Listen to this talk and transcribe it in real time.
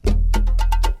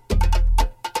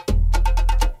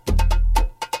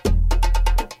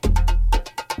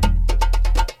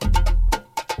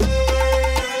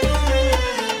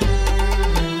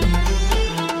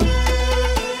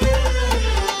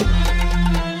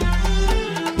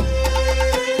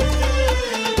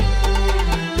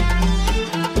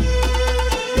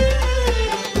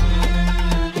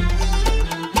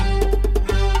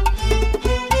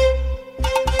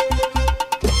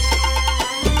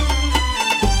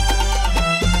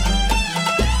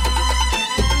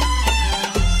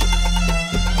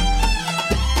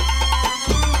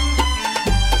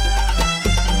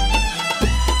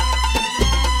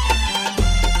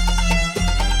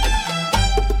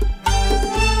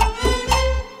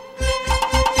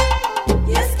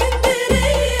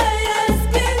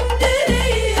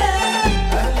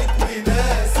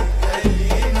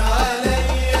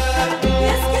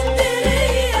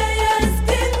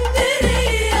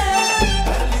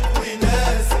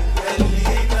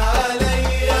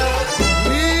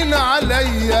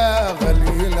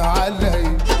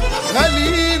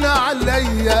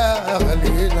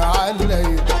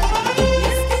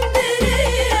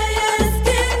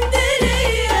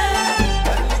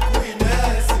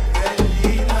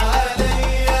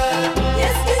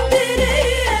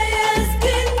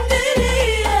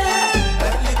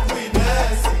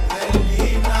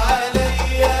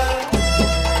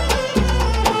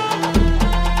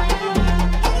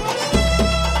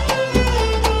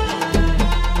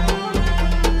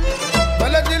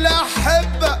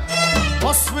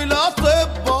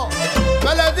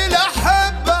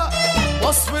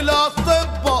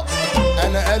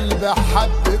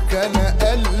حبك انا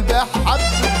قلبي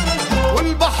حبك،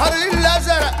 والبحر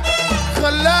الازرق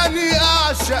خلاني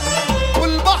اعشق،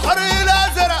 والبحر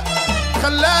الازرق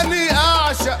خلاني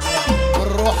اعشق،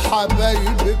 بالروح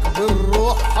حبايبك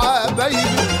بالروح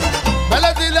حبايبك،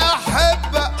 بلدي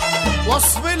الاحبه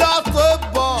وصف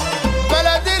الاطباء،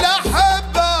 بلدي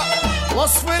الاحبه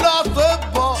وصف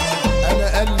الاطباء،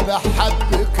 انا قلبي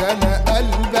حبك انا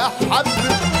قلبي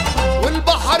حبك،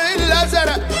 والبحر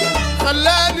الازرق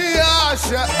خلاني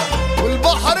اعشق،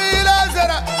 والبحر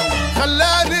الازرق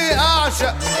خلاني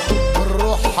اعشق،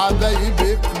 بالروح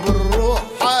حبايبك بالروح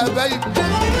حبايبك،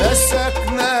 يا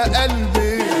ساكنه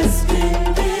قلبي يا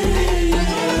اسكندرية،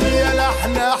 يا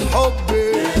لحن حبي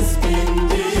يا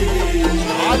اسكندرية،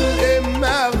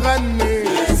 عالإما غني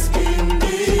يا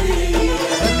اسكندرية،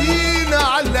 غالين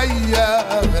عليا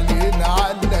غالين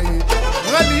عليا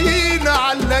غالين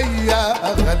عليا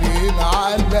غالين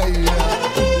عليا،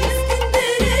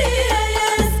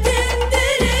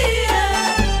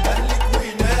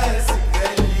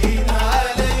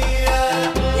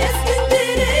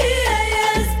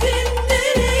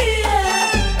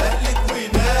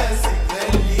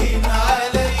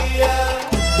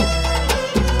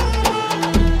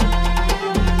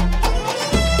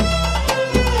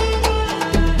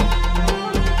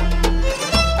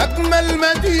 أجمل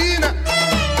مدينة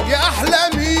يا أحلى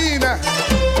مينا،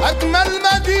 أجمل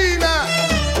مدينة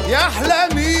يا أحلى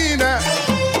مينا،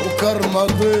 وكرم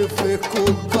ضيفك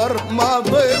وكرم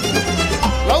ضيفك،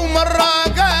 لو مرة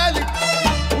جالك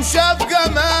وشاف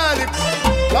جمالك،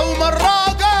 لو مرة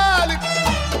جالك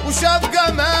وشاف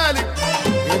جمالك،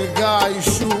 يرجع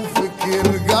يشوفك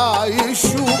يرجع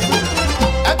يشوفك،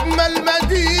 أجمل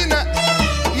مدينة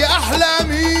يا أحلى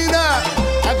مينا،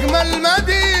 أجمل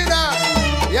مدينة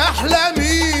يا أحلى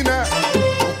مينا،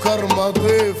 وكرم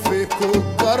ضيفك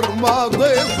وكرم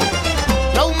ضيفك،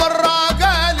 لو مرة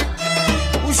جالك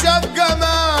وشاف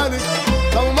جمالك،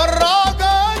 لو مرة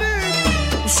جالك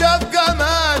وشاف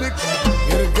جمالك،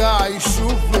 يرجع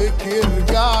يشوفك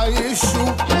يرجع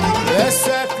يشوفك، يا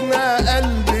ساكنة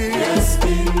قلبي يا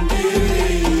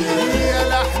اسكندرية، يا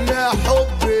لحن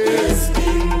حبي يا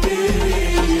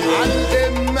اسكندرية،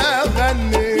 عالإما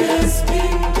غني يا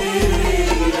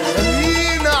اسكندرية،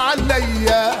 غالين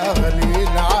عليا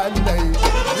غالين عليا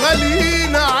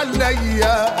غالين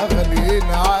عليا غالين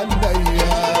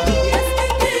عليا، يا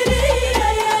اسكندرية،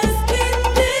 يا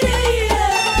اسكندرية،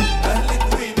 أهلك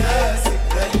وناسك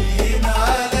غاليين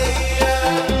عليا،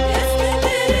 يا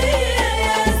اسكندرية،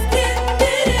 يا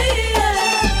اسكندرية،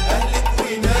 أهلك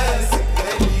وناسك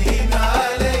غاليين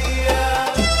عليا.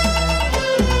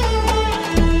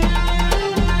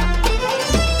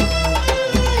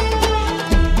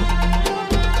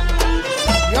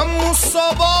 يمو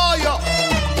الصبايا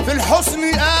في الحسن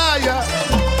آية،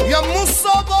 يمو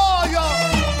الصبايا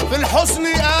في الحسن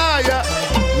آية،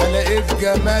 ما لقيت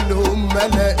جمالهم ما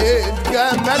لقيت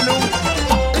جمالهم،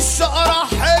 الشقرة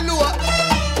حلوة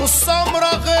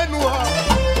والسمرة غنوة،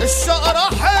 الشقرة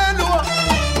حلوة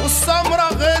والسمرة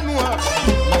غنوة،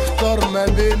 محتار ما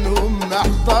بينهم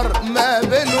محتار ما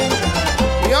بينهم،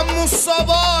 يمو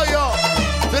الصبايا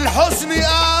في الحسن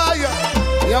آية،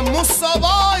 يمو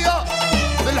الصبايا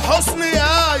في الحسن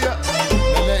آية،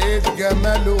 ما لقيت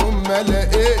جمالهم ما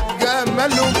لقيت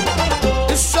جمالهم،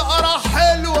 الشقرة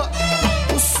حلوة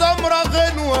والسمرة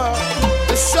غنوة،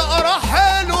 الشقرة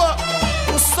حلوة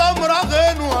والسمرة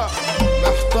غنوة،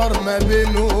 محتار ما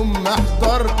بينهم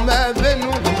محتار ما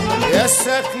بينهم، يا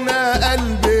ساكنة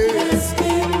قلبي يا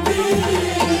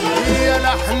اسكندرية، يا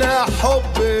لحن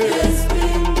حبي يا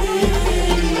اسكندرية،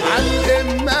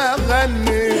 عالإما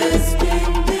غني يا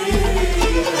اسكندرية،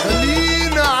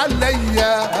 غالين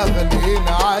عليا غالين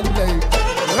عليا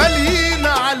غالين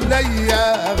عليا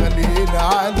غالين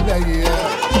عليا،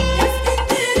 يا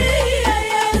اسكندرية،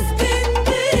 يا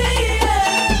اسكندرية،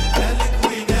 أهلك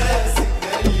وناسك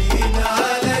غاليين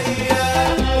عليا،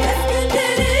 يا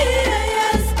اسكندرية، يا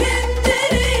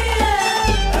اسكندرية،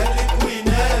 أهلك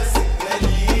وناسك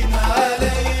غاليين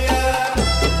عليا.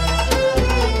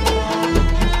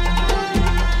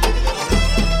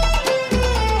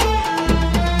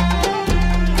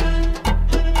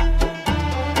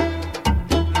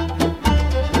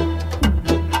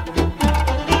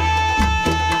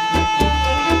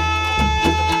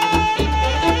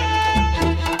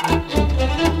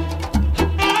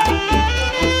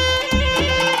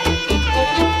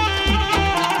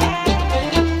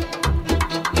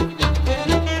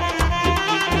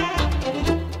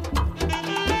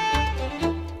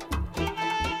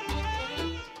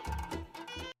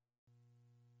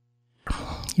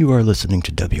 You are listening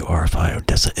to WRFI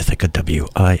Odessa Ithaca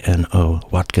WINO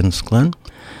Watkins Glen.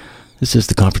 This is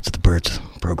the Conference of the Birds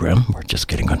program. We're just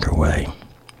getting underway.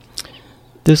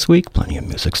 This week, plenty of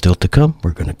music still to come.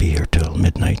 We're going to be here till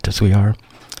midnight, as we are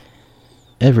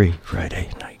every Friday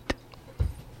night.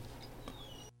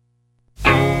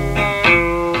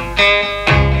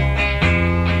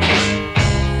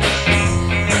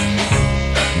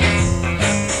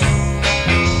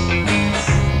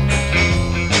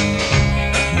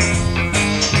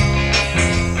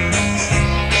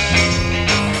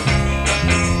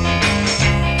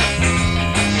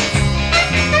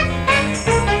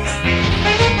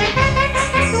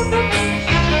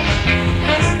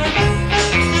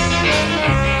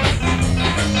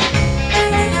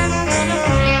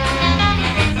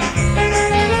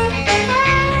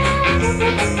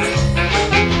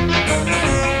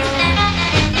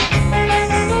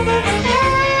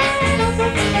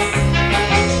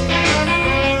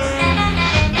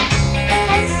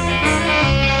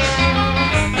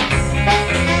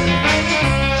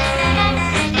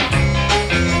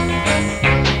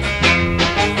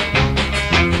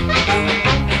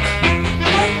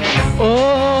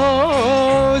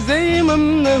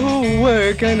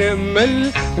 كان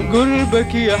أمل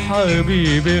قربك يا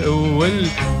حبيبي أول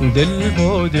ده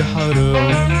البعد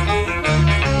حرام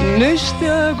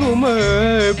نشتاق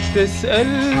وما بتسأل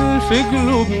في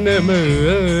قلوبنا ما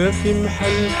في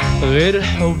محل غير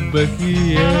حبك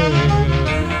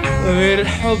غير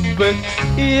حبك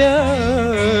يا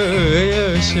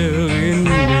شاغلني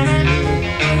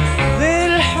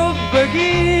غير حبك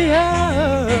يا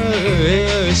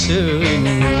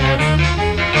شاغلني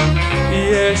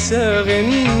يا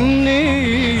شاغلني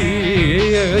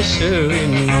يا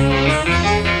شاغلني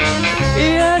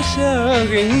يا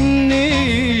شاغلني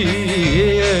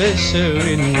يا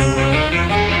شاغلني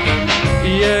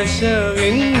يا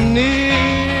شاغلني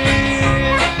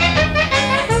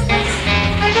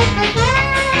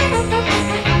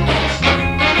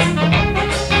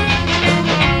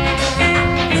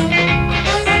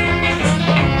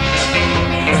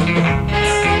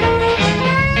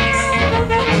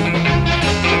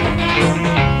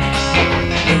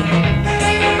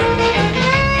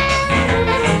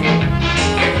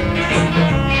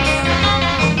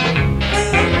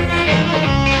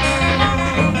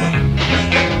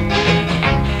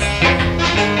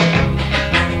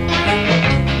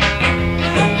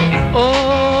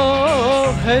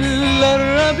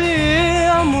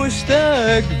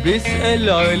بيسأل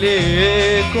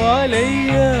عليك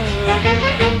وعليا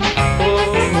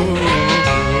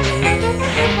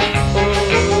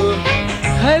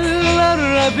هلا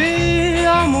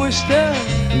الربيع مشتاق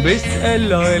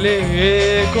بيسأل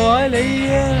عليك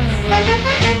وعليا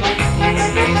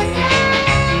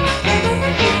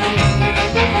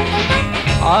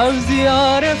عاوز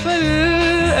يعرف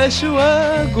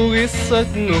الأشواق وقصة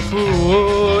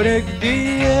نفورك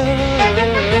دي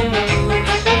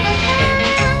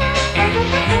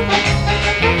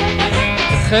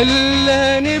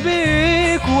خلاني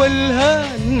بيك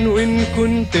والهان وإن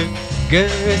كنت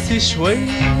قاسي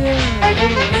شوية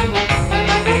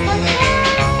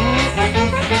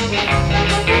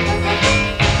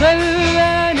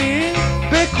خلاني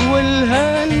بيك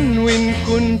والهان وإن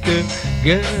كنت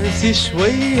قاسي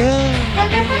شوية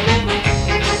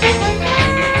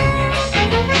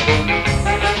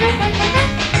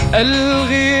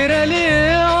الغيرة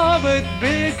لعبت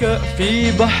بك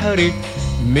في بحرك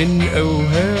من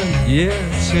أوهام يا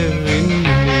شاغلني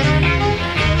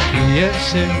يا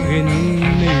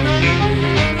شاغلني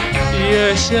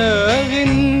يا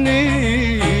شاغلني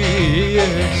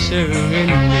يا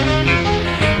شاغلني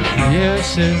يا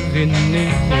شاغلني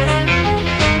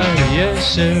يا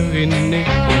شاغلني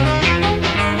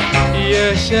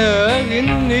يا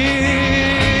شاغلني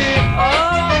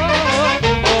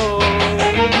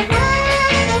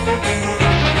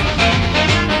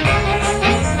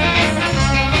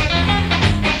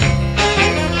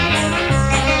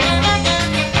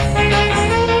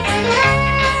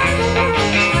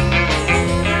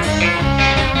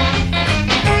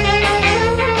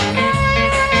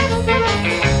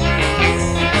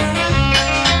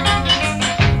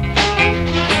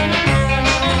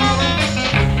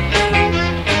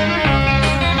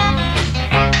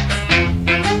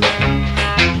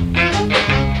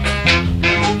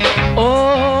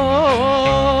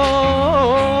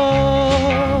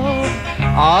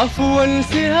عفوا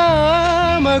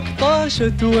سهامك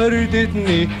طاشت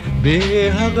وردتني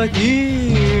بيها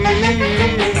غدير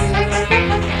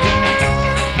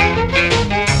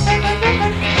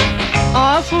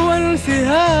عفوا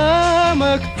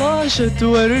سهامك طاشت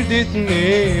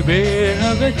وردتني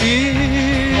بيها غدير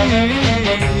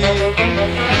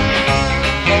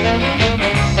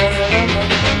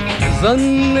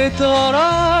ظنت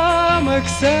غرامك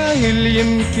ساهل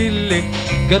يمكن لك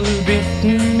قلبي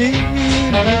تميل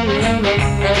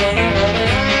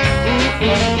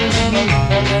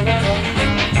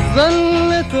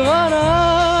ظنت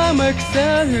غرامك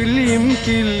ساهل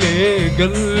يمكن لك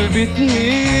قلبي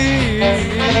تميل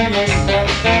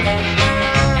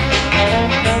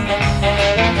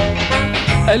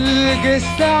ألقى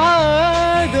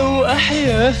السعادة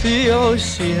وأحيا في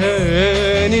عش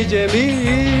هاني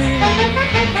جميل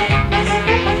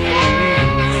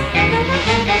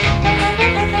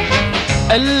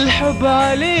الحب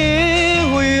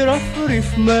عليه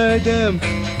ويرفرف مادام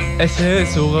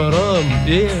أساسه غرام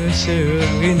يا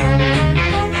شاغلني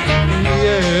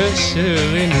يا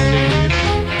شاغلني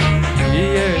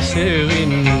يا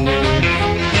شاغلني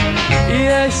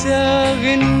يا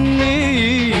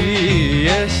شاغلني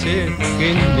يا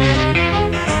شاغلني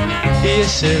يا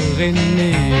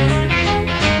شاغلني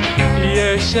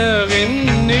يا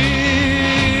شاغلني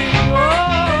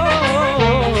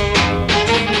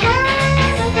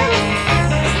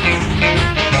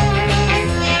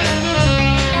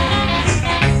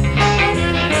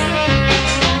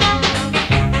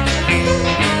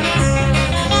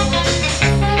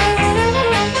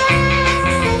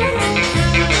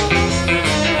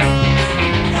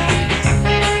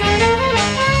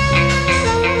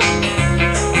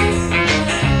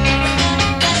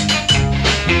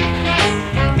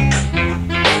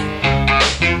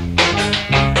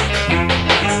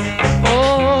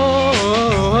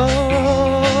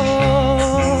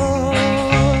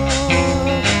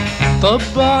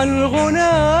طبع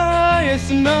الغنايا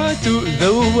سمعته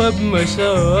ذوب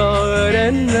مشاعر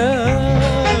الناس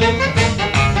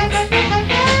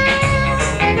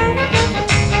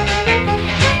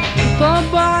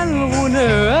طبع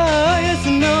الغنايا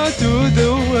سمعته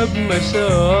ذوب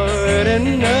مشاعر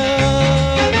الناس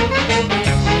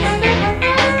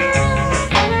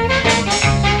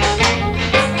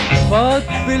فاض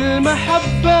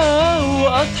بالمحبة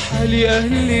وأضحى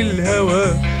لأهل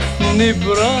الهوى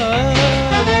نبرة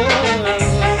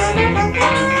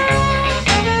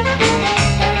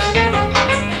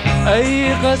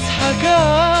أيغز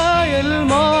حكايا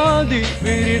الماضي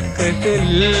برقة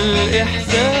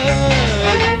الإحساس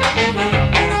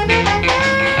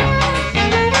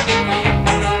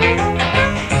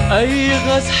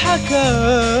أيغز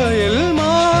حكايا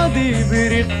الماضي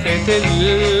برقة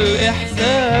الإحساس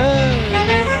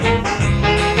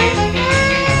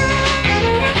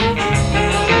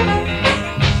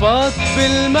فاض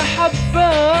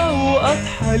بالمحبة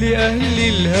وأضحى لأهل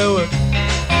الهوى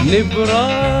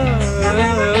نبرة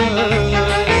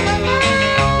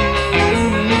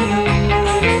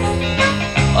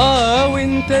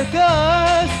وانت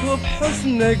تاسو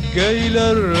بحسنك جاي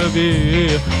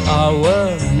للربيع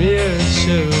عوام يا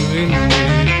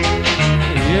شاغلني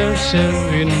يا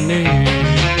شاغلني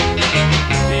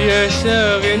يا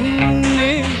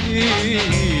شاغلني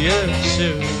يا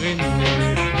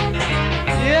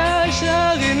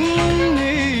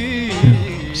شاغلني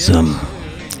Some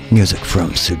music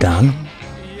from Sudan.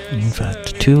 In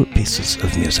fact, two pieces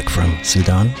of music from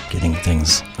Sudan, getting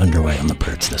things underway on the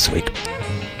birds this week.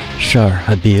 Shar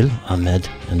Habil Ahmed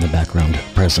in the background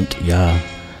present, Ya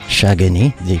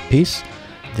Shagini, the piece,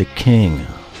 the king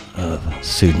of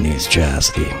Sudanese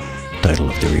jazz, the title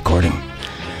of the recording.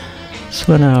 This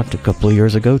went out a couple of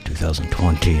years ago,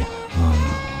 2020, on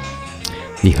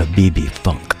the Habibi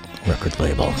Funk record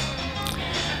label.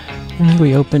 And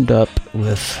we opened up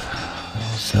with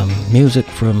some music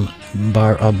from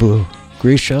Bar Abu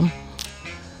Grisha,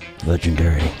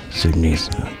 legendary Sudanese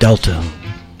Delta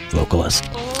vocalist.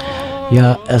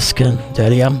 Ya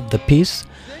Eskandaria, the piece.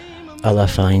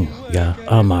 Alafain Ya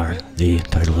Amar, the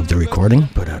title of the recording,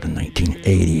 put out in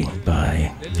 1980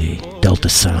 by the Delta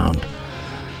Sound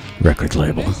record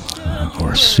label,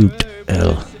 or Sut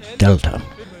El Delta,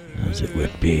 as it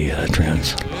would be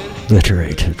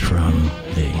transliterated from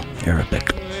the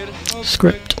Arabic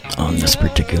script on this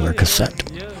particular cassette.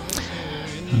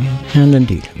 And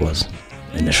indeed, it was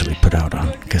initially put out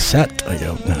on cassette. I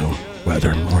don't know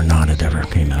whether or not it ever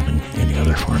came out in any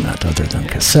other format other than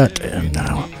cassette, and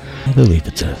now I believe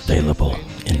it's available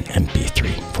in MP3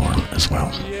 form as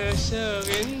well.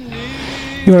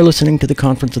 You are listening to the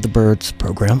Conference of the Birds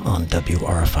program on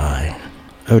WRFI,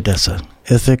 Odessa,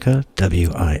 Ithaca,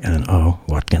 WINO,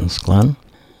 Watkins Glen.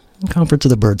 Conference of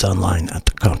the Birds online at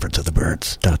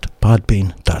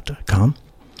conferenceofthebirds.podbean.com.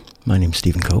 My name's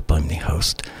Stephen Cope. I'm the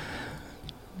host.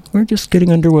 We're just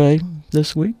getting underway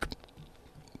this week.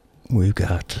 We've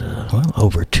got,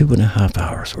 over 2.5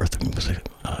 hours worth of music,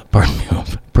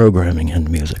 of programming and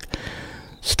music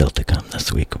still to come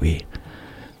this week. We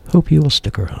hope you will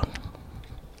stick around.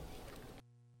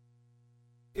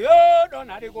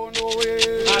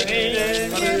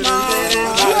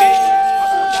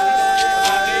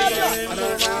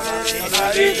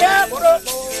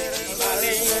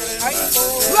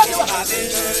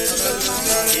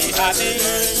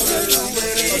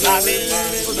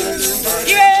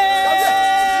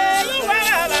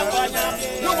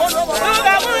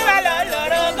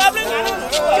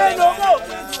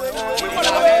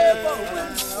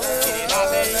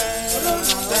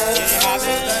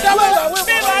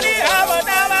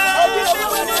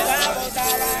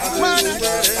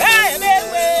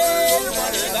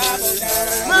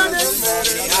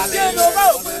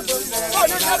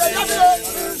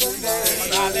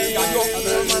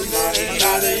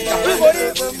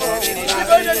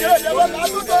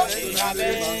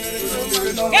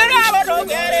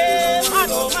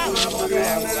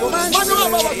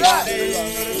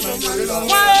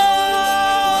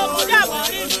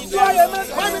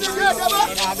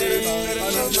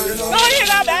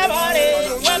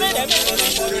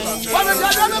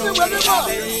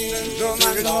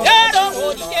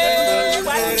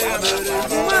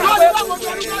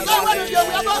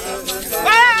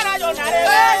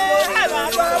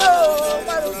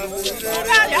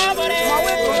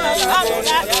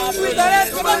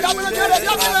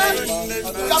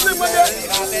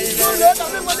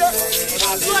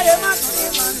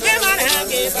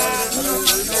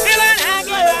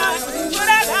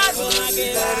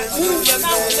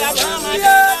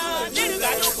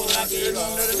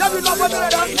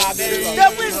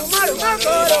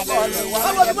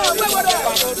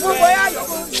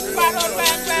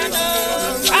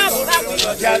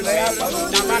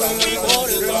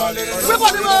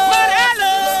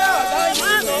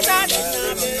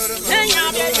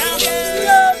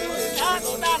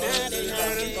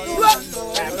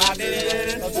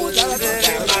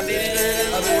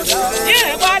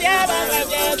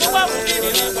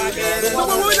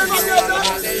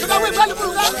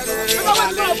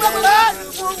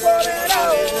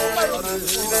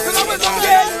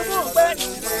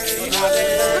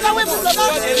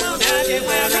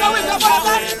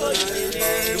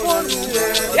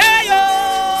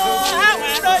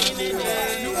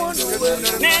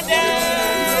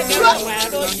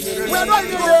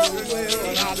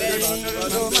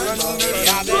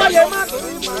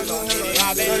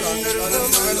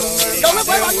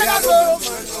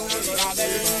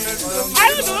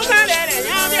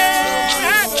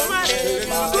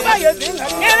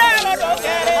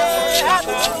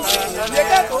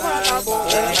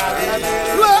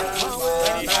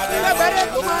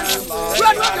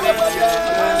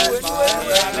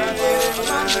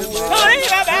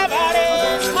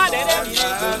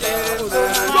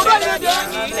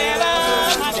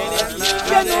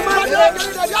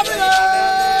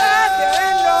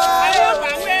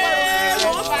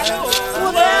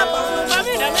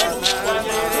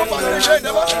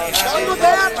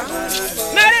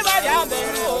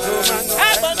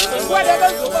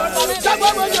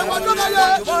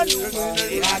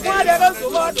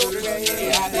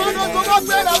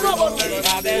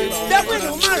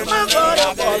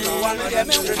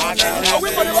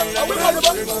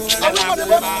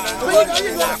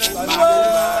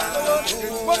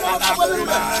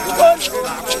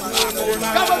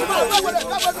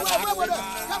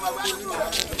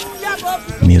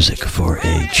 Music for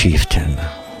a Chieftain,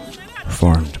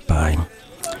 formed by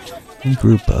a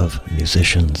group of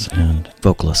musicians and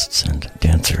vocalists and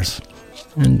dancers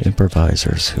and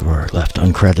improvisers who are left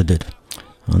uncredited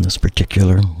on this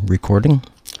particular recording.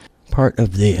 Part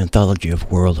of the Anthology of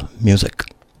World Music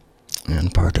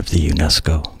and part of the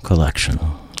UNESCO collection,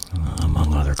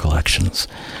 among other collections.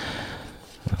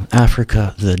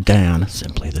 Africa the Dan,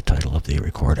 simply the title of the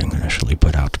recording, initially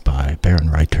put out by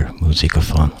Bärenreiter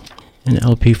Musikaphon in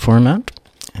LP format,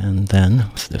 and then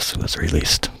this was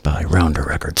released by Rounder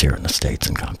Records here in the States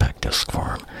in compact disc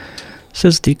form. This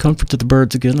is the Comfort of the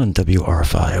Birds again on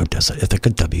WRFI Odessa Ithaca,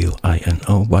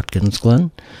 WINO Watkins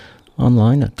Glen,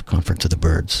 online at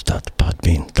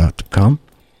comfortofthebirds.podbean.com.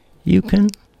 You can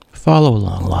follow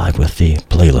along live with the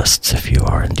playlists if you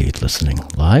are indeed listening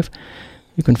live.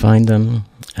 You can find them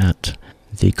at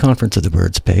the Conference of the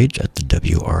Birds page at the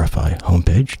WRFI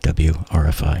homepage,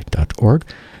 wrfi.org.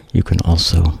 You can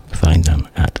also find them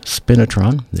at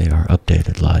Spinitron. They are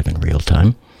updated live in real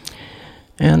time.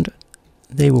 And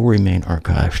they will remain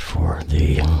archived for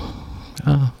the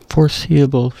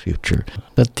foreseeable future.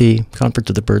 But the Conference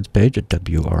of the Birds page at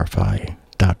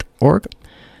wrfi.org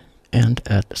and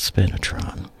at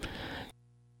Spinitron.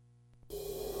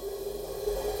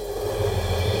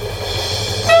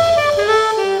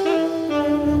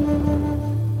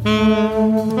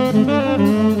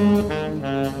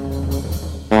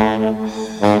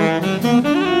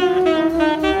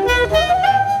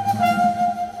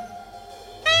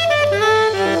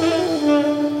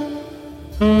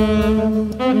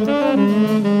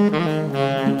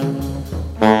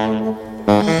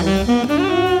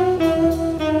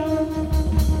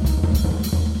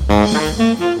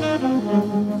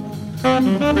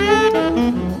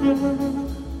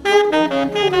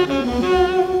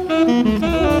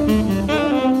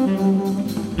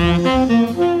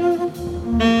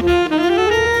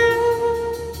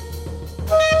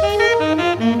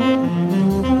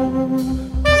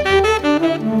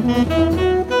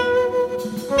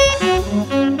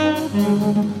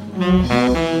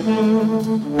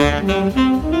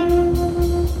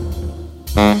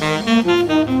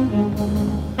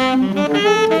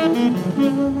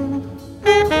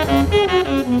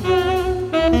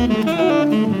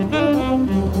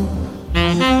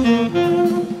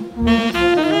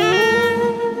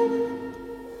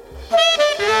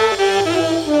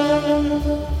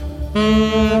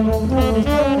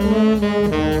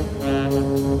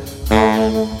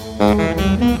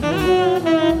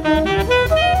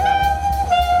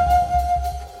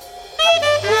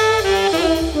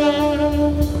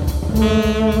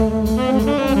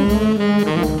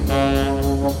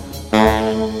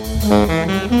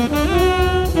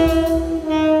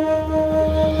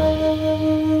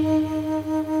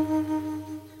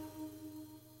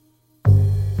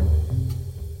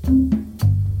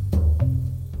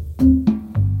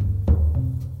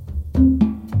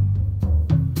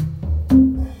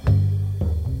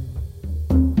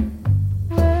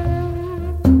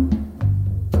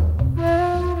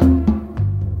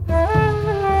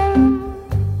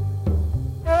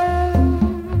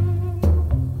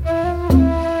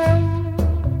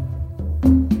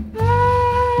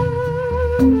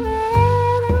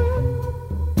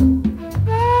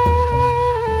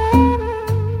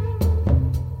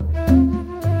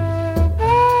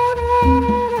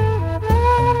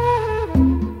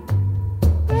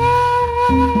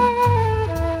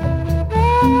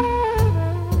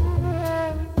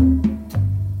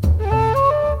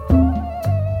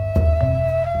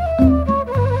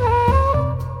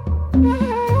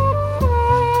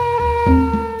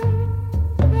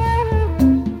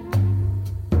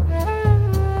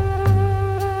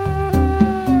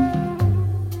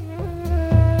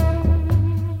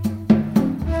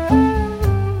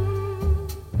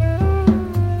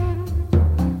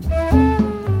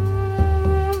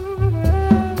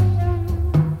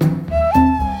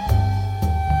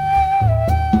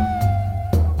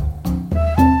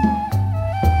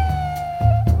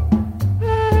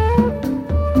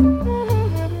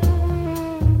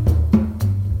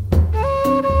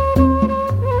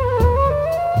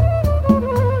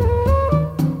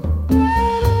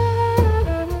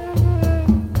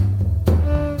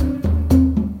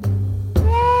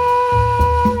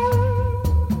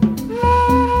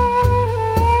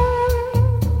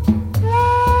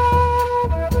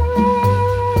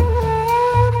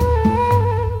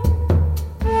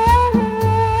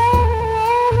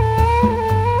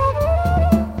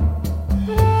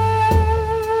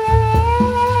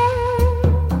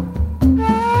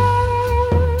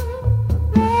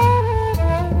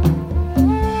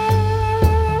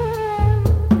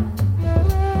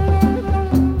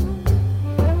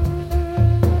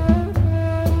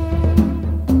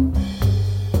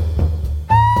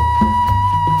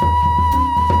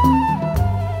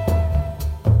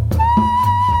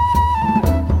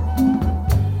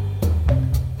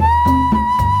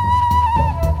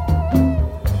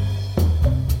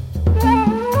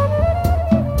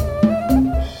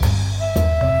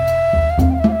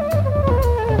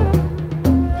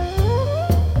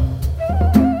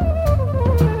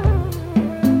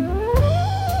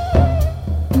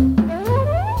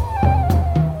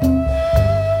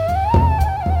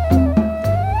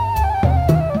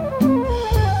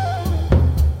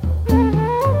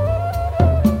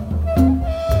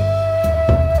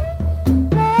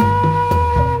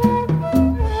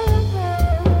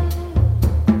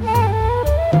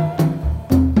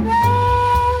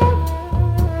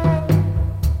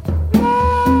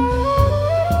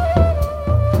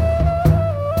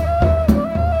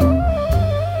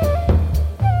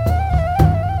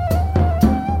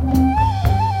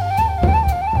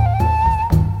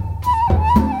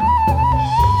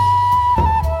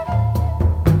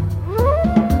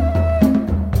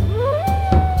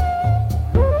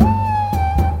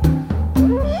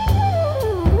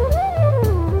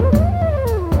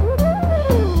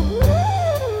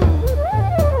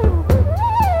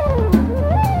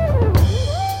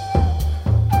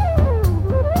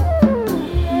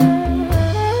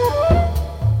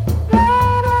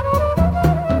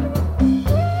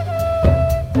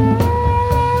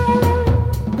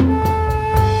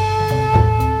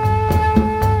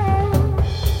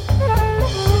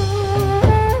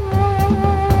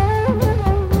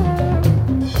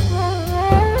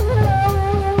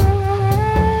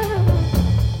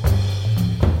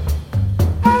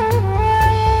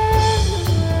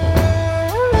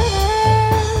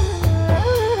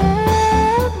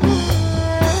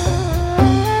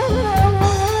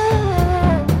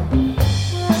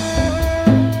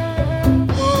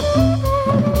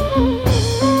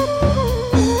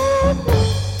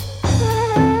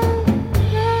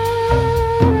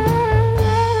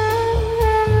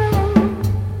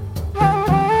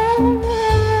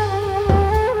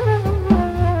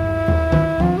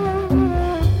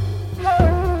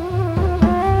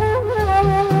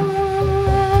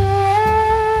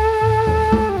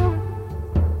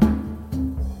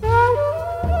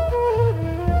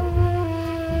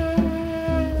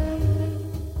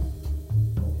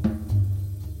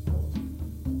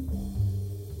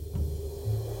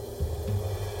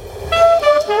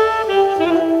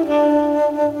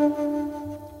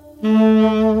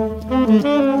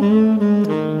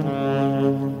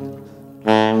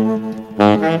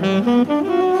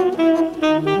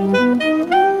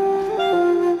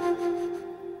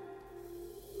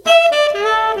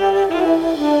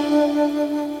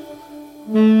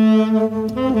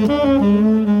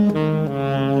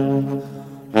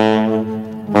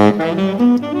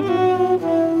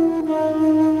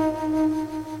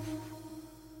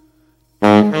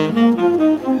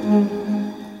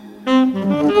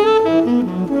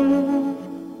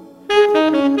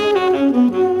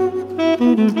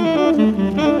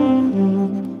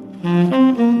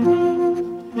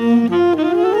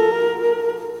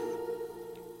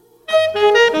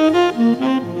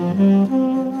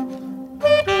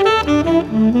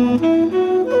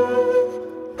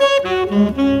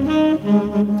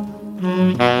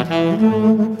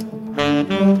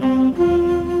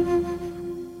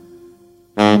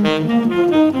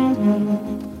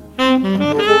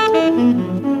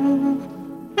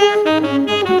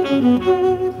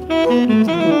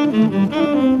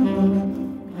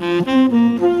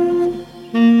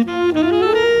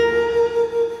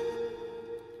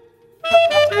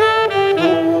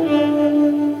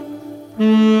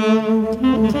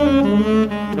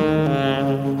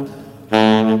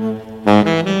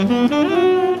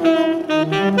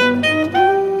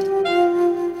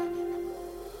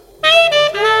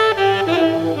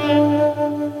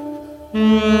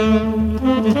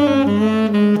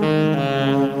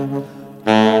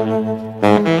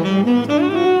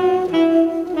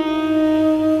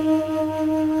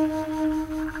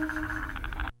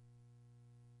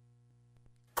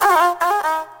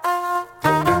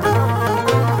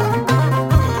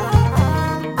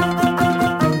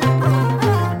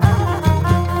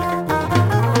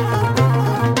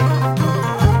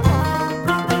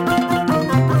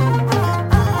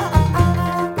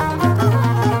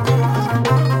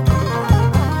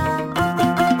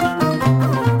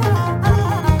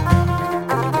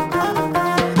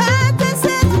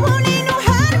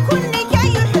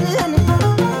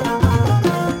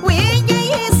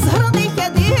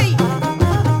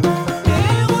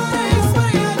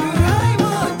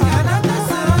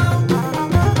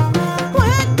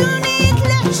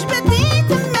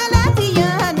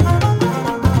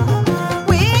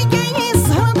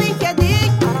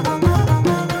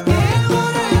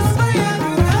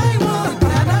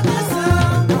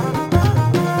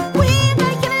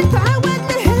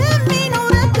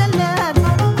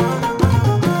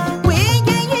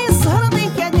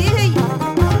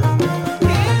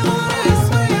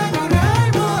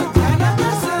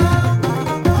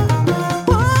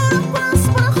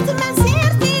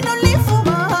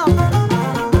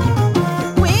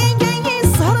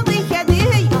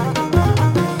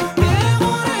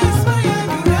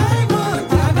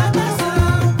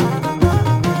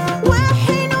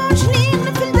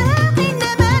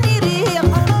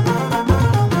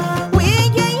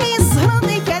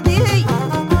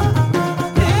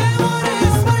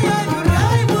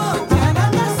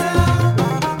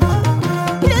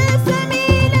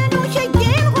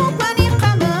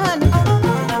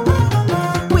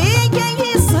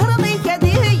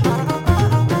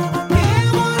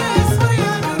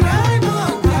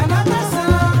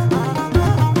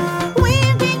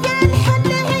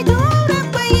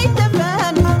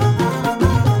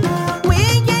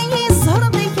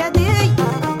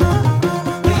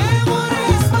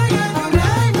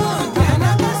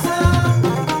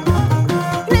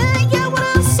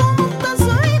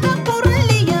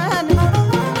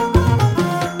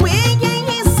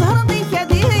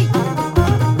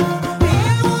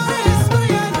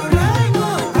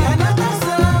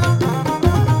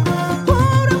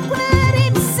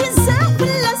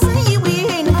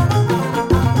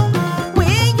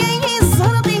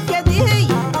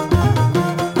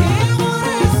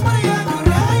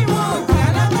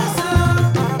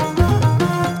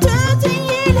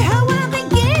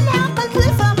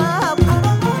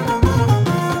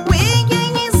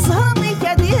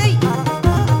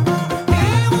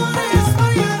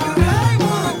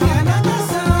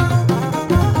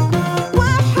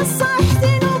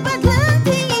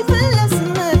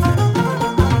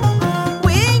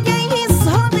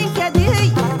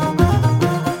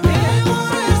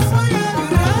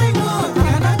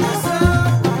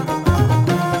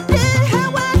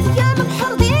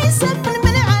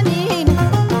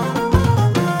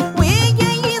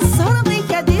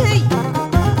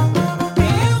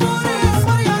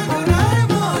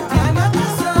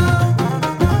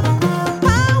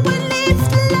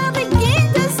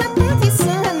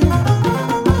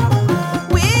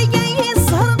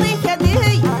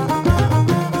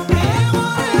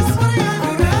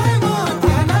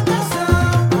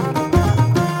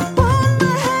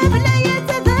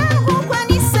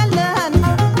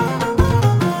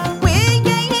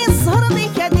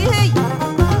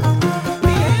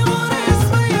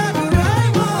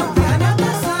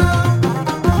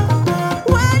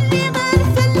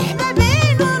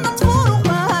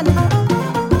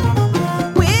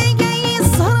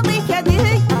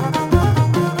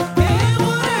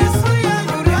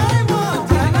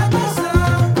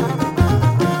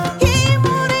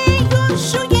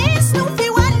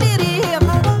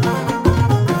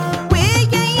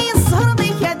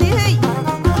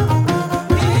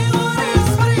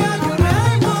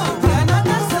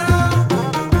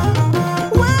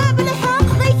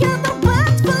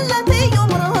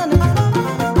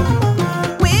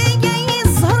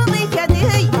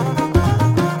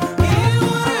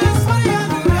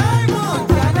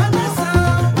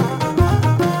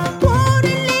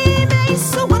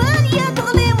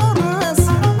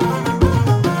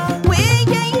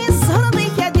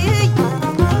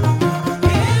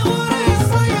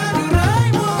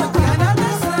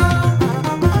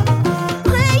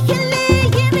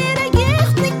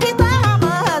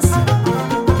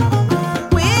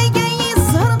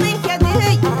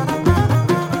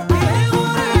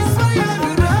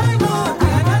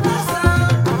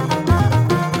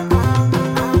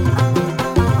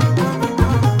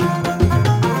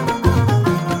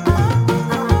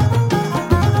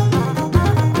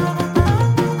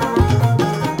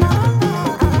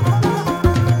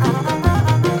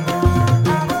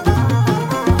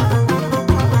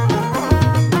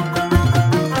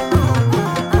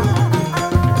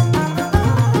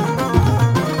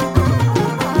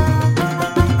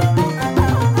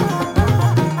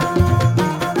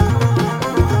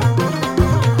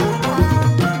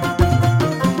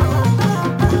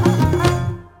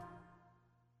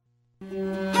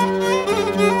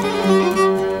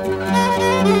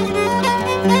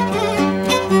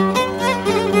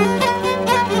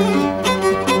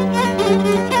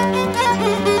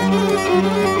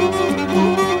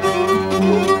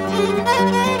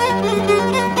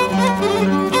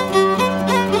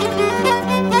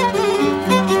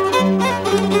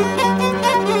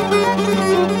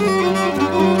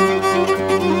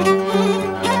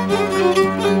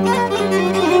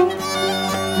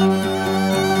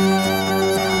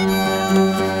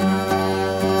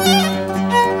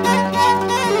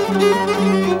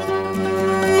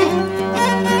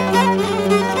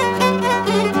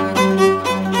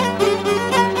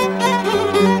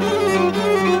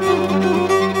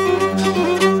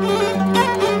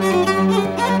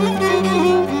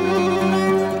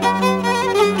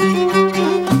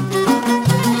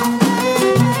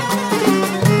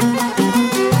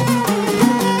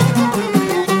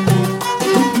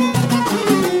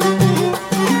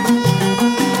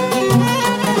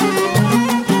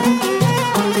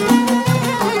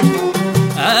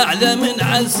 أعلى من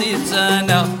عزيت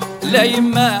أنا لا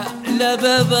يما لا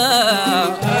بابا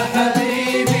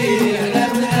حبيبي على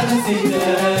من عزيت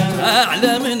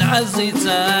أعلى من عزيت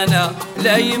أنا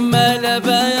لا يما لا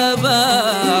بابا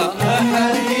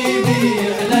حبيبي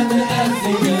على من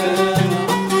عزيت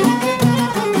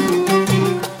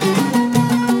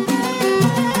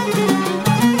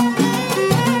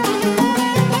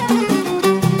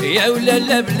يا ولا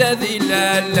لا بلادي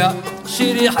لا لا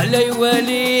شريح لي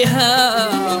وليها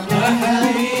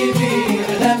حبيبي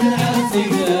على من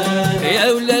عزيت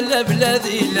يا ولا لا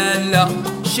بلادي لا لا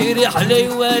شريح لي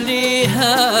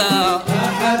وليها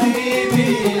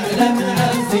حبيبي على من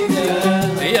عزيت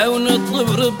يا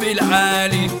ونطلب ربي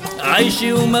العالي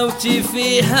عيشي وموتي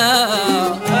فيها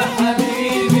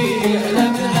حبيبي على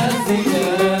من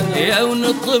عزيت يا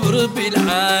ونطلب ربي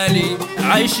العالي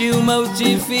عيشي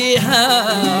وموتي فيها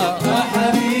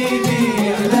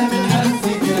حبيبي على من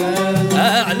عزيت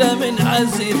أعلى من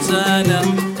عزيت أنا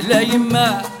لا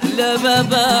يما لا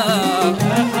بابا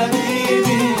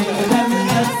حبيبي على من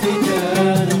عزيت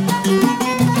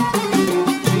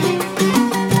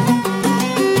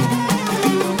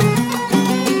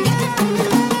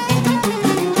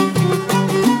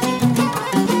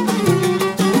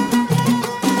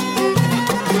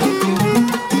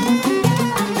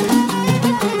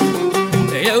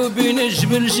يا وبين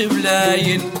جبل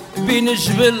جبلاين بين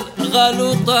جبل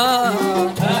غلوطة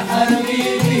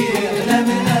حبيبي على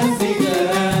من عزيت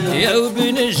يا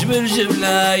وبين جبل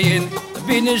جبلاين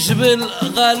بين جبل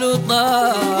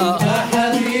غلوطة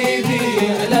حبيبي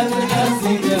على من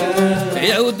عزيت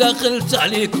يا ودخلت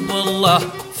عليك بالله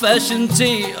فاش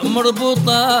انتي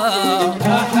مربوطة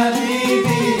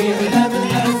حبيبي على من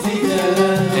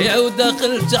عزيت يا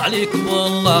ودخلت عليك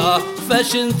بالله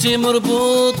فاش انتي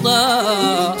مربوطة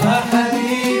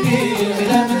حبيبي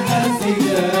على من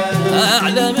عزيت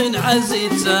أعلى من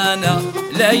عزيت أنا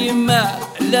لا يما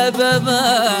لا بابا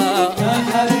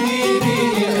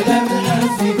حبيبي على من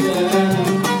عزيت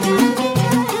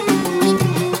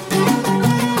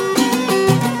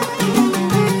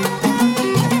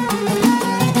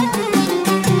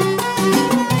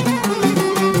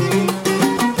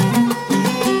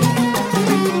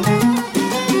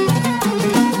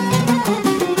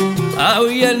أو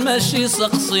يا المشي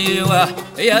سقسيوه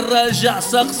يا الرجع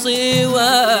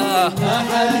سقسيوه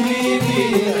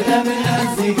حبيبي على من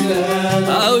عزيت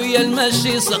أو يا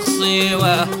المشي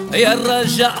سقسيوه يا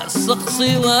الرجع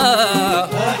سقسيوه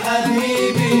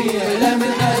حبيبي على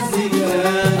من عزيت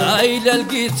أي لا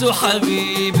لقيتو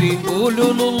حبيبي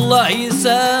قولوا له الله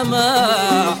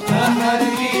يسامح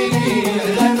حبيبي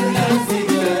على من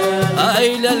عزيت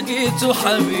أي لا لقيتو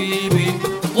حبيبي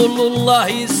قولوا الله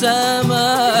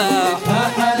يسامح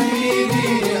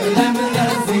حبيبي على من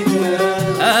عزيت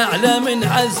أعلى من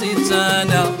عزيت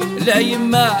أنا لا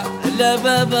يما لا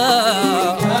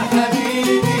بابا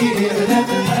حبيبي على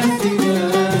من عزيت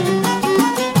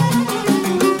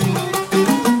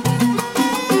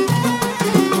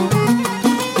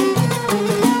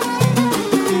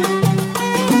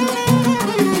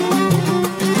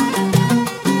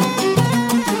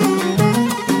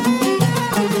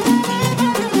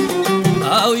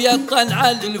أو يا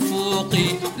القلعة الفوقي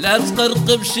لا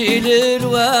تقرقب شي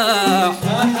الألواح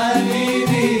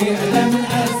حبيبي على من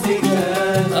عزيت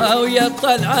أو يا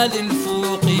الطلعة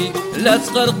الفوقي لا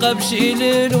تقرقب شي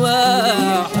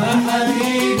الألواح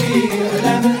حبيبي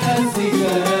على من عزيت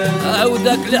أو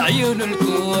ذاك العيون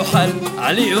الكحل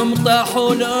عليهم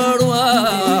طاحوا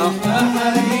الأرواح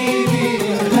حبيبي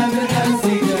على من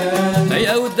عزيت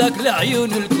يا وذاك العيون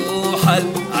الكحل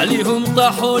عليهم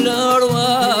طاحوا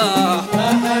الأرواح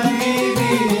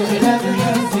حبيبي على من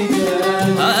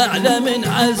عزيت أعلى من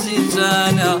عزيت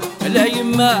أنا لا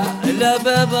يما لا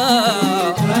بابا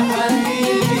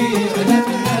حبيبي على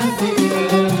من عزيت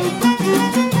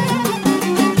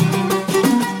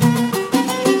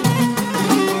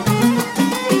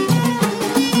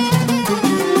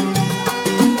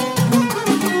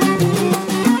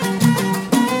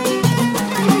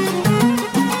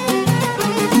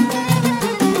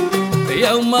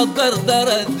يوم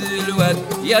الدردرة الواد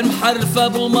يا محرفة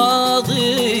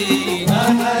بالماضي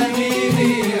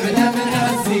حبيبي على من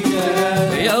عزيت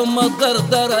يوم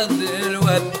الدردرة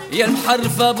الواد يا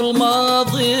محرفة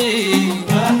بالماضي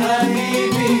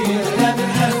حبيبي على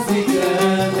من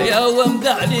عزيت يا ومد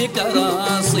عليك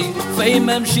راسي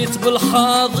فيما مشيت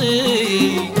بالحاضي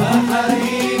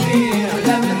حبيبي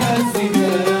على من عزيت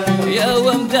يا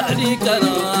ومد عليك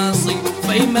راسي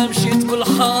فيما مشيت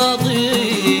بالحاضي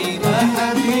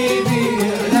حبيبي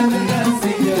على من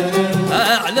عزيت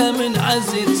أعلى من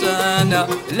عزيت أنا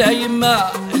لا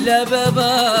يما لا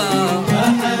بابا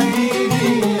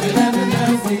حبيبي على من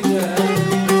عزيت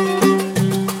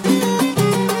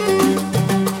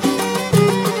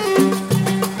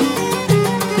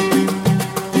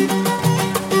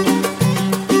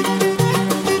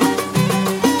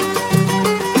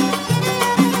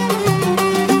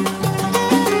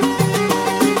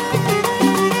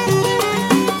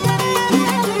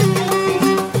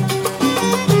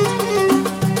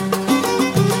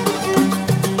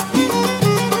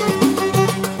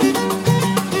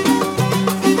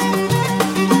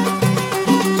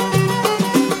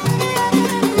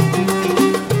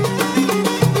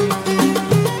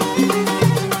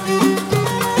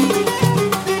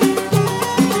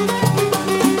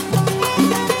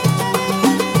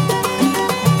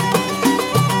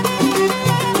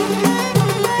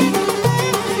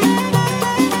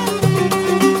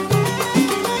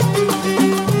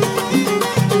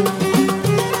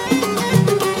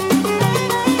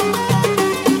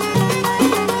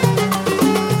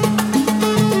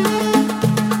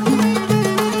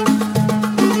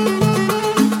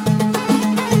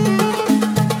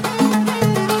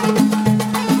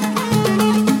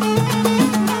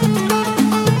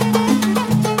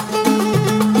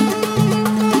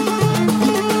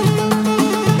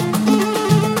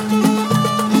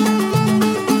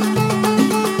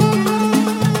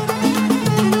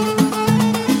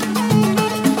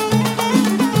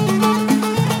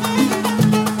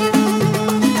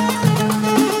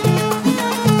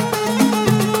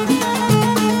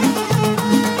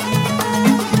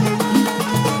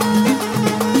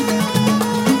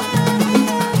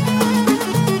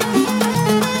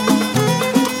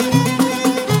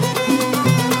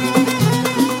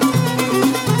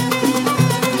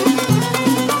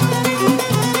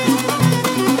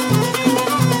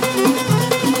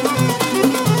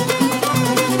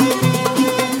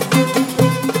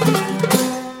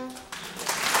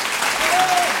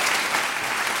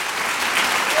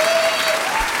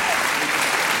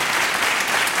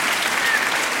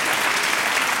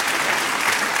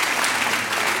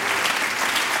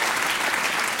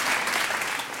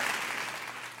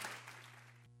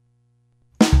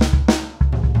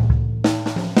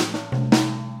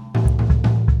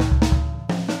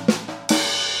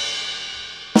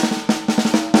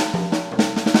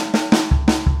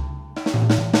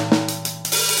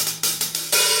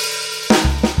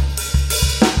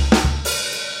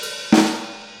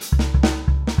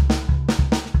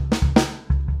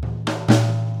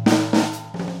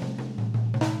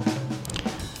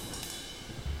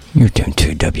You're tuned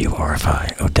to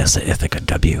WRFI, Odessa, Ithaca,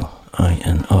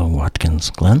 WINO, Watkins,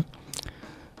 Glen.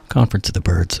 Conference of the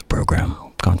Birds program.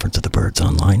 Conference of the Birds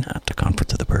online at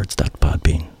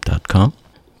conferenceofthebirds.podbean.com.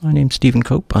 My name's Stephen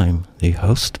Cope. I'm the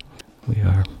host. We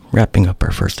are wrapping up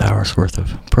our first hour's worth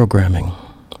of programming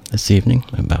this evening,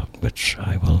 about which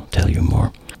I will tell you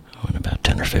more in about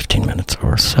 10 or 15 minutes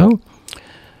or so.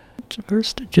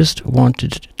 First, I just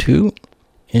wanted to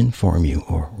inform you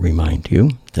or remind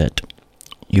you that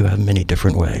you have many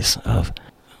different ways of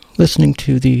listening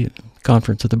to the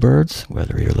Conference of the Birds,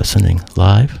 whether you're listening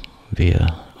live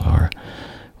via our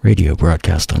radio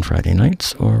broadcast on Friday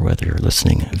nights, or whether you're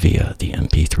listening via the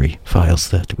MP3 files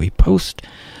that we post,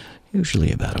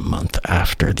 usually about a month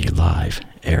after the live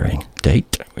airing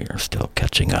date. We are still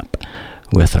catching up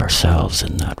with ourselves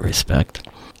in that respect.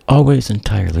 Always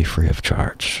entirely free of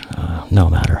charge, no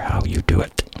matter how you do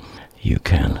it. You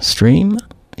can stream,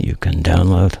 you can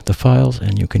download the files,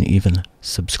 and you can even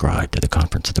subscribe to the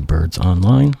Conference of the Birds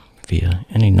online via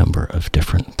any number of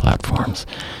different platforms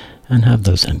and have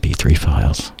those MP3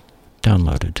 files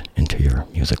downloaded into your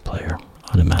music player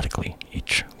automatically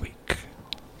each week.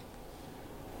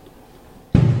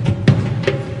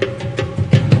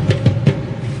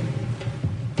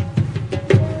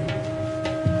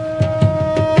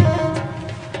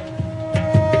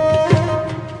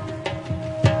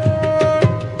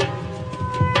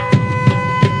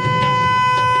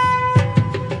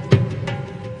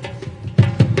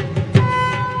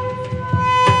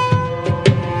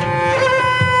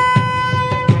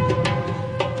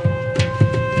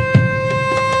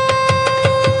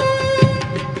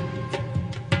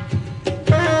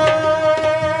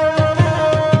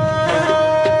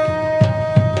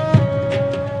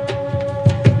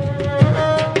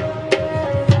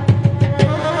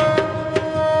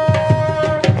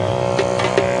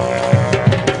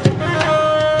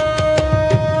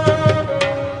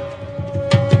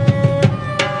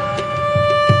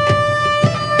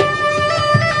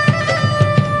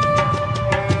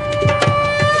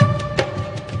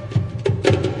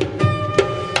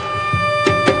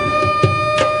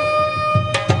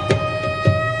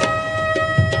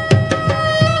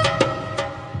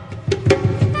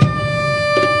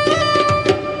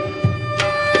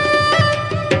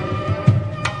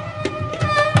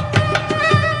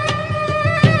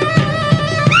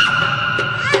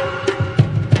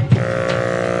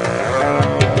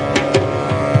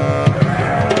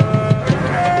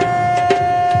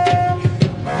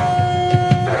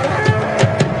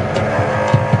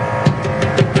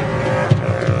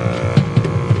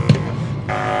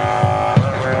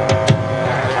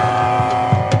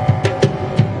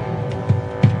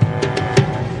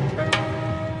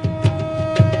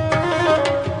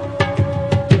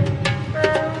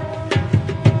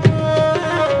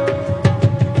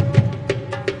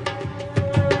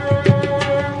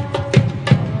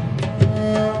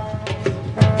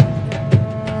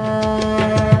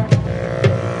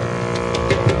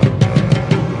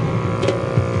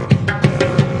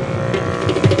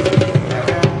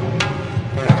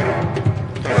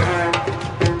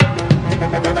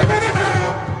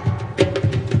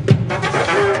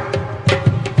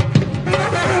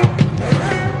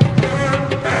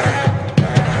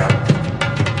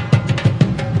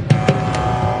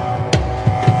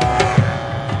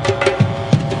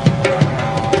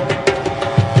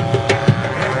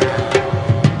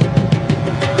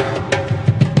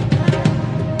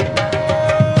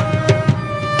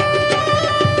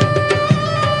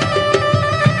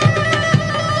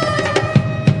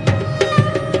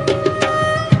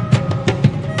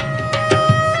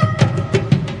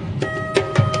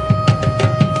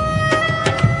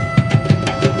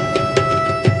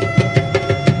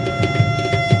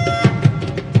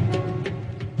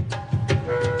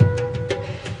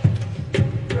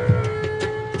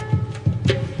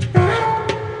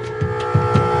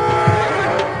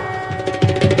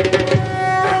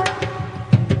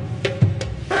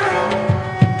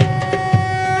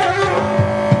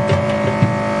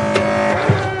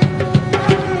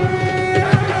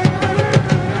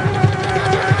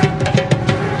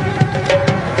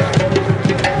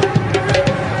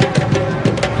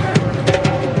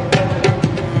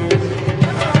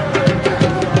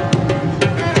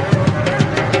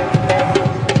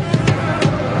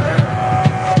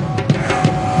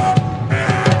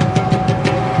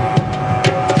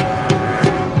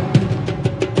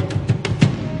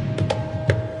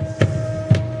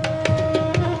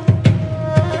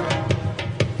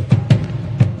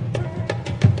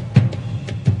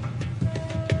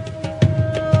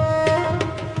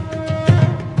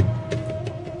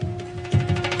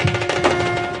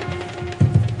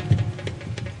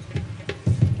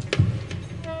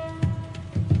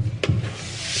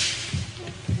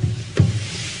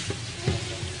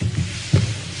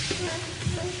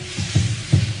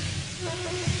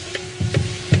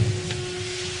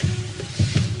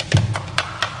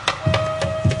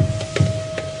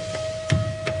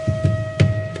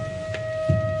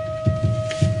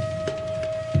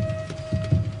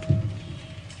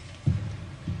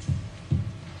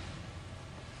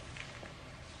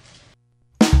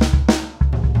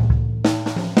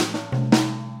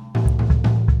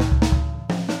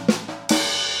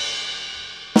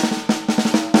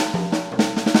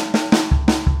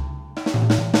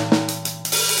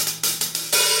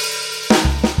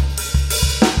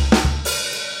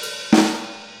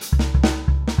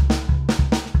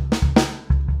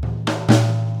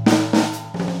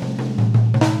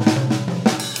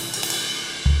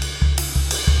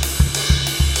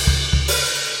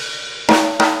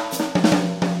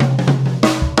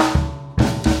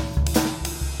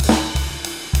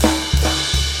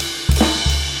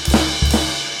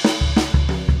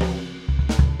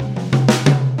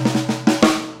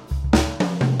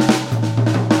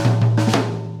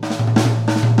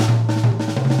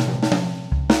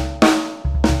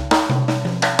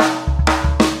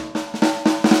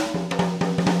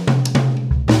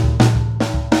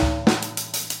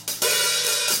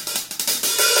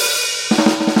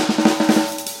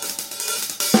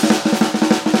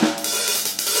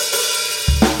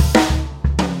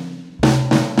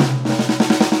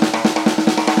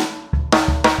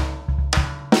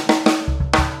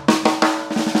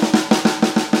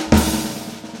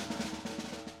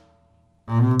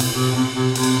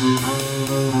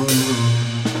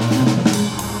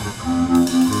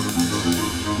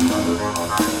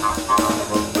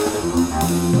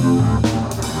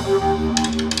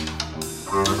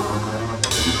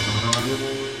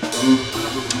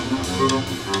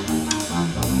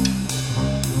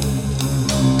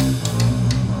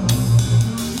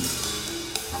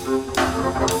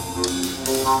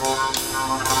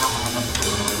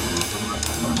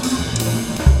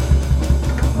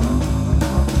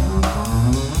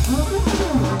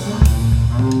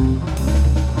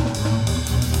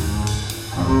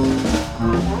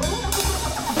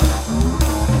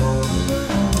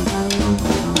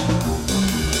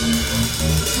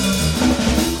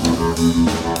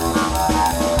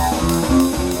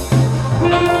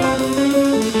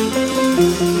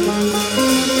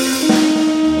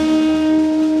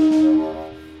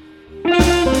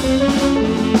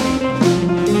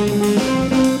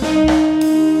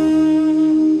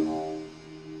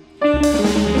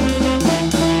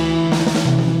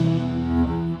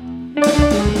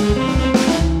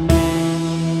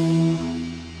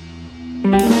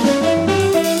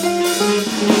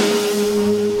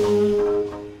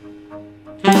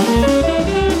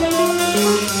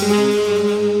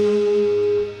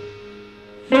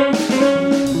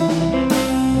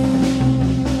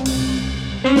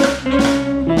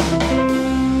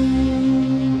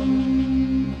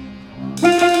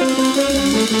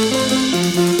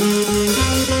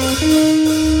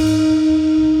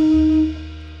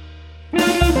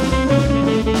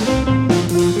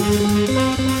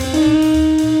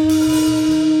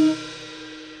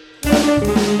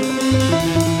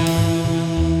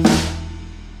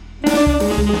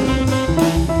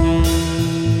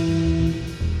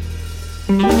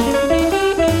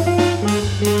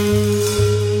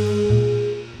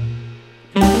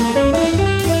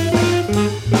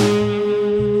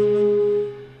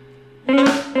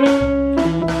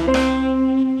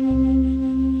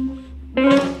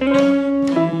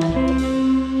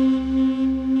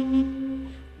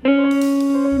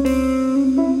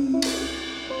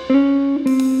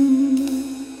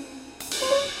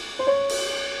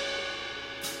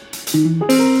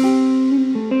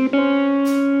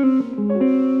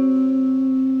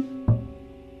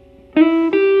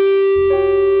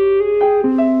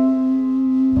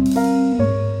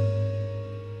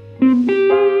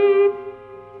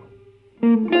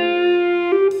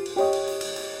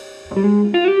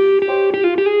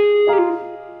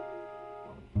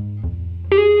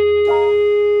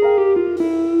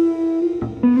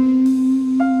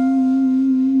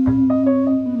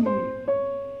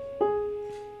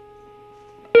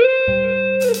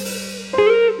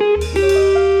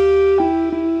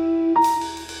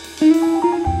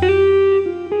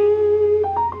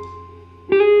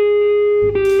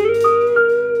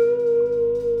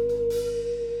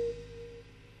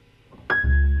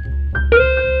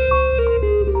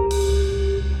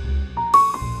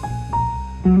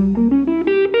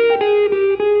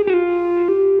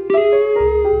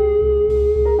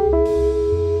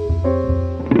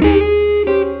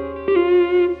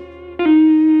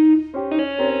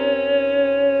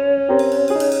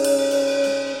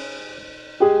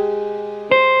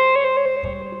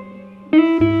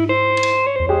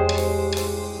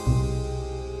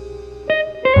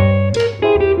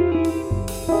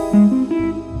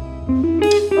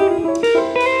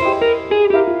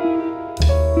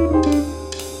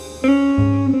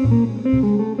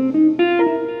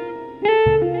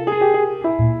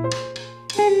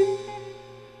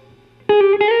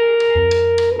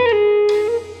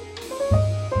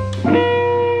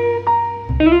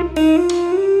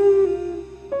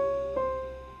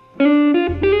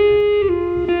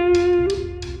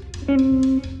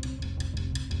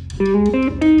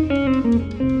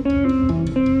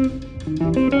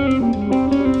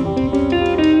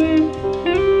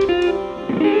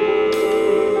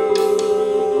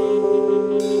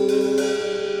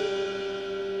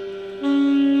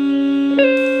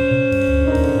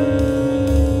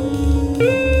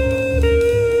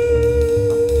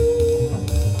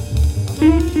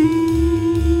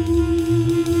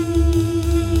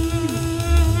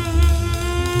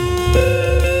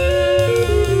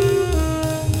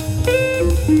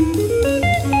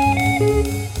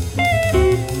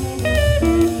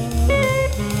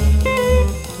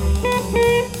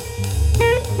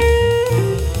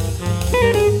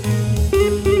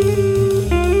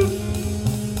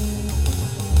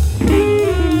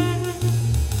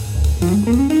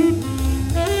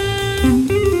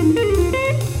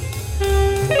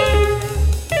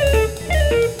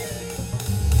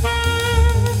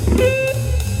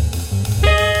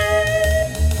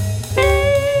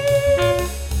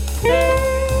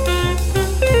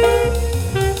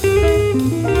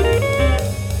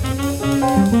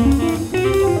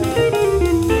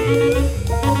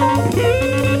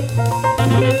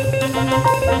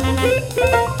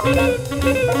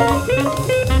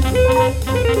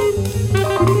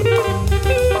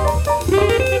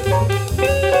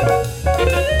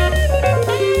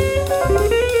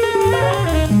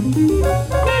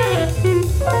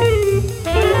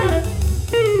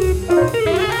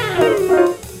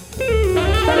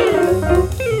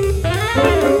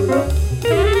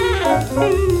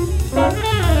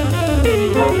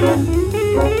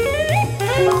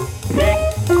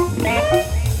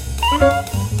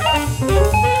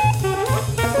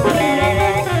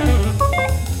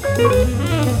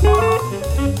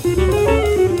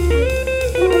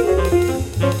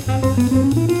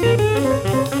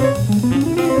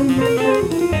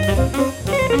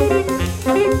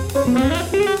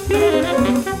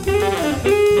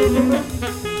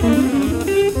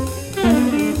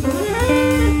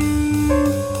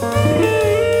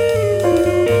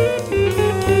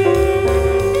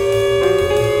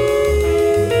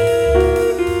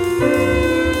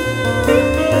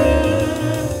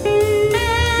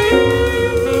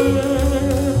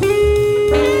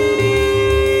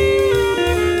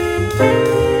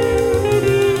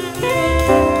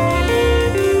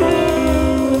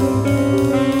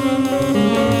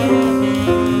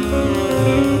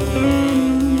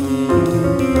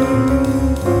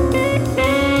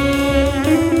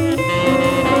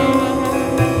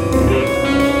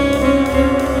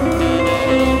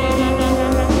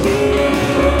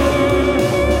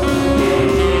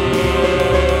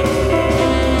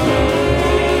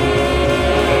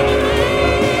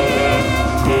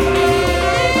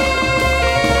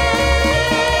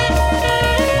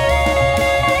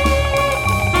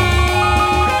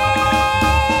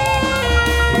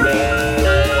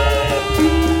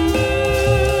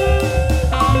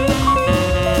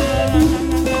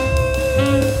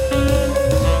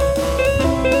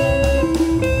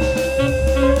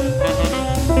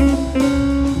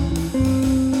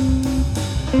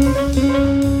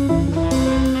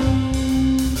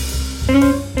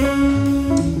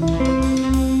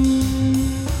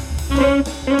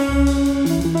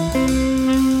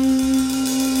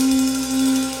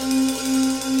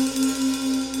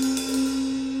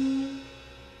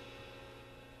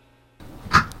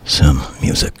 Some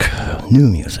music, new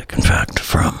music, in fact,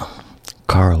 from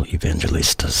Carl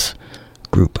Evangelista's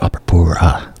group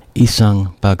Apura,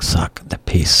 Isang Bagsak, the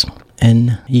piece,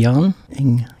 En Yan,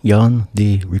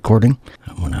 the recording.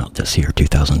 That went out this year,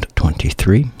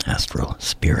 2023, Astral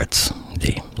Spirits,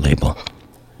 the label.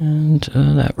 And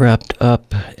that wrapped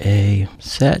up a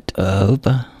set of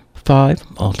 5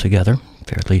 altogether,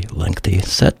 fairly lengthy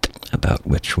set, about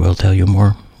which we'll tell you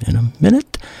more in a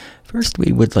minute. First,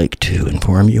 we would like to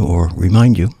inform you or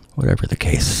remind you, whatever the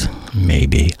case may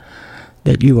be,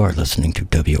 that you are listening to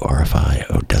WRFI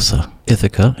Odessa,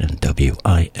 Ithaca, and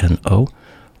WINO,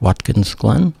 Watkins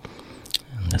Glen.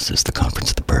 And this is the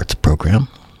Conference of the Birds program.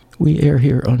 We air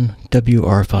here on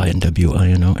WRFI and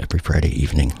WINO every Friday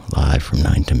evening, live from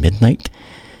 9 to midnight.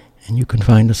 And you can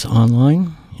find us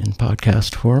online in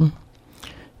podcast form,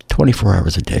 24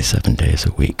 hours a day, 7 days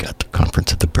a week at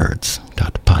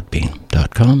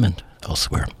conferenceofthebirds.podbean.com and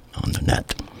elsewhere on the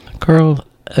net. Carl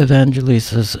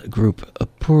Evangelista's group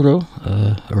Apura,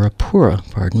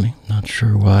 not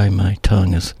sure why my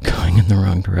tongue is going in the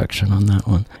wrong direction on that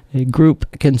one. A group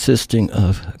consisting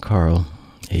of Carl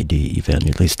A.D.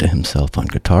 Evangelista himself on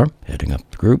guitar, heading up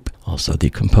the group. Also the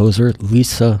composer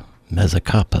Lisa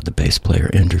Mezzacapa, the bass player,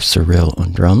 Andrew Cyril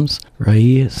on drums,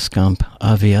 Rai Scamp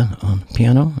Avia on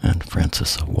piano, and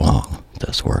Francis Wong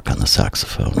does work on the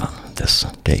saxophone on this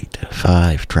date.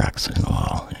 5 tracks in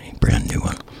all, a brand new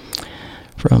one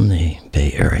from the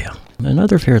Bay Area.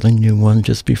 Another fairly new one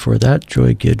just before that,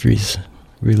 Joy Guidry's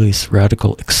release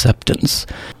Radical Acceptance,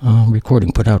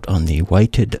 recording put out on the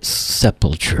Whited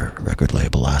Sepulture record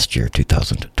label last year,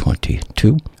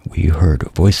 2022. We heard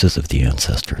Voices of the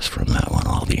Ancestors from that one,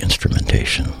 all the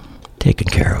instrumentation taken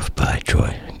care of by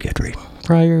Joy Guidry.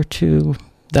 Prior to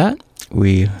that,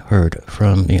 we heard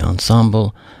from the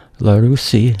ensemble La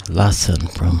Russie Lassen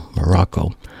from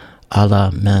Morocco,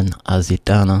 Ala Men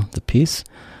Azitana, the piece,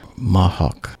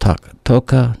 Mahok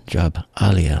Toka Jab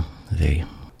Alia, the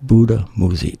Buddha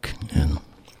Music in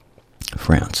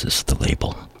France is the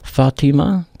label.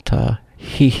 Fatima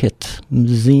Tahihit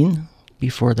Mzin,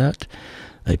 before that,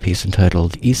 a piece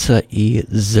entitled Isa-i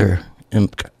Zer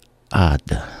Imk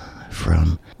Ad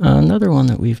from another one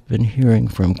that we've been hearing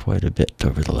from quite a bit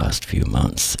over the last few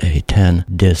months, a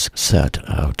 10-disc set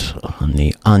out on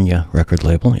the Anya record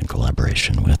label in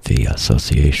collaboration with the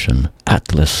association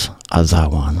Atlas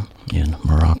Azawan in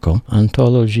Morocco.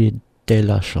 Anthologie de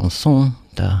la chanson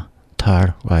de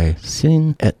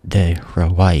Tarwaisin et de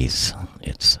Rawais,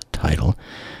 its title.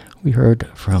 We heard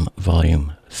from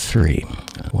Volume 3,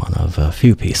 one of a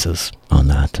few pieces on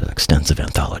that extensive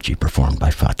anthology performed by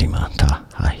Fatima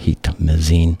Tahit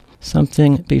Mazin.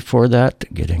 Something before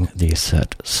that, getting the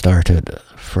set started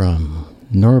from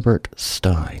Norbert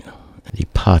Stein, the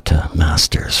Pata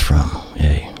Masters, from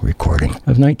a recording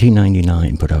of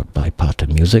 1999 put out by Pata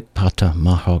Music, Pata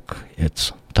Mahok,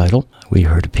 its title. We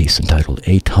heard a piece entitled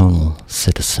Atonal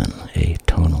Citizen,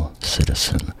 Atonal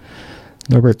Citizen.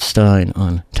 Norbert Stein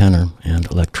on tenor and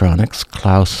electronics,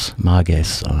 Klaus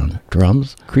Mages on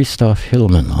drums, Christoph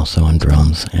Hillman also on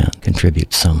drums, and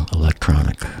contributes some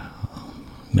electronic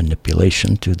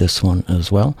manipulation to this one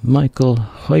as well. Michael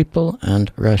Heupel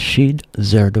and Rashid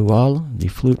Zerdoual, the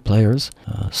flute players,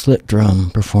 slit drum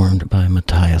performed by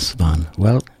Matthias van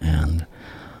Welt, and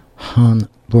Han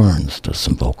Burns does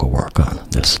some vocal work on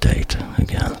this date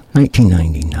again.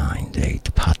 1999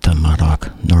 date, Pata Marok,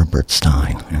 Norbert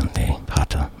Stein, and the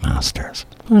Pata Masters.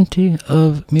 Plenty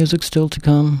of music still to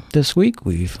come this week.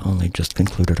 We've only just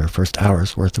concluded our first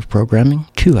hour's worth of programming,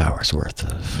 2 hours worth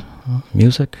of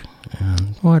music,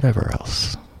 and whatever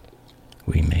else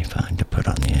we may find to put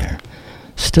on the air.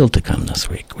 Still to come this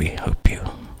week. We hope you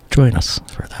join us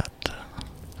for that.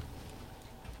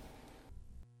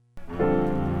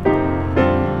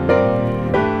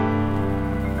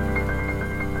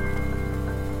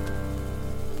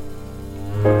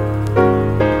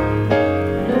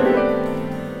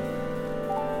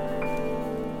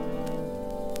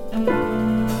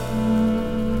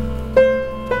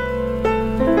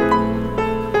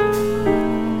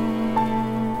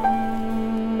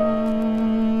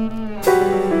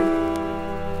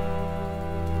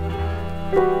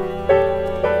 Thank you.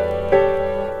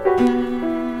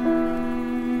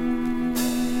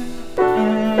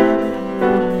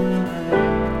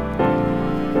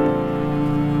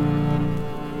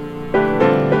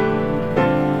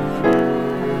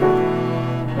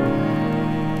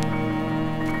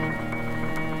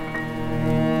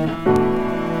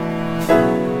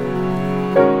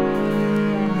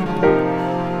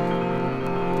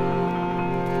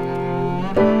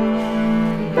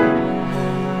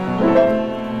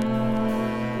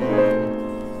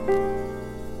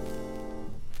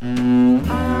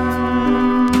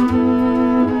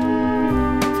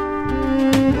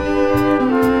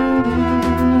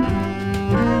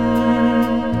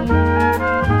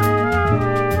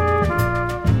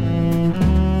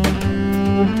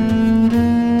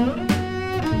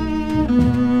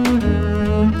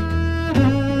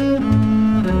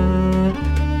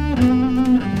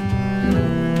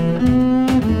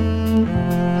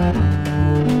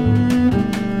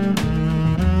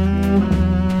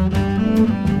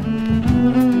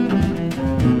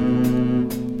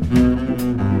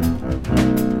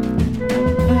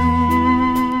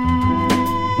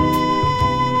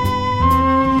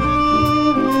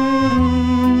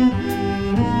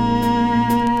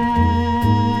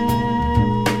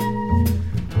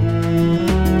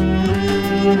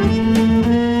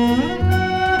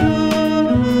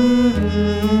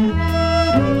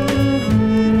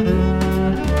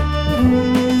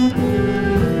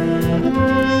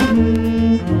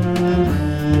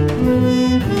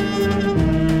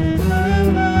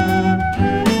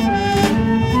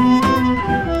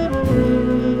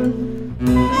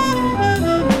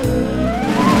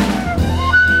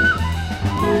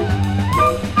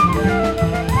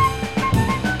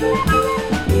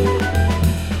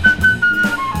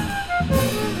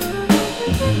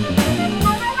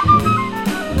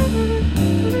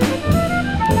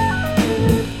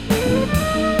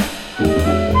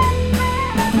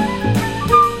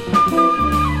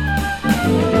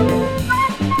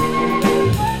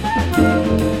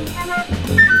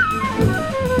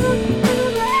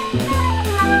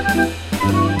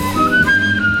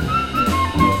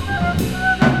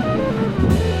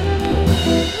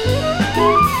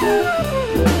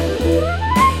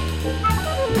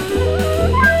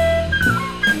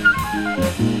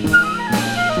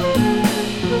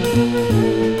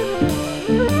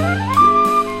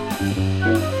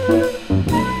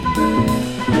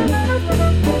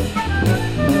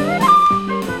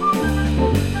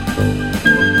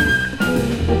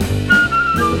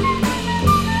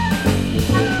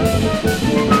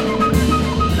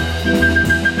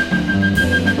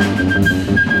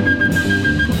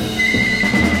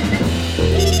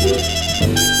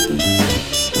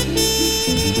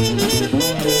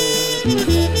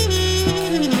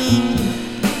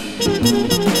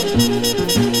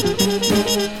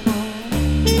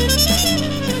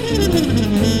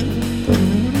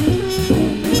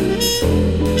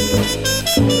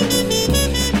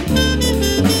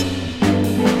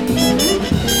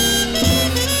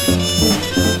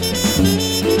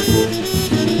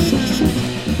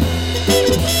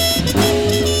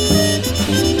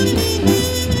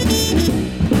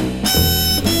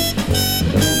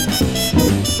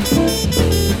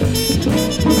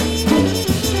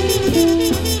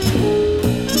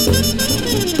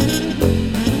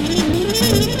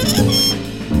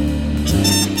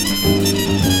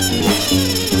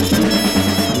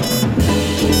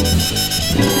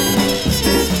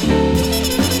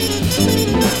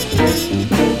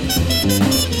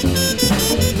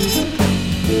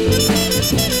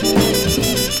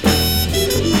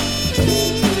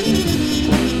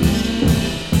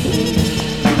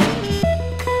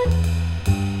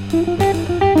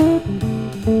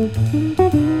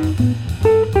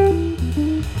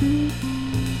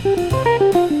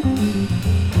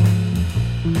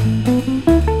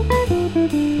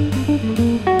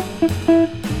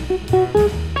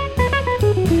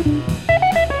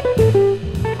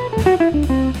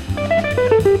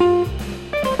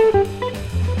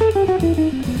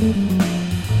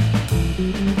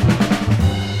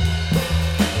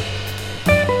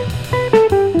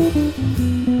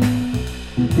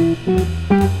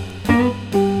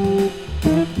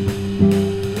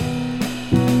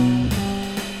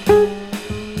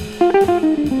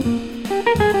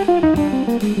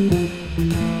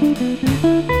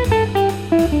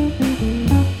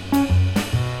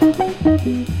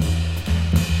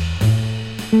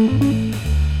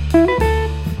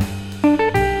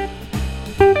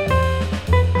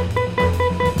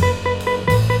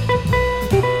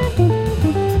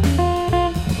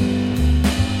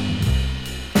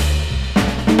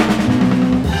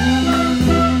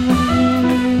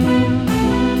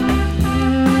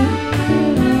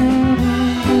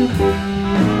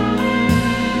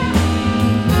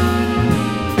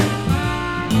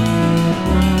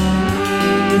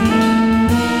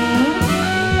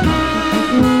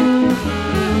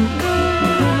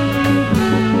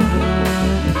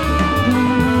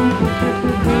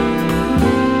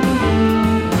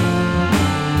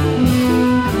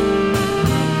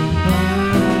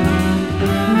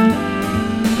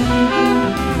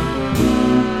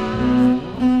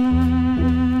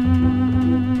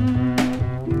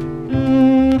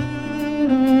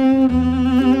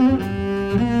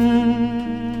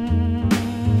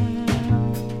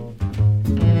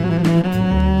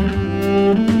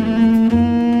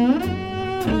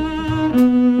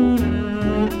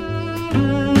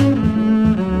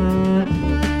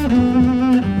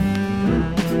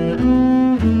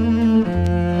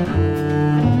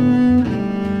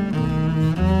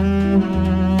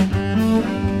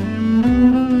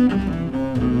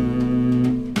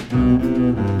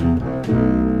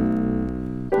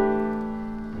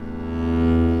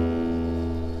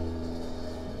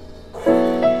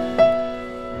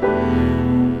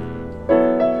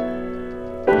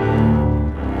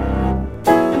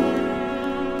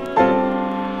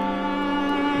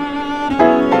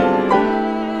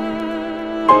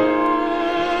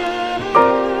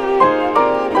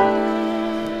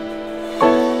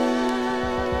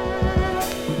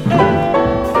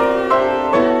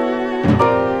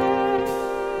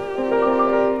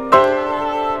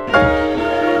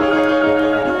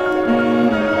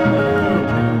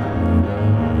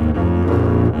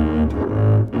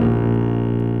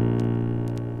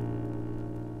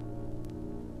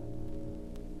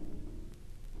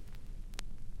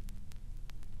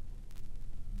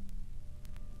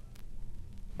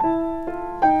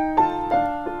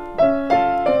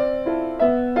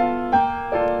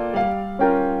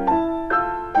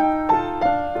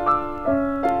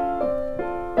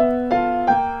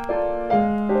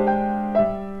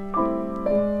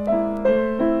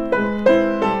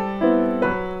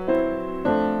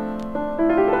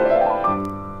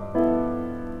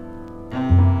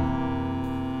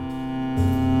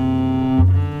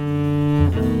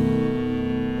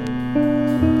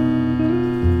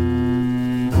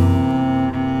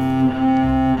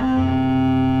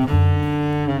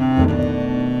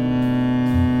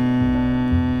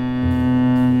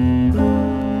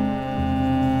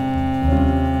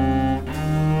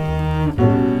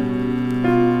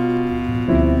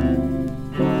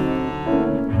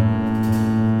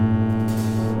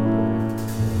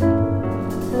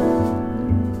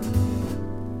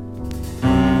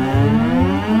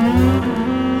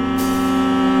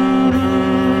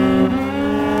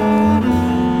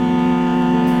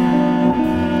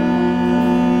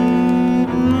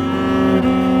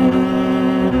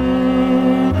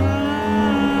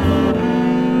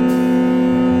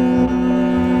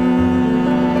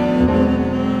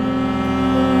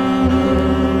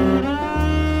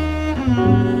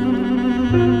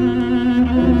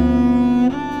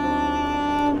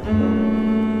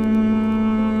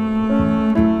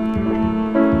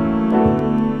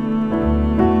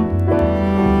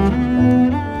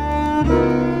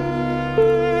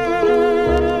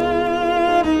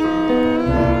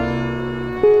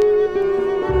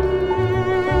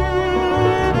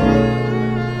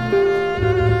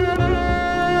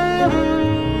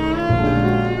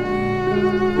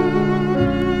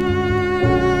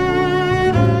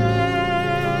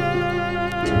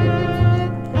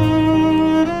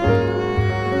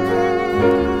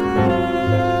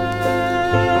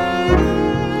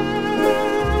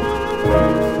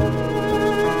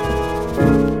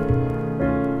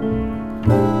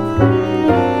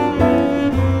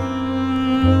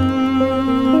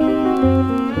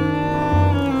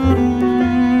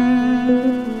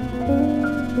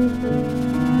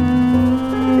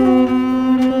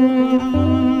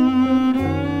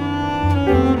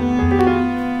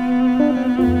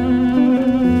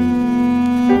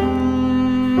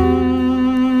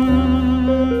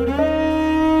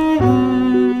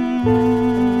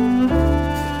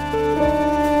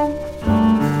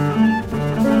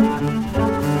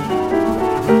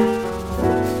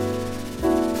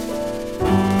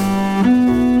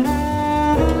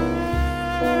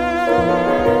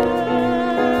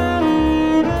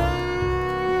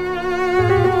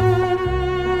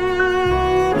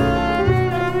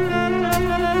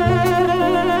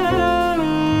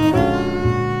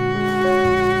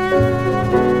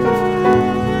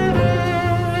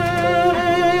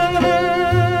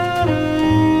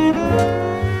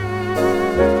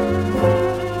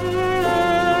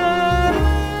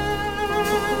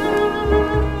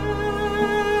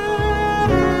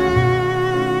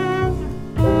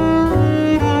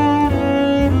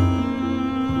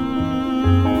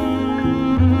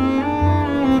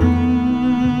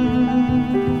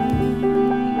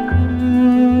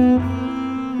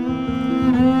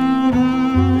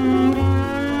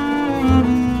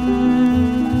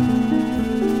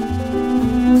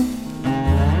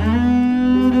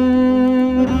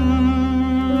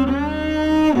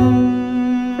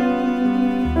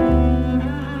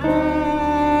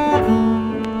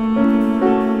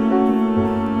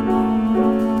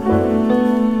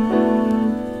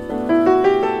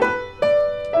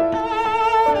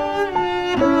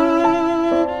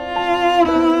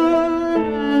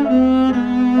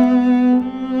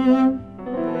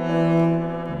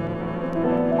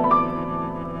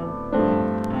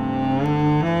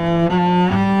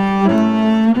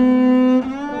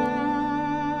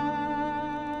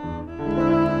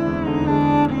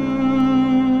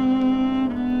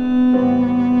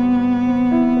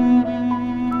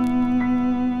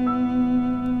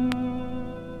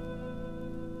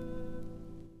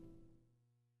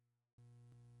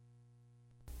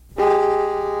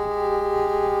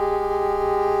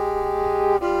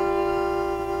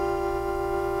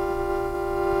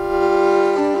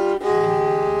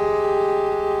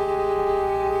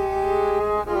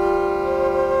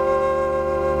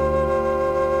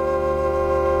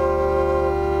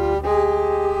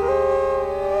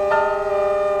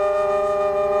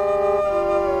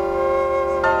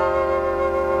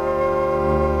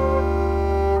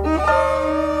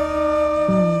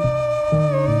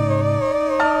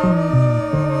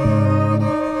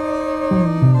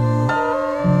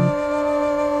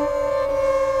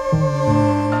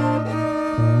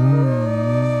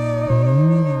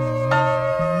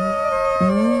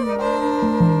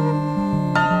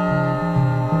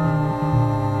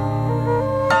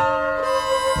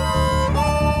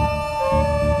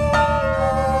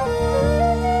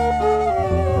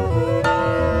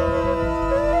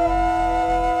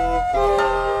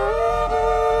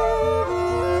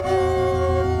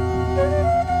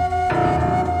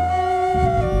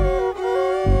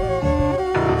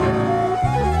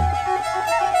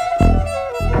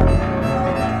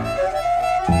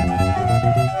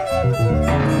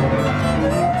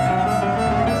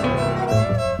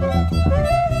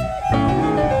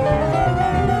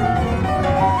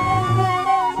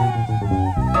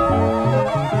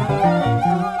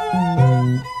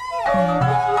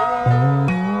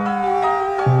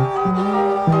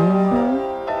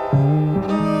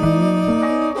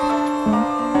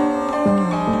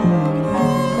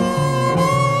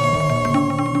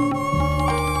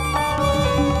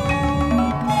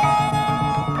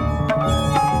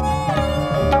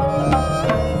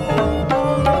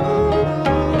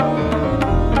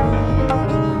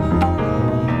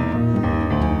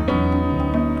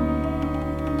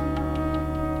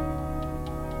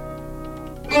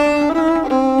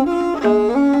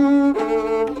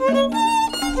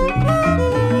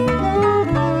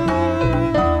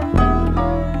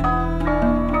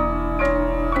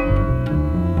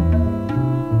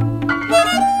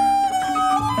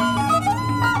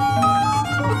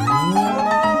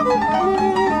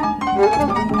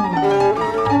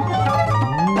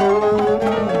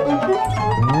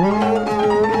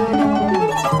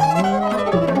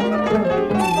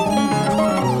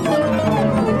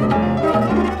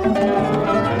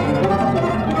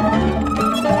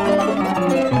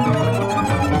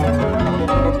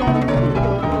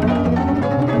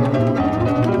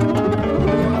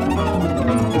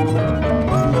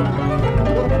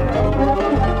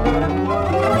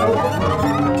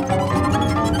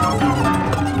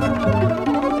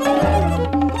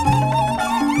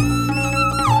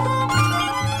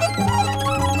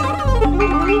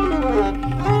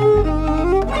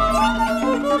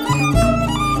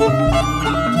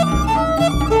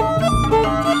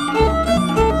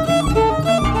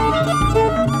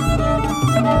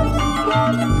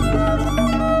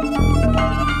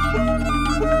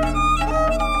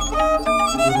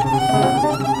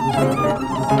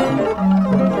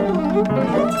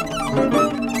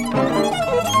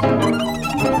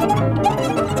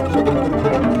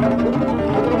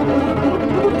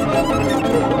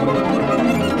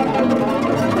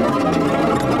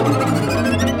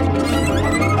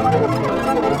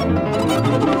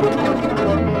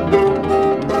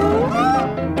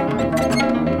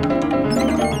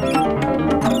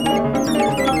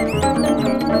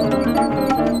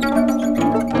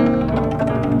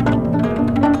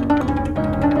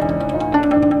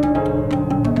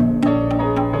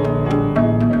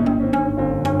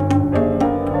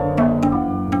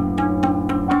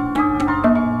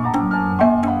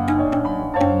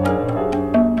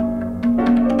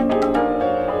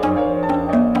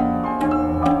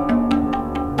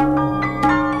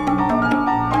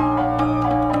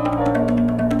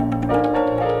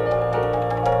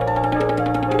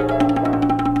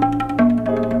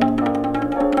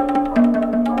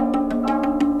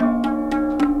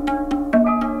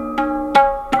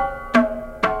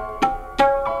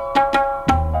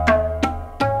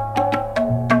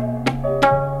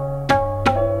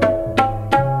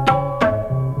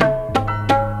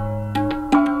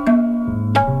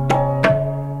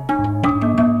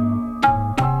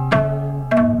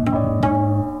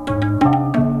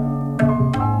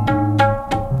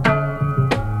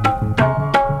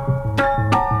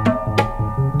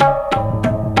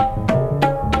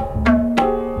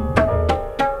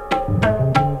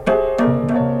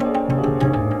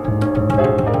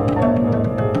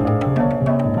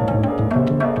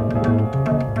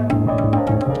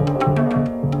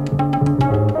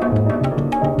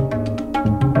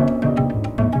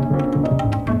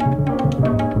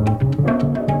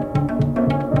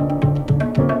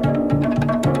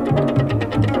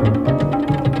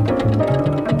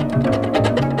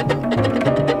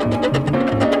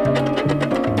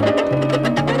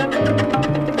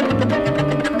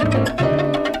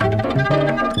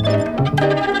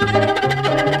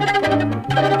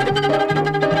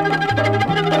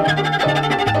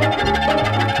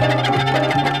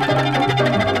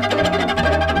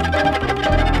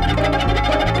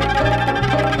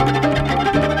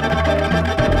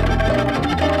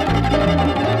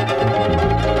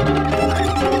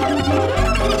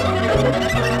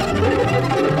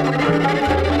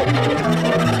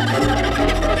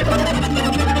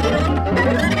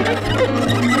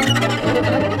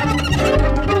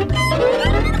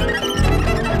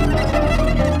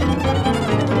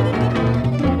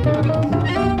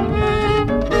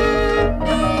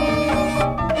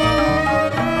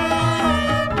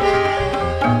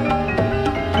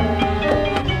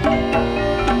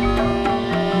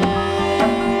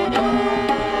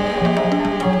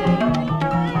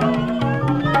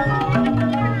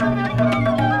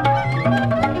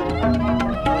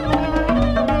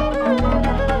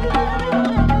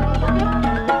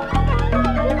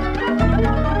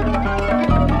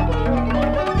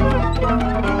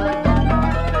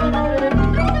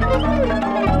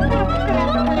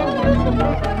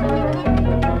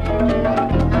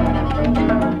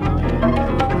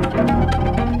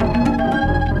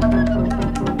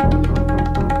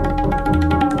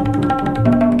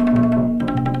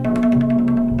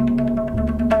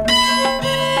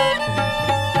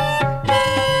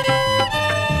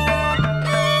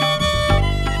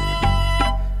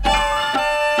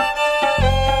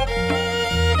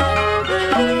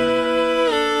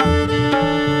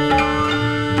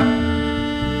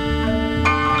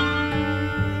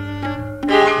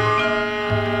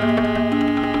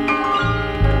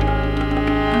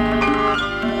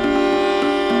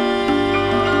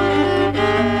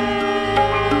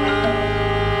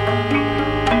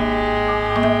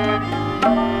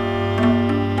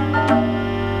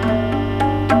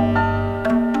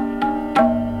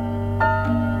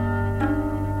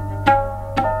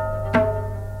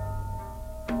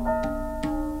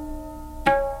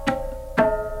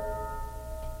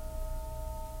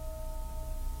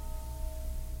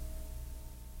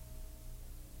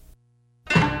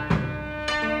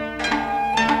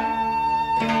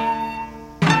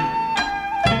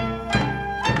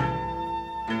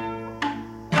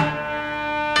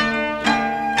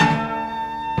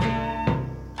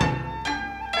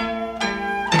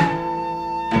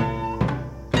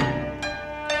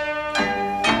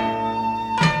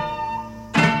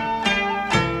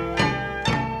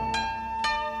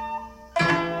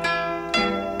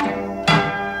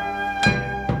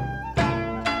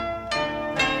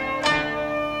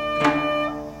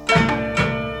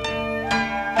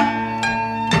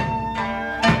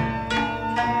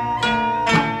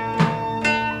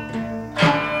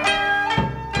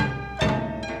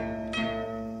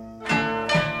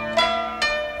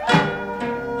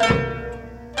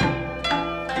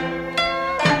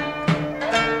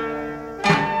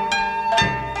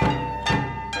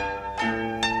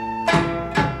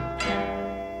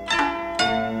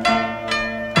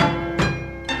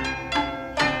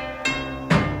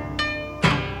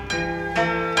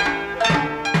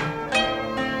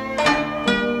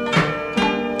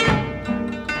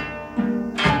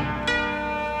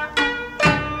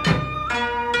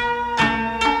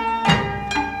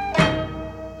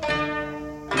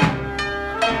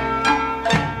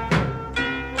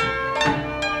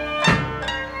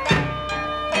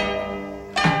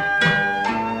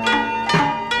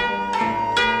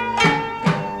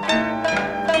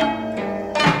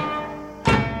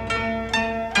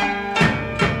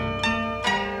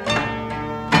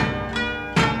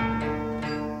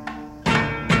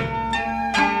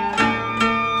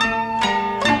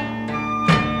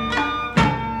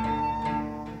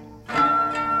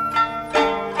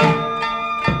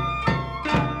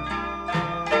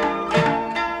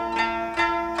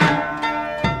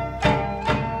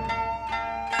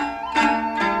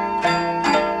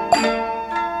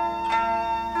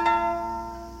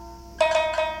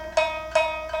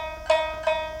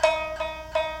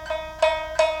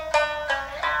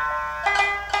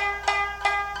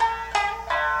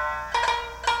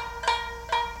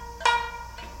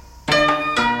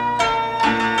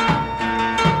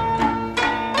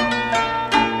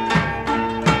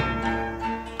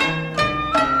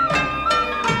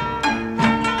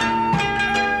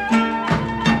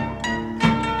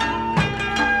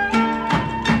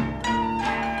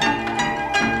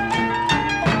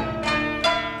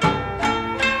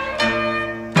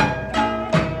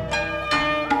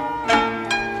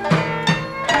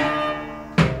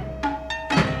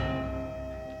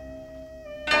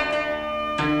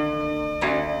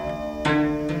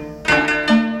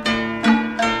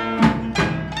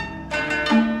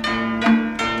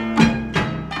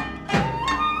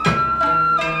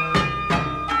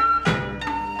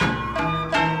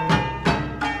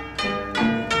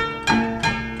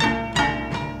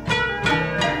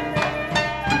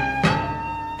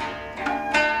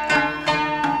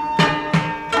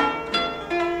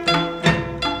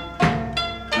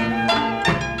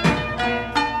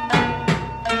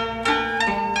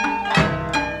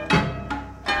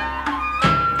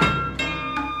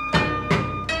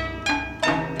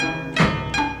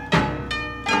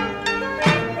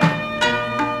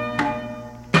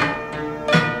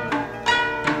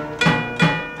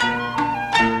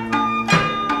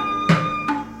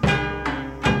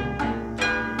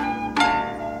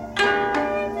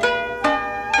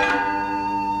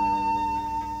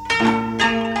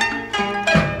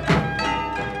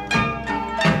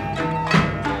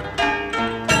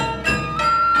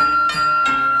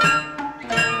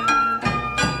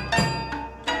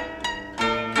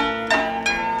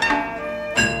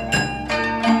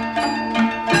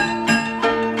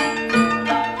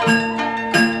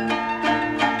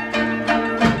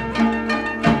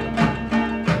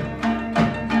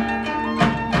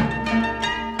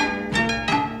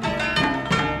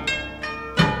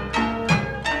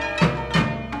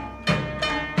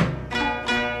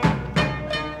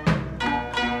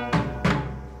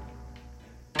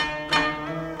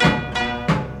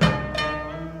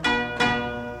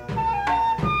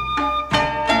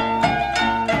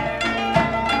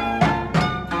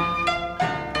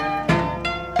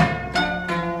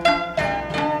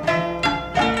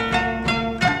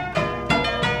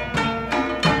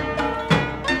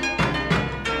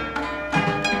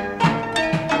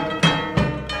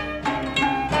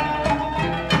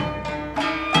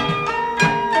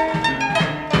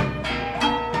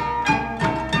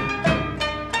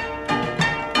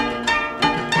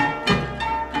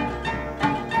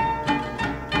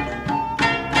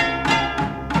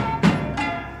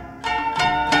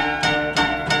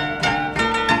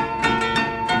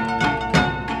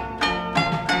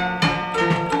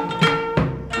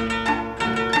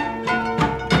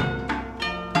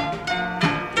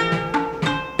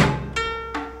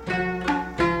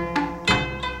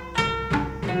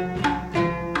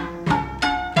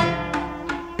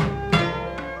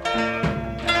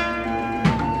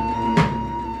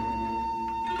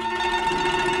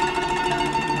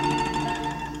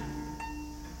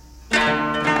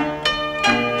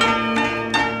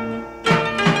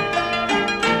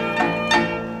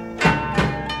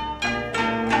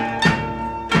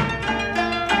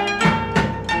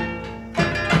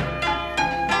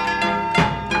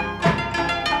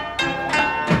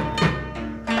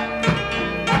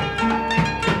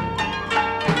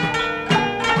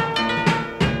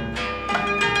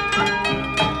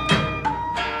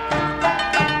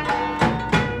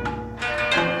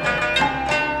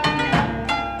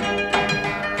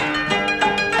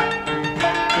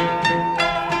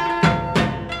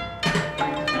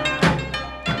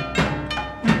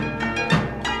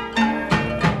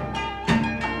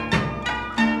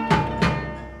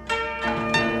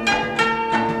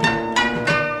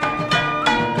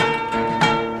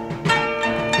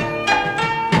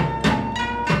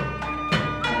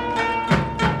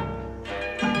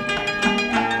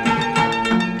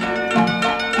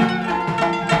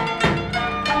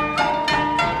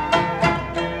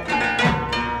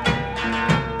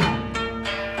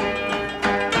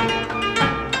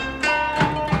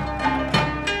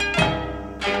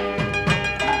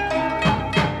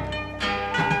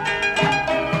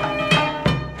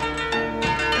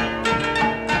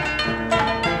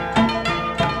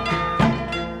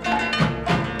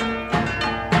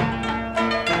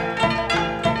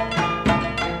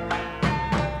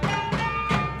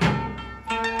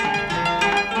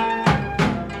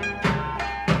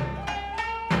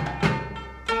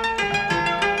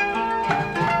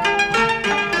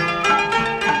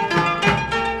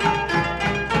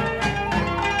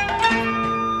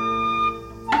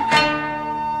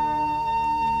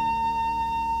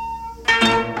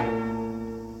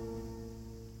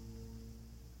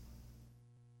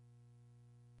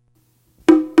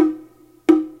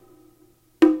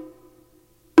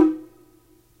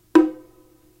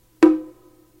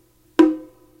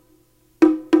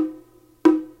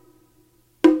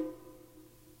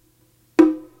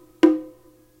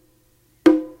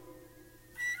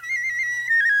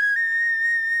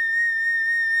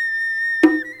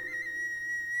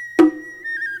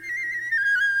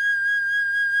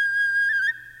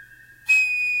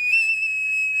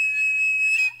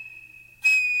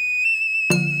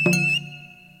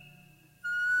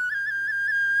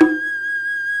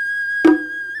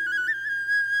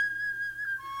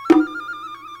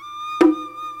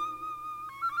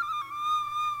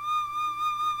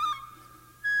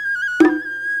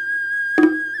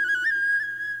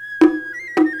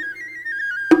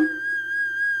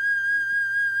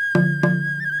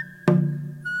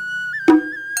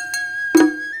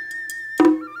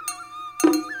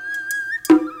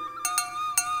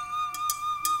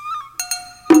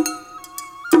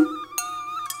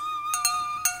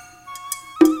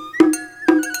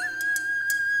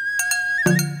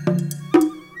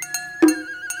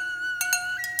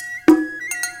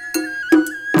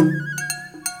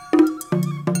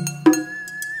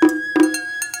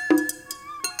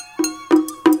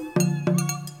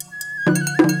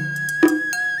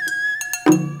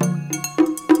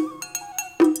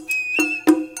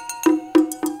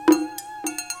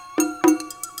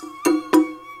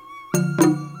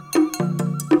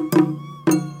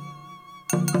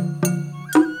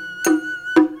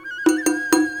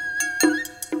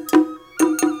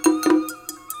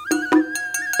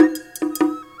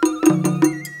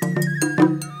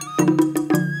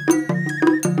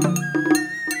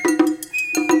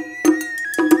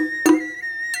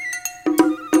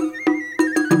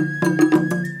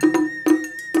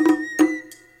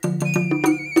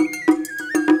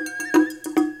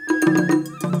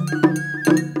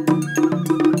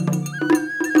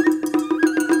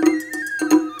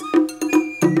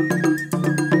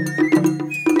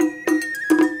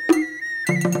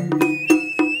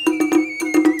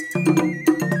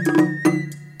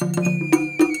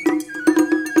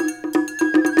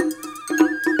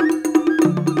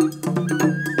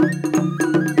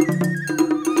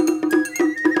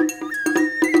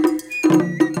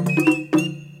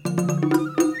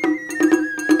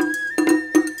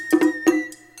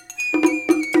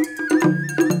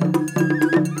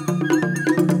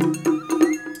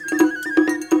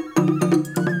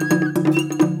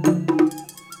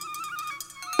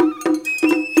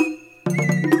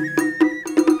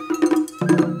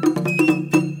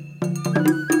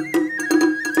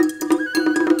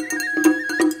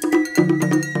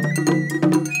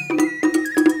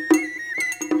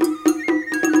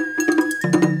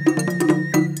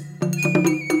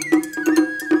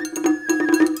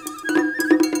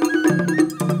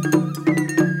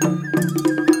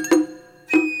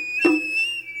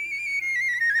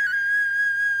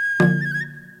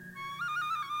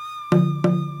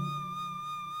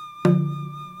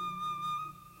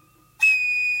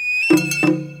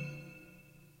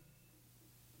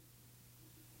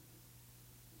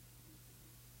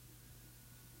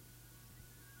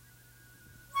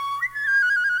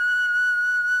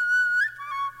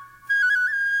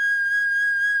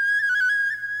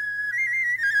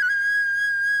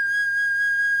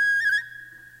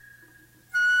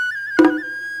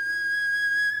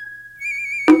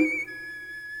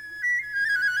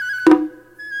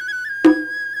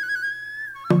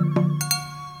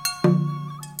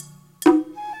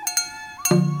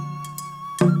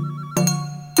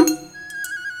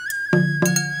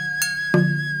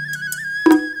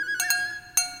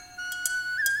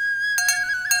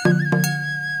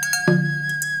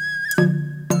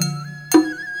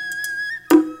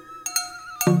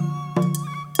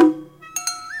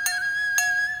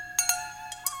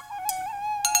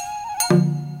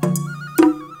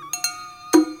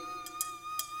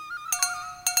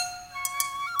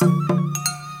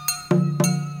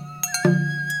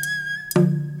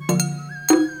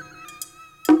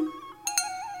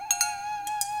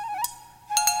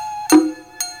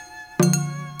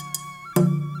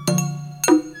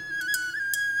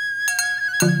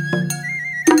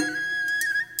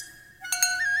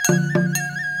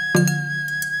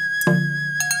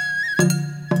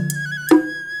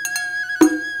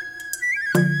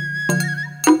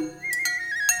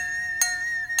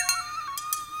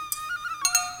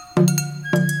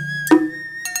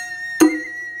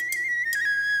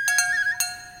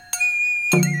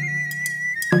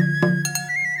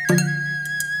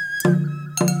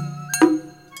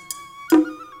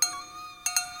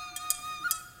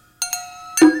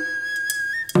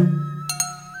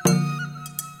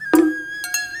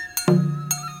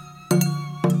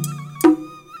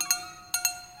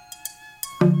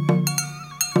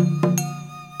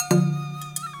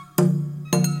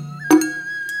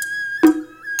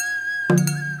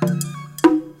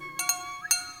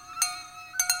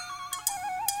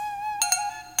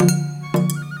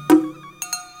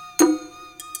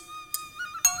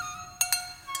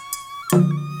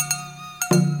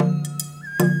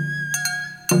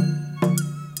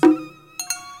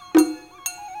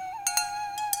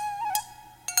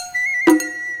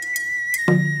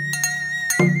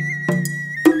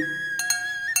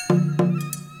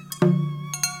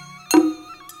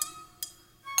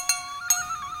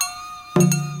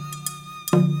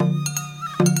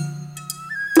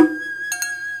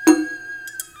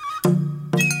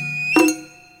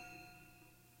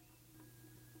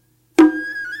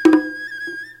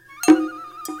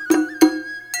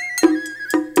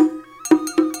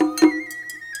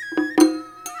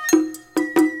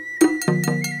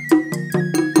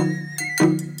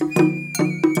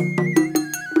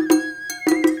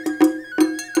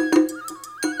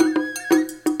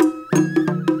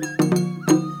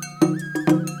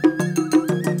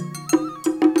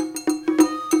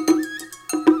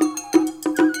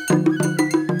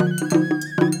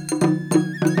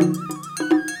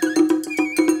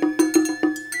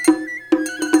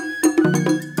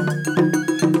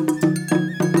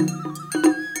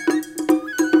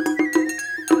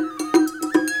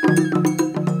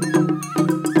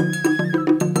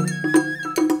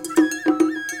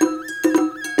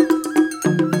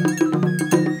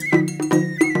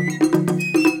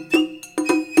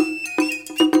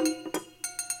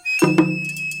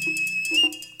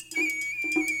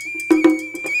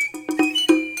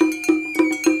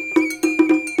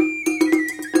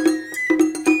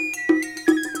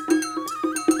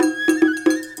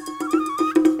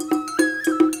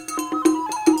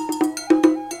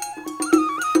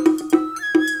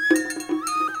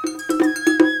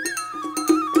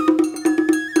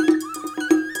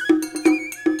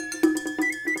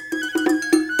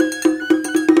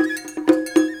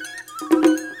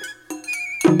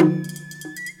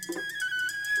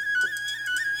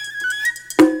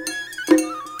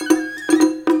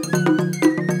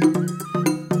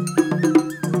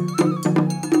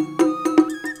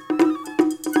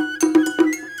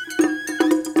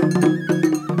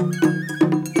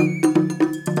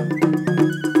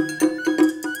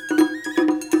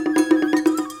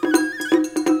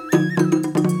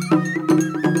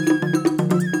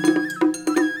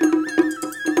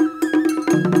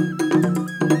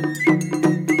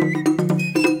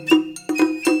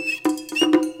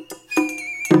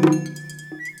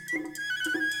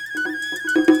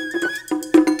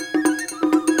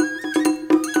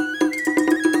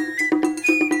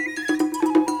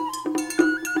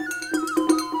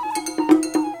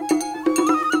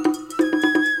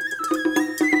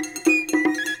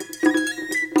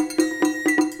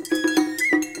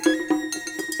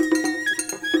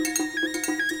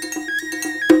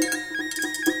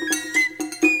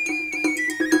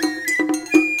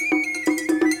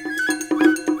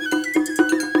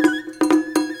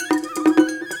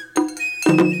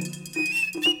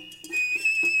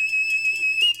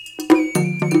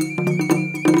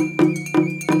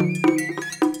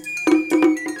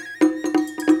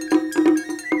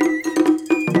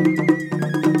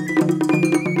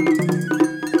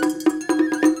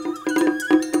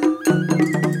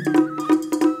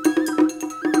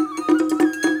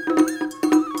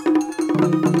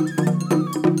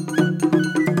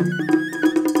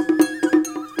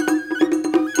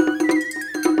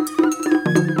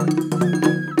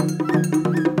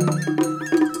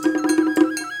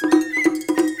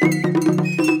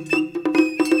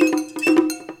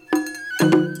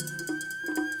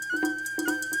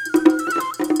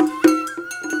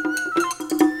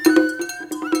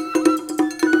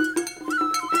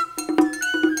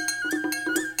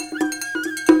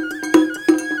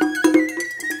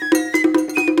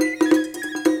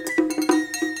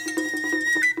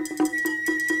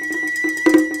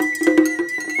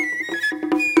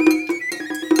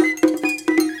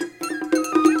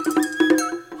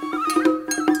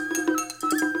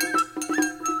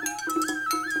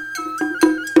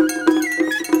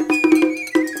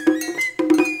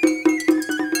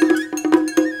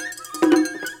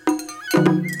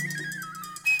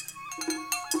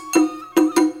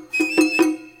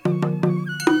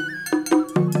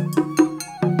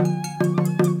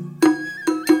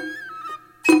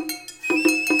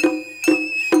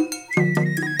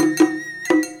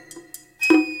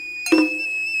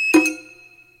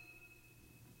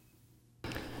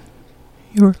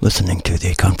 You're listening to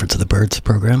the Conference of the Birds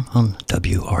program on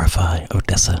WRFI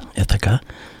Odessa, Ithaca,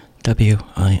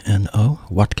 WINO,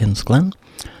 Watkins Glen,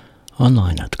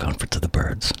 online at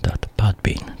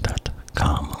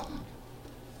conferenceofthebirds.podbean.com.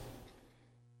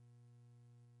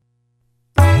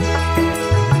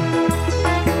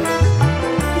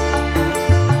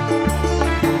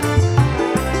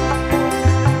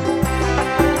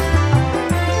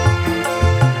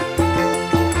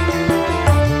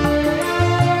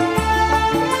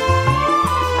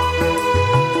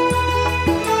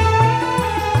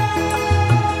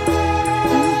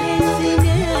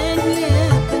 Hesinan ya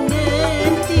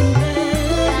pengantin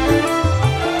baru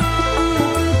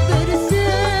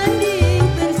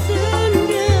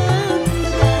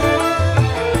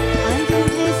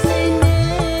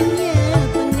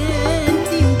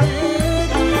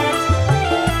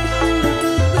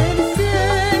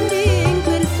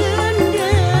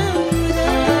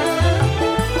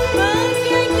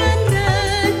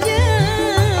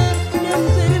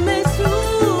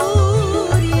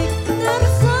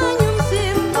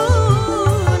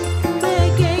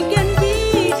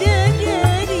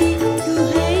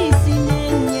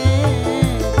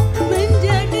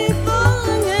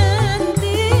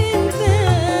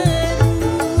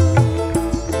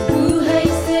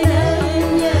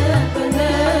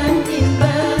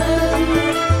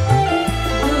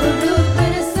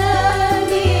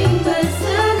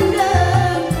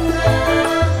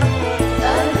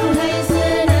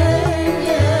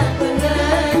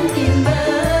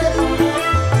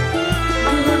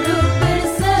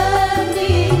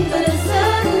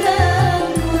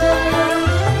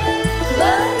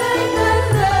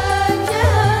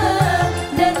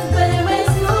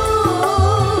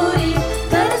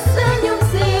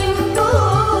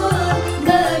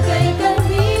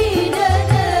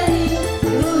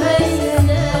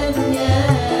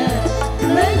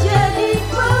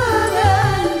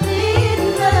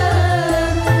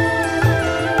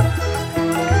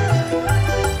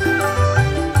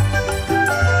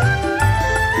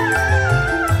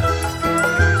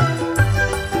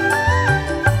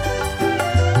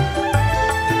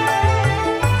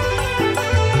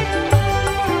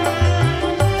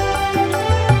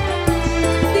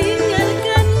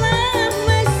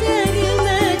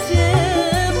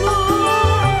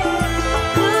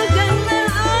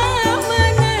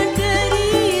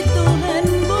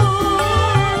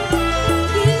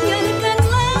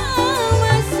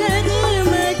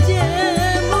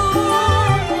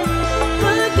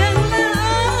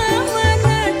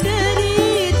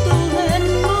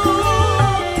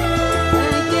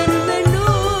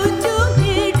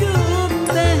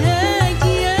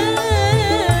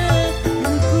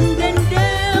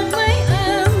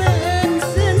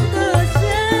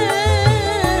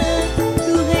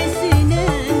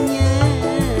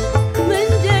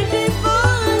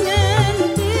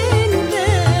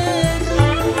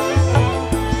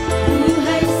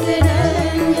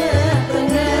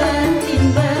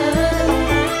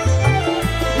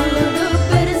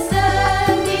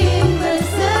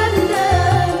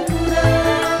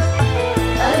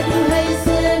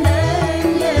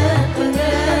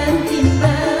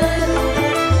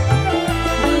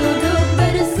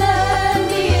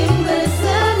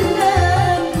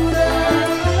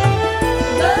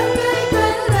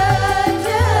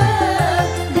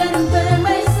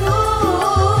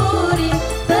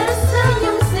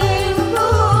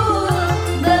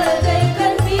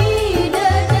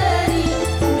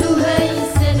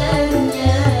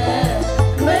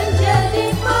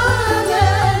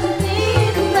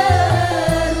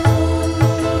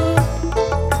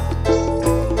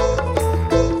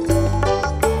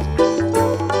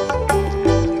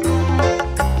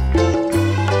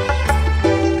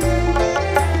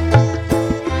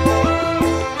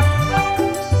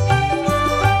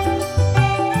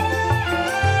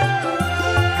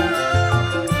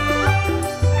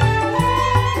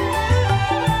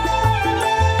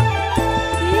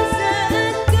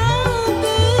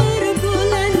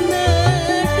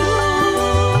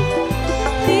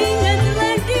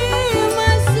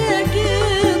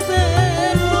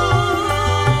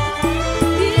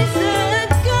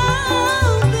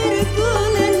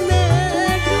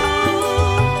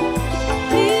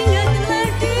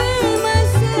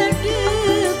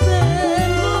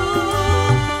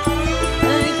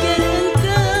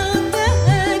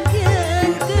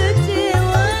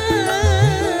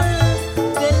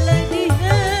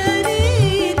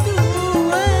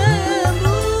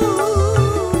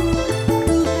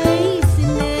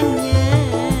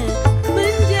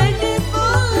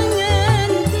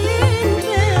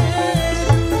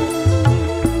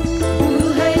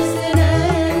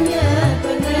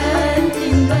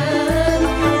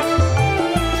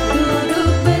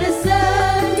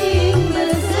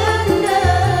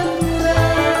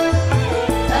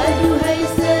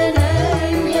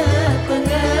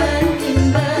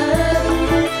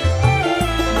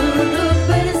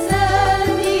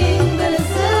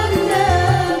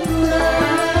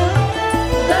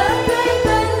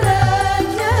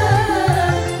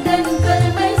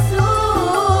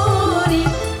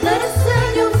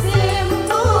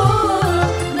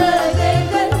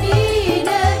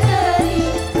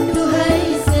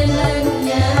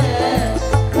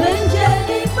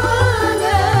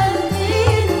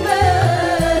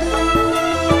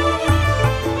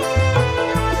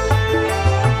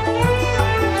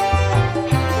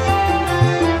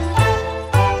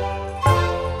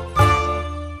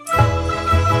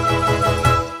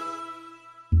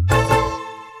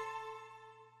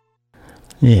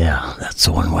Yeah, that's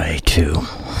one way to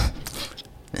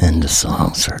end a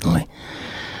song, certainly.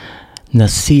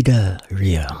 Nasida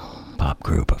Ria, pop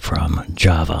group from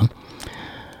Java,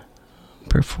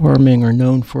 performing or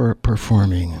known for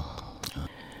performing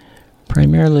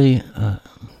primarily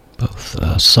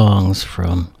both songs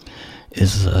from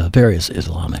various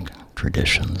Islamic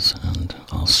traditions and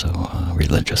also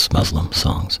religious Muslim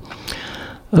songs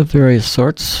of various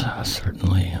sorts,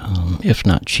 certainly, if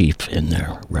not chief in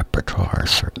their repertoire,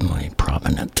 certainly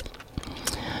prominent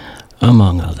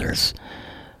among others.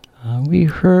 We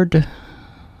heard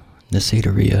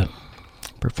Nasida Ria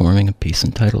performing a piece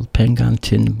entitled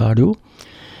Pengantin Baru.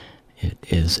 It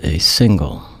is a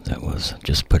single that was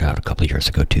just put out a couple of years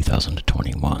ago,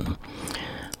 2021.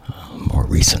 More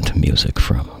recent music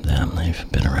from them.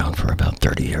 They've been around for about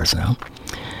 30 years now.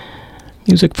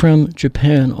 Music from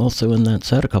Japan, also in that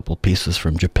set, a couple pieces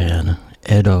from Japan.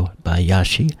 Edo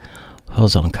Bayashi,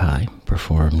 Hozonkai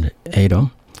performed Edo.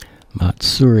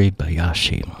 Matsuri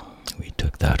Bayashi. We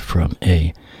took that from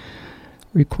a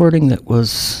recording that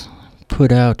was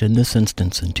put out in this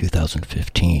instance in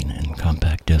 2015 in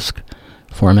compact disc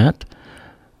format.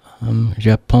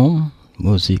 Japon,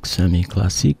 musique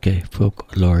semi-classique et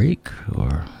folklorique,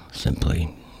 or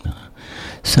simply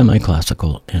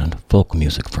semi-classical and folk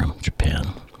music from Japan.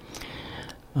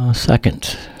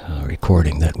 Second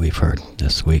recording that we've heard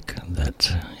this week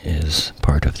that is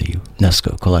part of the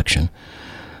UNESCO collection,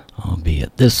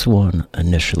 albeit this one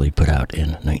initially put out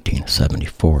in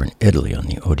 1974 in Italy on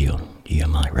the Audio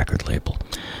EMI record label,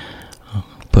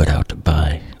 put out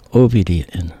by Ovidie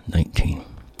in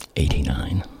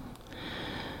 1989.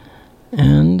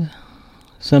 And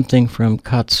something from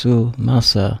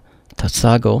Katsumasa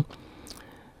Tasago,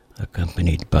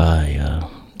 accompanied by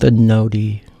the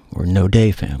Node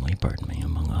family,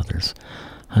 among others.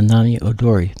 Hanami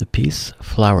Odori, the piece,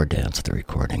 Flower Dance, the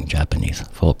recording, Japanese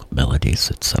folk melodies,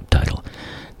 its subtitle,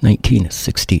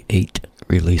 1968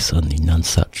 release on the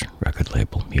Nonesuch record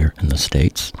label here in the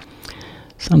States.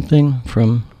 Something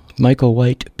from Michael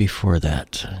White before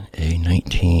that, a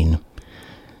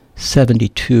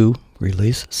 1972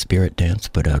 release, Spirit Dance,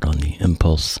 put out on the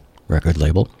Impulse record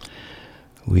label.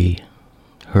 We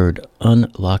heard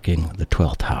Unlocking the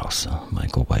 12th House, a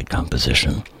Michael White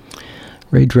composition.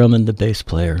 Ray Drummond, the bass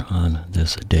player on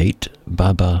this date.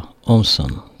 Baba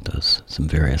Omson does some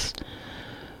various,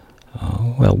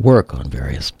 work on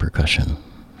various percussion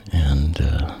and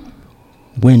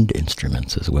wind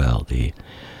instruments as well, the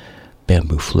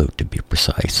bamboo flute to be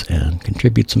precise, and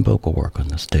contributes some vocal work on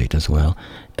this date as well.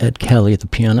 Ed Kelly, the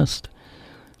pianist.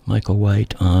 Michael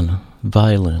White on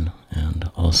violin, and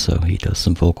also he does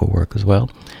some vocal work as well.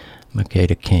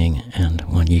 Makeda King and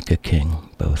Wanyika King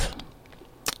both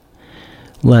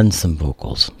lend some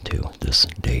vocals to this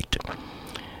date.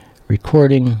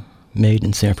 Recording made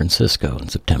in San Francisco in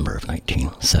September of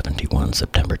 1971,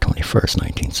 September 21st,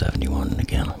 1971, and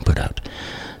again put out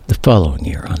the following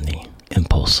year on the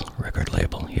Impulse record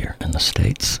label here in the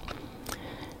States.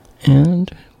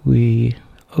 And we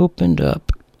opened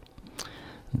up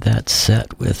that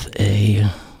set with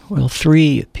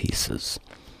three pieces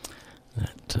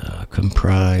that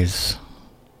comprise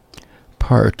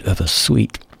part of a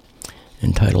suite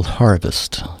entitled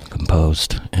Harvest,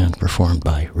 composed and performed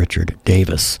by Richard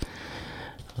Davis,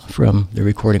 from the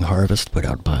recording Harvest, put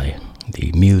out by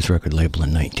the Muse record label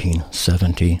in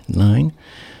 1979.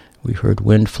 We heard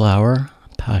Windflower,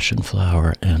 Passion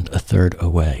Flower, and A Third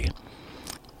Away.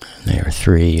 And they are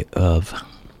 3 of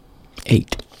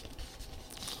 8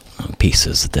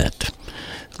 pieces that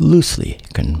loosely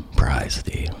comprise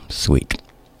the suite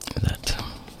that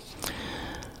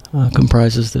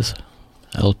comprises this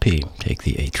LP. Take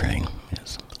the A Train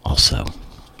is also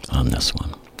on this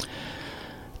one.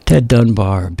 Ted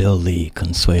Dunbar, Bill Lee,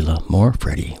 Consuela Moore,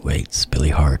 Freddie Waits, Billy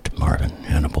Hart, Marvin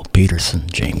Hannibal Peterson,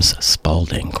 James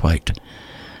Spalding. Quite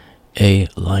a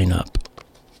lineup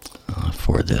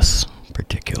for this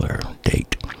particular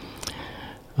date.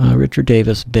 Richard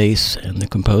Davis, bass, and the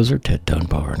composer. Ted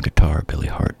Dunbar on guitar, Billy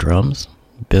Hart drums,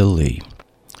 Bill Lee,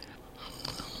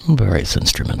 various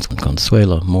instruments,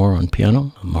 Consuela Moore on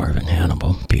piano, Marvin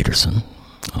Hannibal Peterson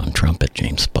on trumpet,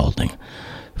 James Spalding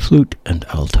flute and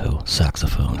alto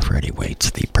saxophone, Freddie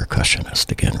Waits, the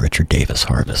percussionist. Again, Richard Davis,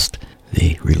 Harvest.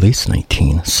 The release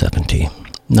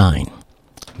 1979,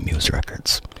 Muse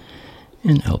Records,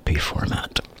 in LP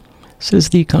format. This is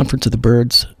the Conference of the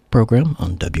Birds program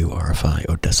on WRFI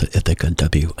Odessa Ithaca,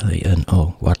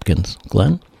 WANO Watkins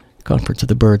Glen. Conference of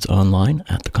the Birds online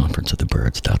at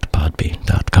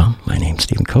theconferenceofthebirds.podbean.com. My name's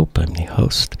Stephen Cope. I'm the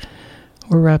host.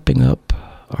 We're wrapping up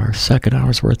our second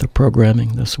hour's worth of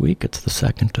programming this week. It's the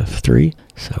second of 3,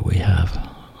 so we have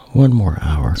one more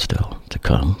hour still to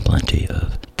come. Plenty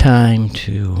of time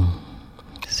to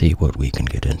see what we can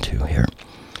get into here.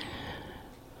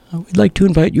 We'd like to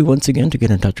invite you once again to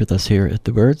get in touch with us here at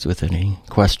The Birds with any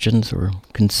questions or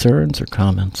concerns or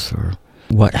comments or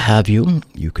what have you.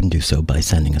 You can do so by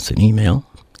sending us an email.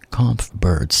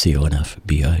 Confbirds,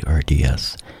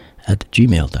 CONFBIRDS,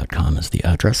 @gmail.com is the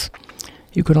address.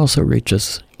 You can also reach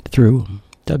us through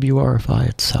WRFI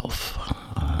itself.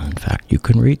 In fact, you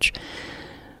can reach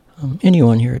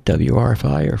anyone here at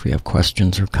WRFI, or if you have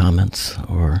questions or comments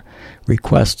or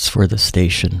requests for the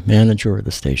station manager or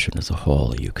the station as a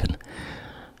whole, you can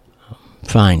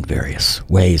find various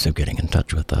ways of getting in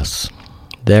touch with us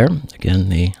there. Again,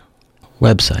 the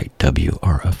website, wrfi.org.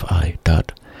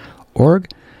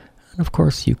 And of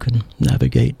course, you can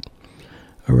navigate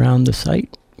around the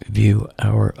site, view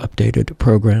our updated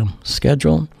program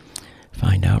schedule,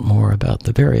 find out more about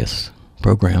the various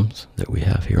programs that we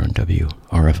have here on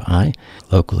WRFI,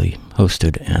 locally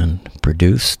hosted and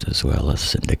produced, as well as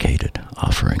syndicated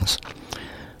offerings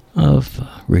of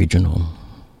regional,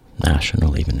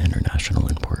 national, even international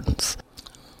importance.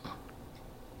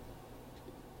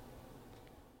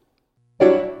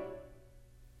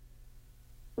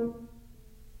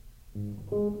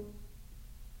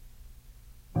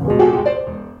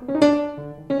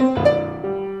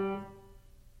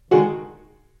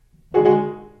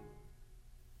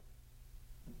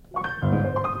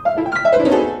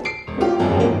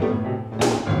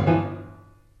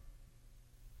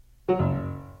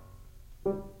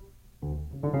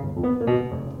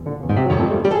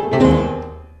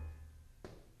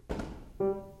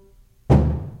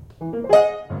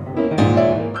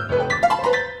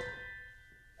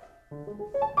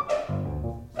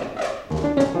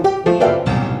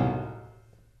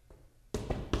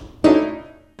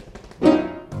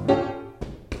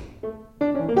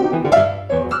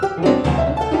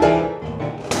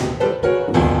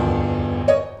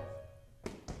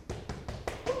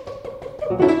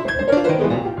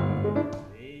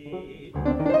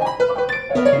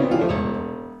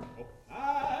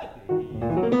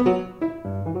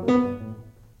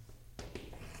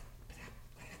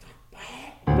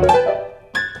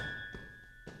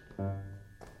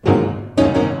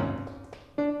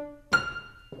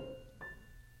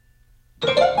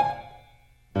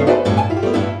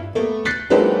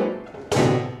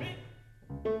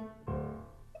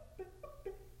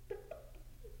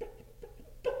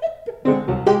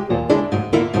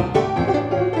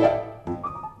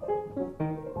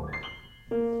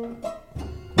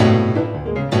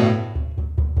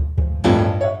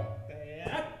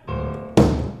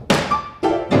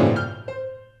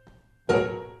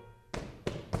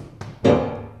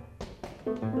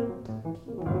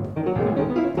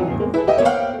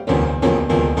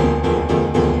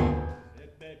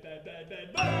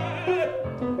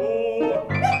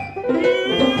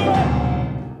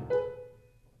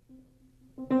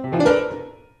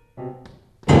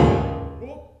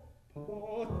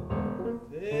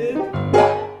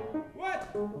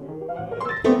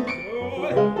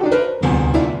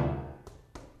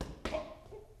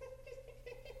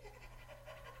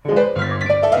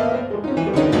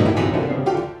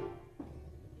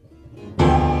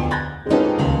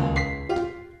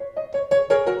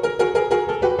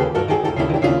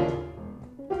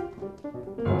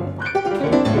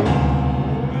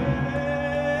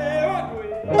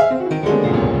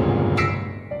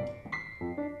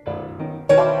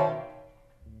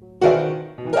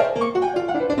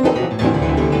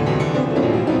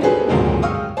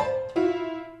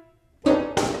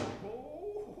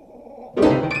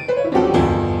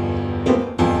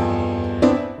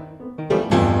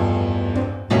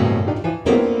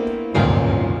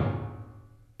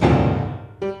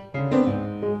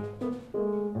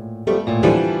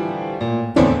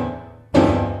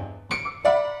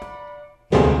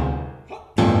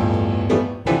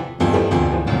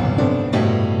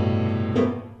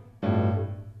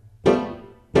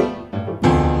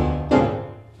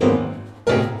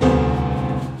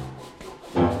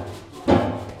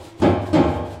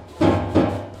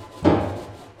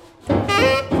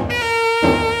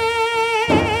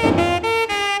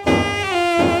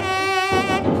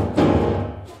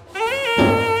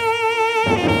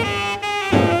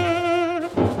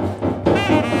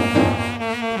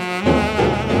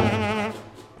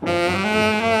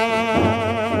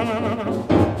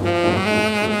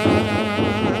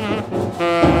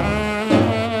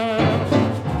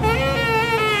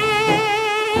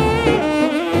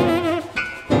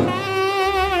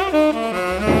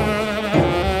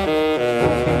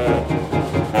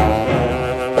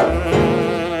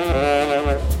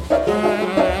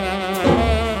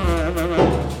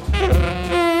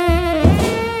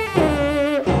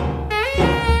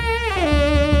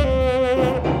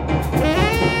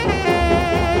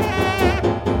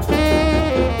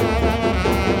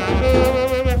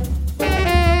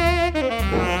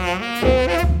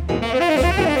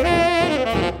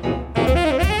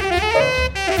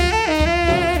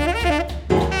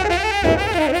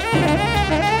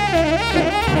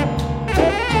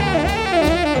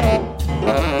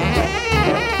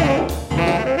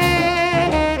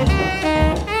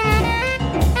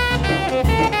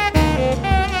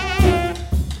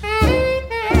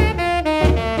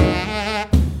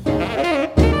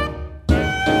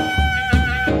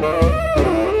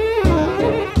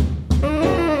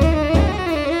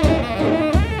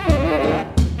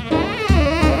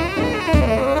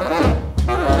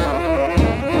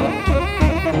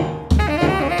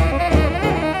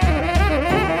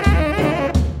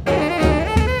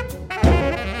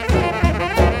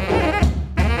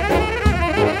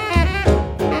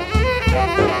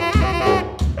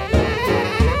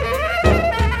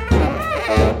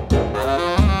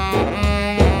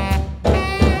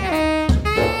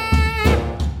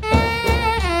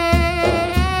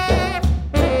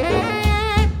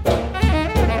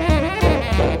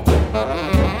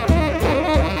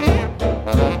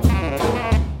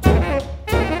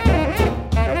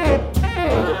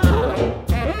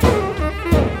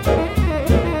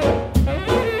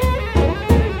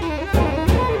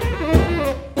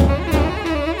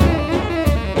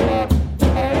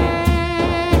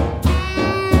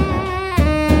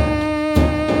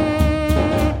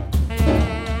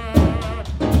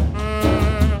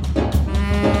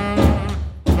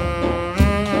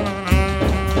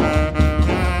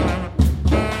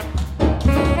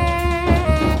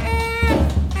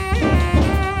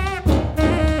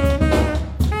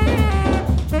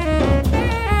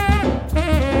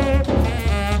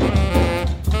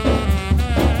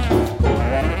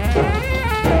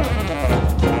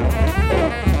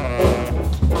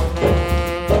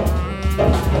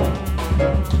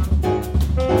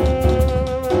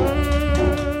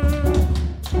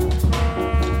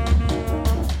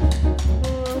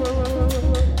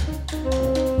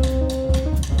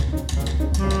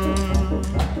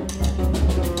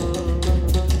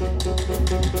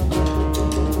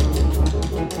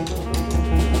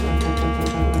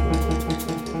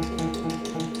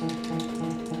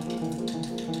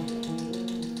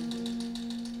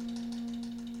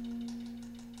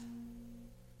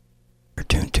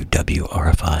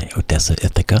 Essa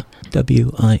Ithaca,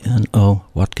 WINO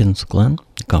Watkins Glen,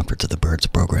 the Conference of the Birds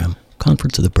program,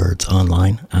 Conference of the Birds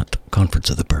online at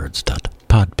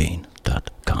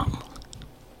conferenceofthebirds.podbean.com.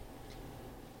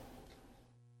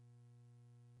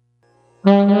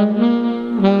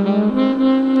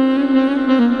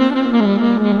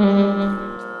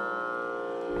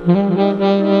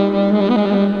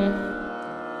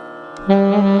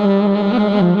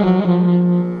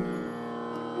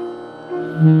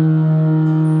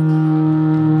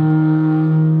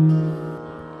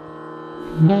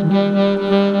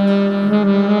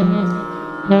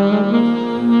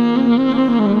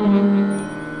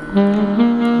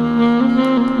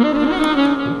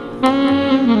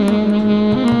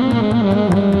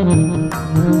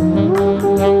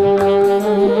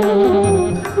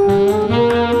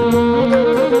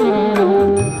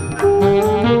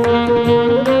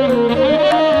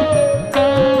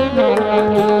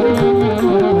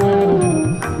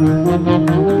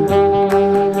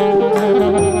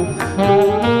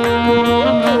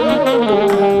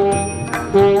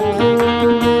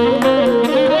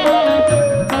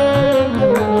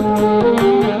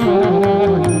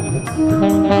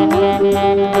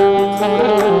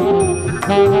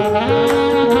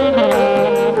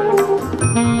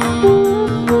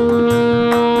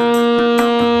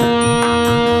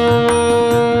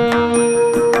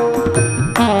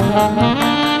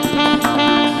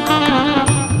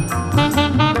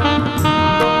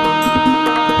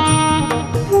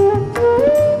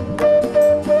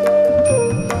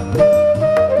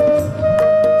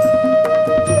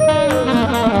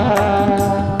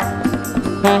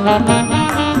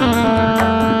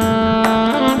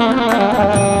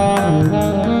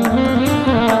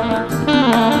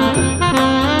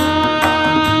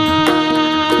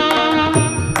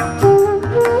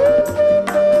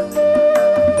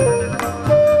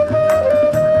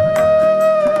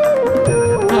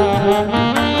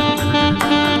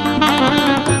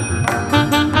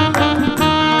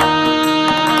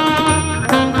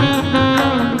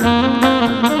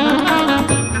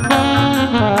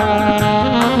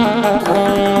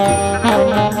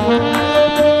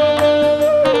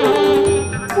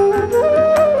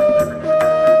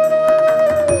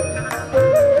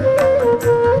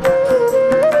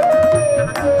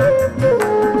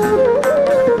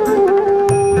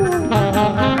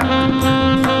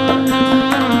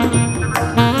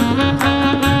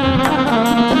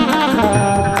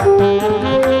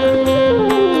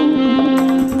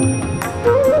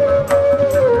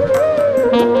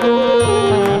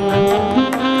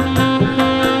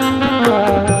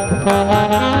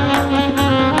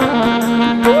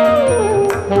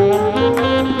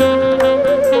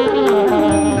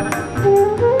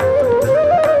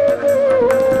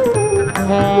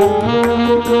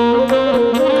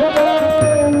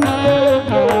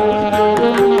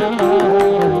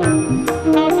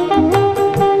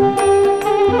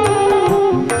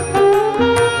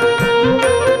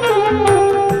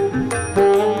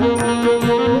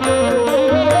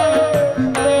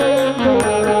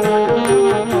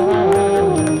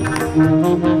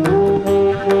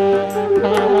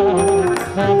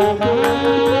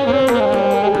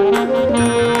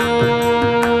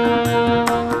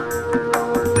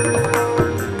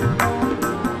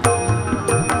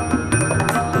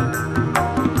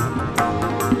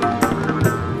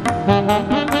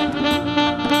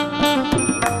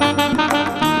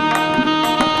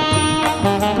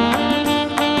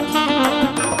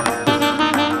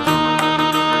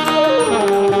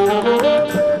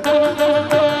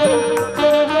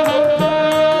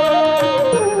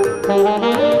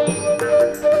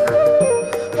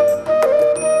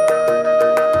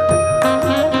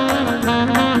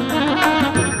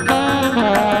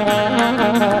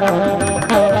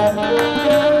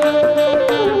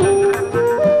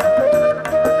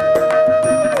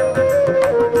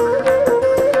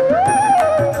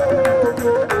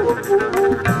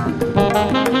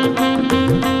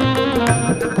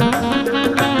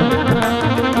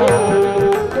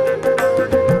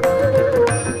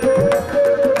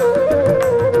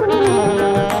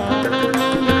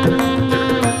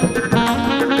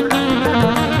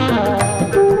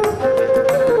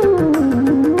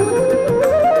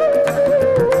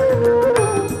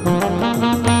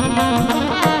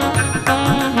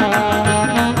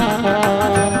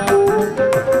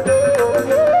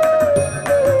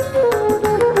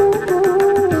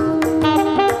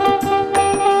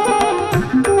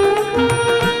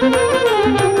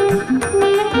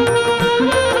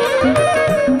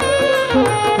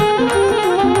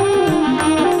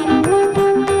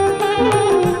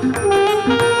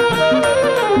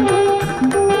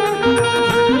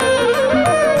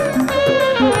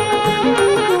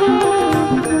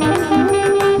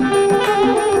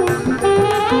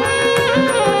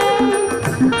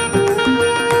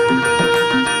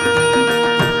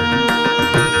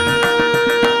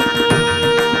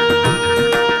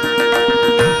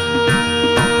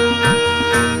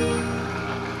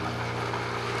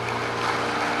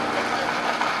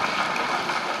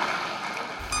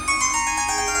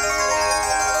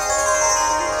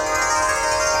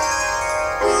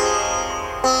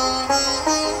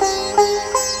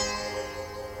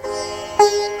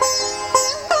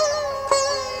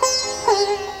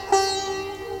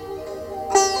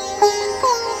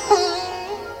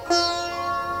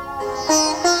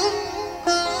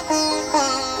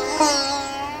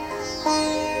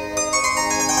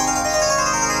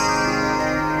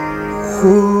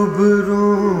 खूब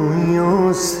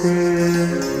रूयों से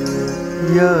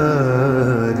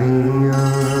यारियां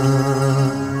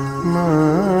ना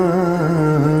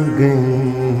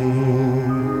गईं,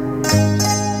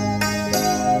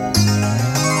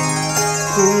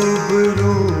 खूब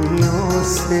रूयों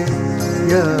से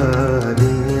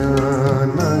यारियां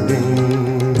ना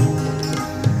गईं,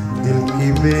 दिल की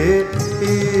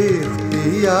बेइख्तियारियां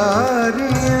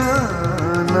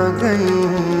ना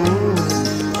गईं,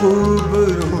 खूब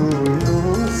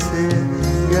रूयों से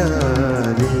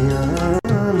यारियां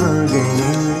ना गईं।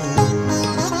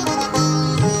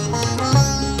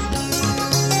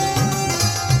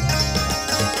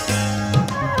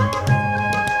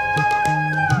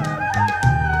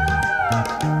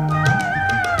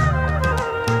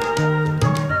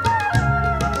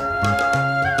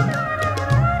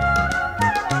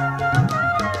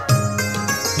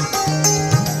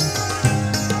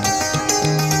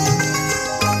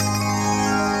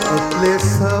 अगले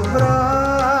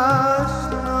सब्राशना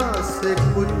से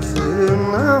कुछ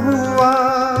न हुआ,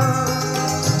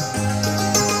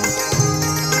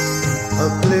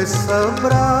 अगले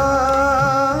सब्राशना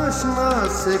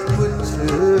से कुछ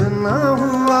न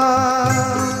हुआ,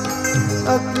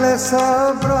 अगले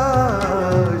सब्राशना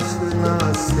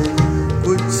से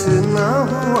कुछ न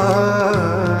हुआ,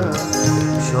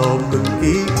 शौक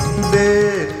की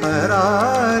बेकरारियां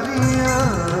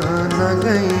न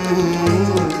गईं,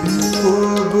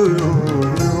 खूब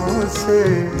रूयों से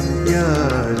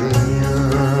यारियां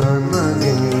न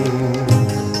गईं,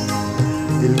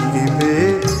 दिल की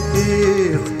बेइख्तियारियां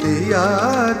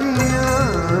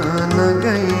न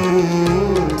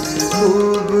गईं,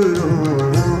 खूब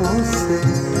रूयों से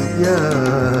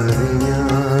यारियां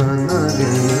न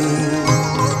गईं।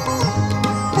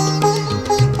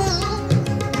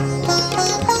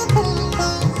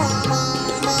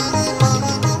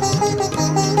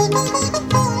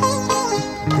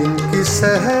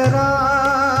 सहरा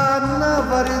न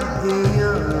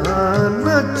वर्दियां न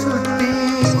छुट्टी,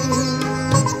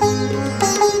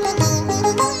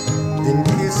 दिन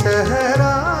की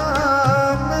सहरा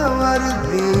न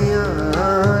वर्दियां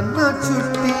न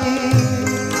छुट्टी,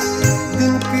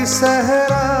 दिन की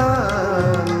सहरा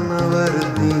न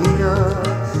वर्दियां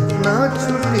न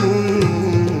छुट्टी,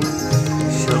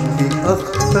 शफ़ी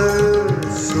अख्तर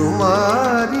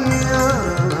शुमारियां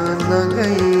न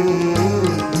गईं,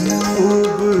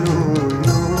 खूब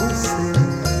रूयों से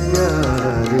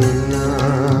यारियां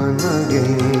न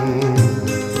गईं,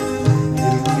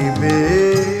 दिल की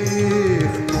बेइख्तियारियां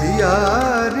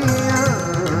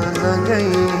न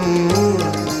गईं,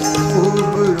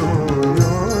 खूब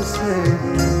रूयों से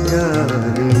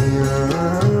यारियां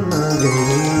न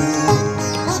गईं।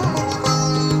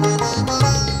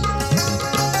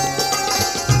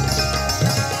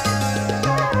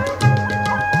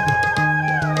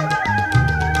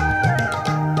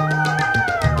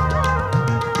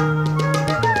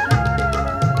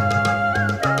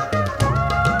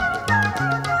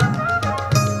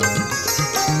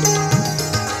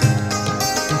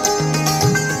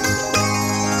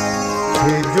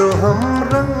 जो हम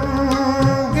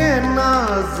रंगे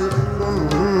नाज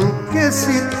उनके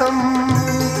सितम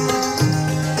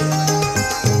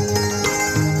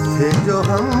थे, जो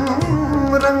हम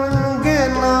रंगे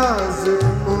नाज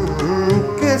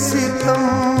उनके सितम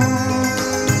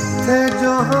थे,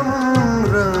 जो हम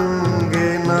रंगे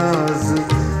नाज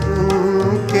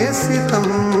उनके सितम,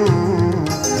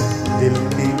 दिल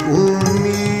की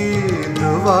उम्मीदवारियां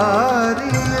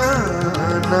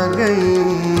न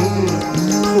गईं,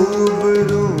 खूब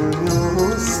रूयों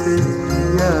से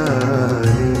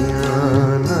यारियां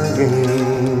न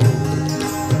गईं,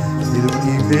 दिल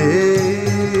की बेइख्तियारियां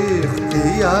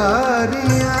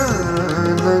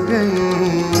न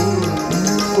गईं,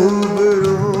 खूब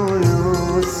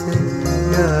रूयों से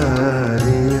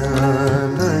यारियां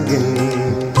न गईं।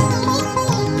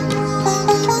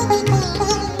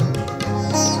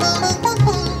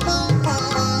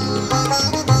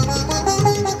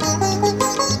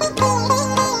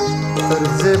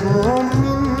 तर्ज़े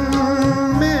मोमिन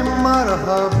में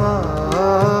मरहबा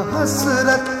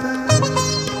हसरत,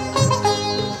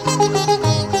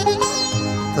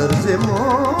 तर्ज़े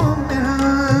मोमिन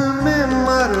में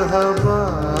मरहबा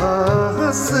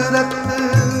हसरत,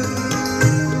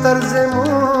 तर्ज़े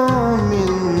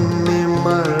मोमिन में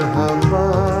मरहबा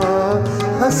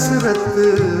हसरत,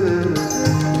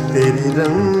 तेरी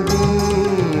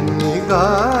रंगीन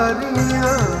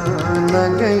निगारियां न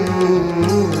गईं,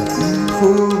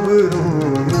 खूब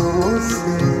रूयों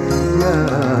से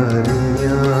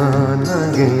यारियां न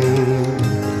गईं,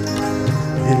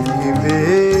 दिल की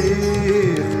बेइख्तियारियां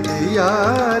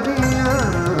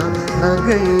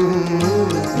गई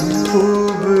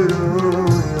खूब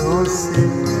रोयों से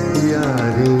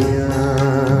यारियां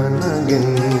न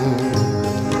गई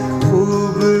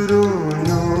खूब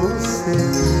रोयों से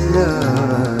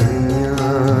यारियां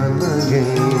न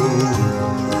गई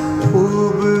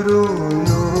खूब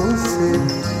रोयों से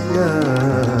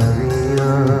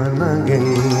यारियां न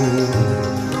गई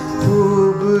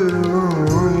खूब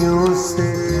रोयों से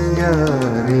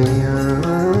यारियां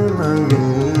न गई।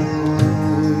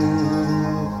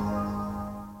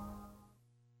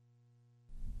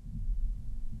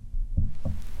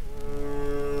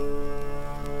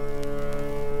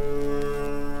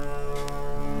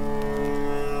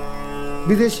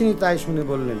 বিদেশিনী তাই শুনে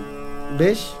বললেন,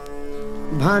 বেশ,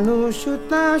 ভানু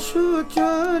সুতা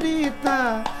সুচরিতা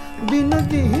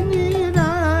বিনোদিনী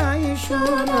রায়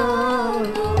শোনো,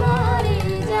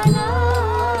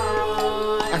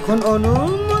 এখন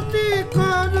অনুমতি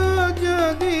করো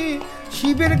যদি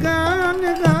শিবের গান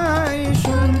গাই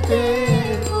শুনতে,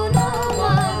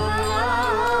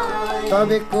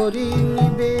 তবে করি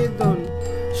নিবেদন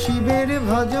শিবের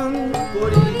ভজন,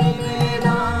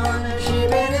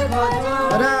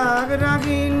 রাগ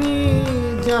রাগিনী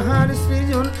যাহার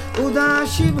সৃজন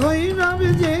উদাসী ভৈরব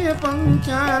যে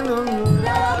পঞ্চালন,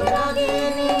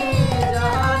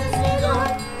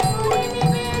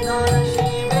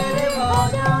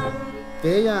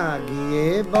 তেয়া গিয়ে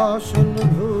বসন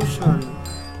ভূষণ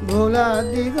ভোলা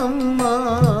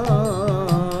দিগম্বর,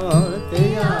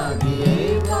 তেয়া গিয়ে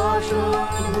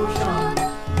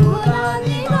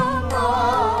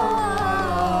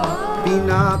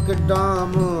পিনাক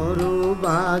ডমরু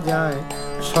বাজায়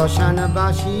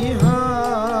শ্মশানবাসী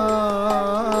হয়,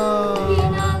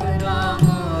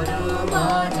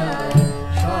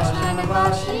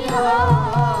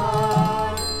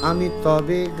 আমি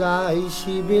তবে গাই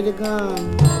শিবের গান,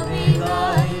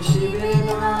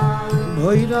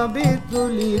 ভৈরবে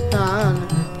তুলি টান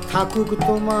থাকুক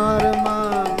তোমার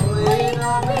মান,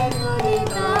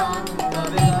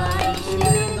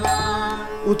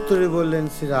 উত্তরে বললেন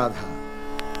শ্রী রাধা,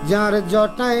 যার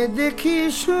জটায় দেখি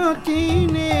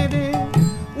সতীনের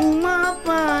উমা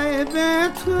পায়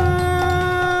ব্যথা,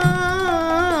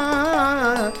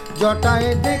 জটায়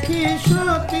দেখি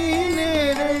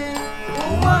সতীনের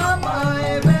উমা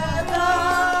পায় ব্যথা,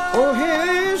 ওহে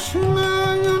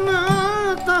শুনায় না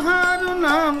তাহার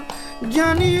নাম,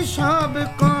 জানি সব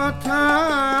কথা,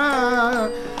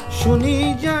 শুনি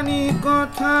জানি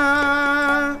কথা,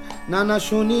 না না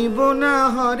শুনিব না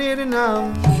হরের নাম,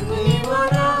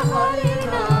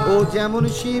 ও যেমন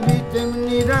শিব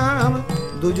তেমনি রাম,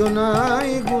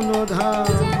 দুজনাই গুণধাম।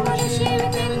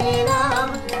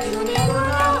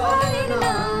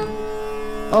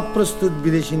 অপ্রস্তুত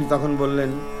বিদেশিনী তখন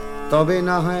বললেন, তবে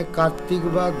না হয় কার্তিক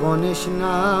বা গণেশ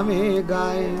নামে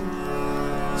গায়।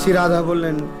 শ্রী রাধা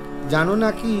বললেন,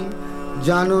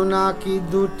 জানো নাকি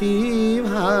দুটি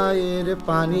ভাইয়ের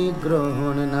পানি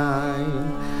গ্রহণ নাই,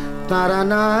 তারা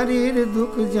নারীর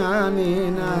দুঃখ জানে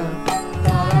না,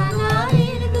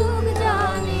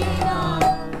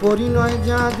 পরিণয়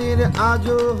যাদের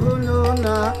আজও হলো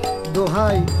না,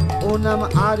 দোহাই ও নাম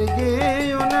আর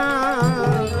গেও না,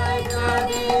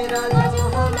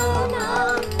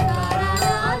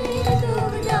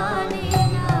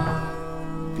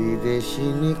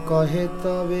 বিদেশিনী কহে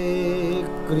তবে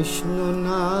কৃষ্ণ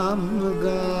নাম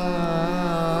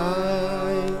গায়,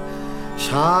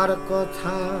 সার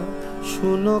কথা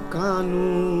শুনো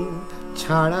কানু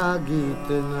ছাড়া গীত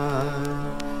না,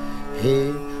 হে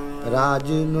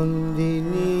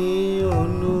রাজনন্দিনী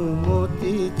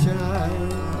অনুমতি চাই,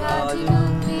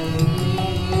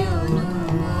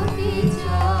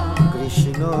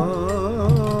 কৃষ্ণ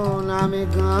নামে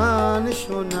গান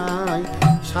শোনাই,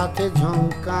 সাথে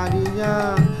ঝংকারিয়া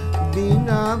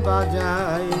বীণা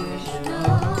বাজাই,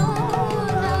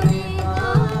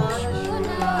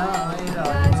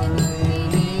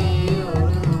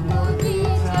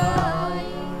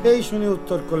 এই শুনে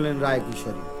উত্তর করলেন রায়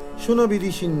কিশোরী, শুনো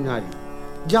বিদেশিনী নারী,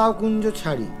 যাও কুঞ্জ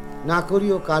ছাড়ি, না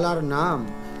করিও কালার নাম,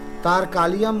 তার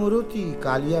কালিয়া মূরতি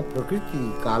কালিয়া প্রকৃতি,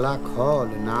 কালা খল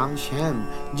নাম শ্যাম,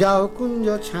 যাও কুঞ্জ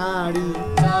ছাড়ি,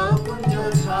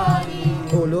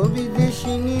 হলো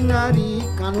বিদেশিনী নারী,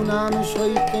 কানু নাম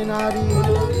সইতে নারী।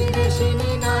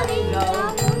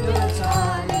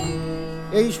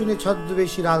 এই শুনে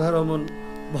ছদ্মবেশী রাধারমন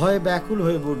ভয়ে ব্যাকুল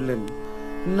হয়ে পড়লেন,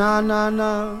 না না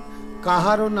না,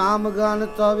 কাহারও নাম গান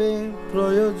তবে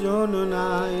প্রয়োজন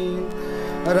নাই,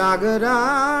 রাগ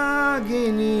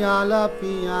রাগিনী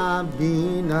আলাপিয়া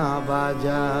বীণা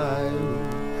বাজায়,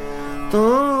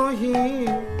 তোহি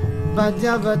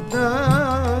বাজাবত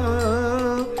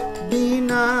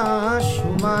বীণা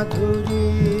সুমাধুরী,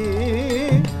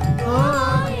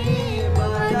 তোহি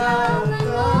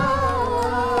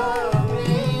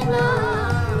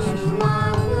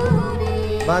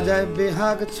বাজায়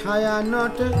বেহাগ ছায়া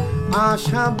নট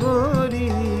আশা বরি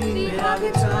বিরাগ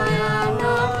ছায়া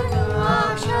নট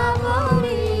আশা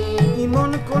বরি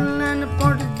ইমন কল্যাণ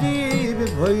পটদীপ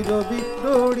ভৈরবী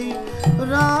তোড়ি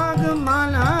রাগ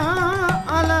মালা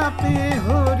আলাপে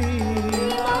হরি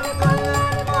বিরাগ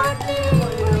কল্যাণ পটে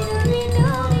ভৈরবী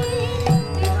তোড়ি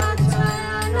বিরাগ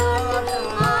ছায়া নট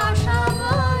আশা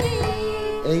বরি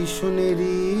এই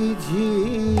সোনেরি ঝি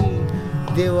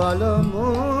দেওয়াল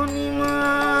মণিমা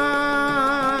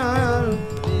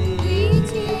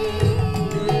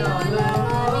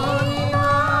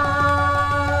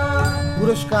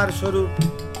পুরস্কার স্বরূপ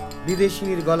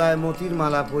বিদেশিনীর গলায় মতির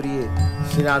মালা পরিয়ে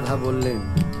শ্রী রাধা বললেন,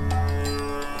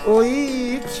 ওই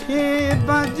ছে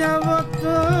বাজাবত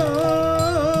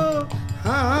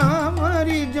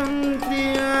হামারি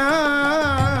যন্ত্রিয়া,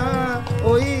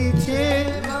 ওই ছে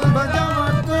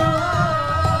বাজাবত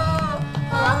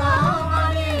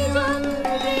আমারি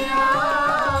যন্ত্রিয়া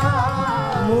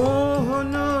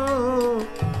মোহন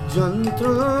যন্ত্র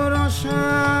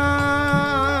রসার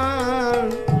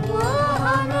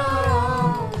মোহন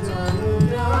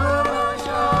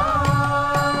চন্দ্ররসা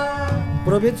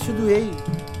প্রভেদ শুধু এই,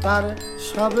 তার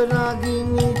সব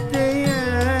রাগিনীতে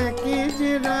একই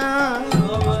যে রাগ,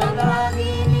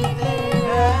 রাগিনীতে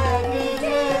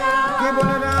নিজেরা কেবল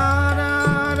রা রা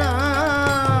রা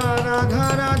রাধা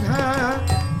রাধা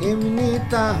এমনি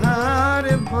তাহার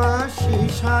বাঁশি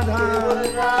সাধা।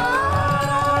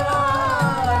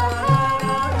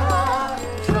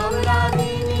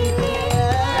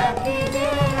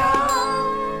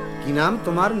 কি নাম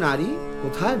তোমার নারী,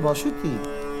 কোথায় বসতি,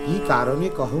 কি কারণে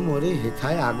কহ মোরে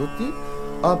হেথায় আগতি,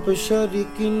 অপসরি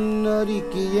কিন্নরি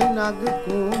কিয়ে নাগ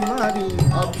কুমারী,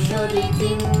 অপসরি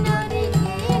কিন্নরি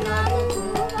কে নাগ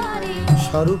কুমারী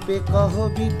স্বরূপে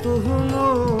কহবি তুহু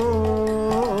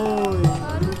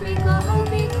স্বরূপে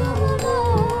কহবি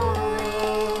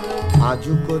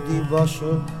আজুক দিবস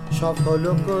সফল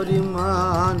করি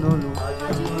মানন,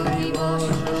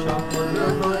 সফল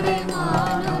করে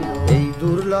মানব এই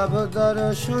দুর্লভ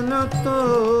দর্শন তো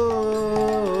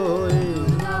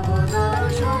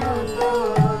দর্শন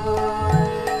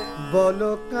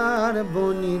বলো কার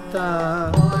বনিতা,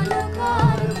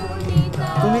 বলকার বনিতা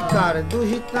তুমি কার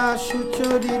দুহিতা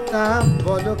সুচরিতা,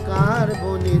 বলো কার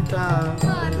বনিতা,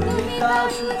 কারুণিকা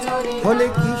সুচরিতা হলে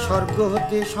কি স্বর্গ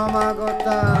হতে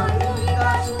সমাগতা, কারুণিকা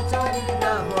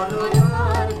সুচরিতা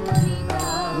বলকার বনিতা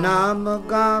নাম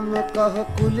গাম কহ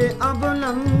কুলে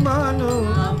অবলম্বন,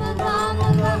 নাম গাম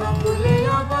গাম কুলে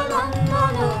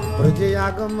অবলম্বন ব্রজে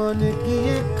আগমন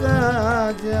কিয়ে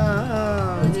কাজা।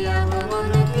 যে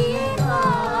আগমন দিয়ে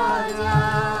কাজা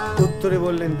উত্তরে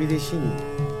বললেন বিদেশিনী,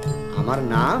 আমার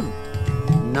নাম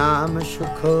নাম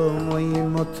সুখময়ী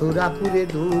মথুরাপুরে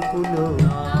দুকুল,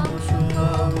 নাম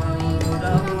সুখময়ী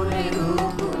মুরাপুরে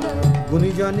রূপুল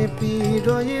গুণীজনে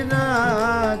পীরয়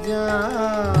রাজা।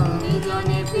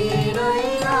 নিজনে পীরই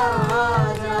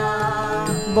রাজা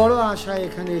বড় আশা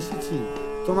এখানে এসেছি,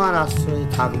 তোমার আশ্রয়ে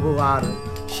থাকবো আর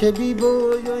সেবিব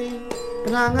ওই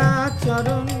রাঙা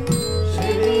চরণ,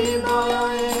 শ্রী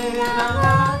বয়ে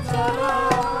রাঙা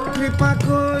চরণ কৃপা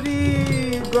করি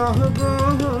গহ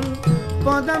গহন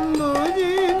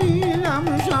পদাম্বজে নীলাম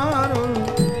শরণ,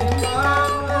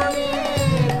 রাঙারে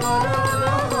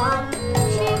করগ্রহণ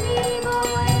শ্রী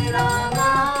বয়ে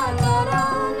রাঙা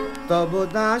চরণ তব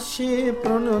দাসে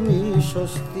প্রণমী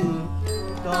স্বস্তি,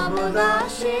 তব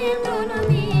দাসে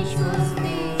প্রণমী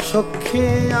স্বস্তি সখ্যে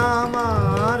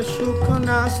আমার সুখ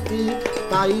নাস্তি,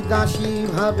 তাই দাসী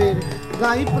ভাবের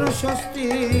গাই প্রশস্তি,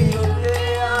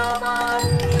 আমার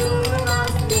সুখ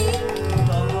নাস্তি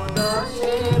তব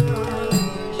দাসে প্রণমী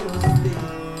স্বস্তি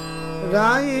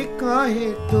রায় কহে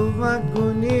তোমা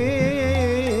গুণে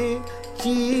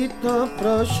চিত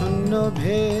প্রসন্ন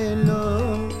ভেল,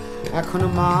 এখন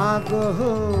মাগ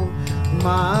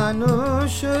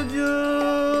মানস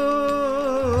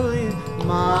জয়,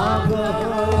 মাগ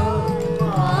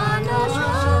মানস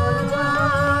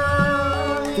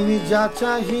তুমি যা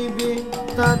চাহিবে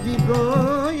তা দিব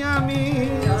আমি,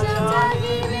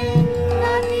 চাহিবে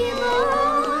রাধিব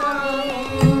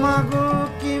মাগো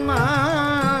কি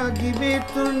মাগিবে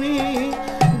তুমি,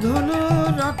 ধনু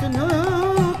রত্ন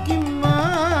কিংবা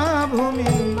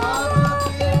ভূমি,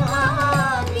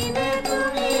 মাগিবে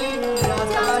তুমি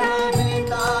চাহিবে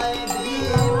তাই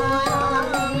দিব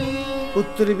আমি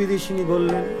উত্তরে বিদেশিনী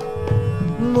বললেন,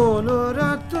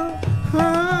 মনোরথ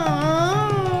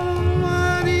হামারি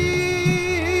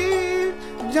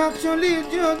যা চলে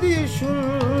যদি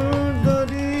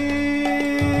সুন্দরী,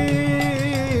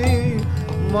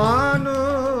 মানো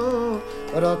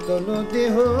রতন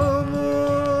দেহ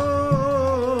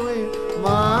মোয়,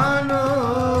 মানো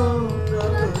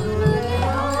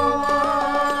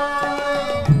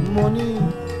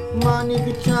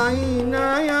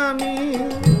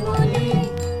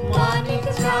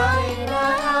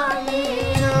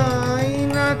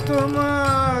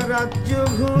তোমার রাজ্য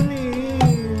ভূমি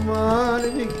মান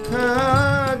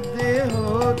বিখ্যাত দেহ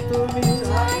তুমি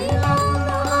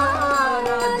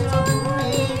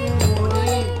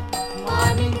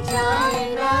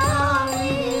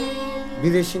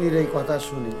বিদেশিনীর এই কথা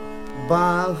শুনে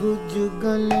বাহু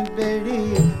যুগল বেড়ি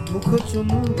মুখ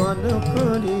চুম্বন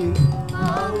করি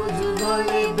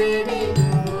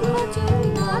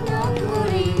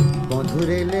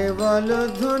মধুরে লেবল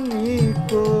ধ্বনি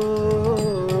কো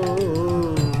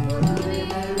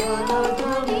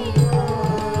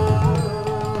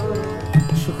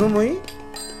সুখময়ী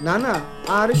না না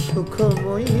আর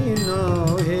সুখময়ী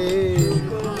নহে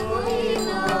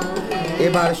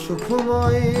এবার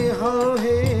সুখময় হও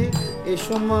হে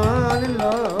এসো মান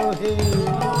লহে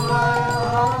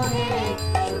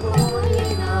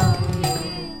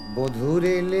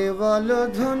বধুরে লেবল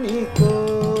ধ্বনি কো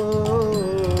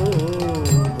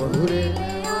বধুরে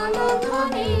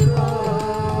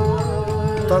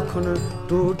তখন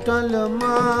टूटल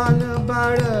मान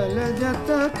बाड़ल जत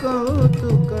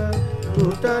कौतुक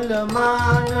टूटल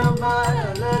मान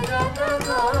बाड़ल जत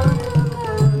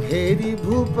कौतुक हेरी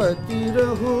भूपति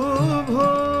रहु भो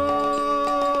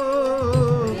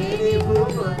हेरी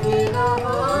भूपति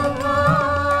रहु भो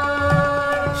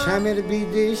श्यामेर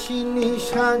विदेशिनी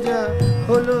साजा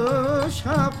हलो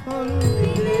सफल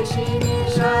विदेशिनी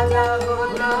साजा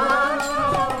हलो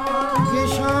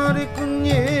केशर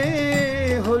कुंजे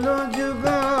হলো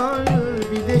যুগল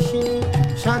বিদেশি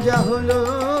সাজা হলো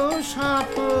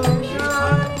সফল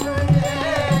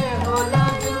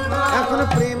এখন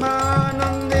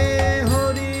প্রেমানন্দে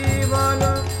হরি বল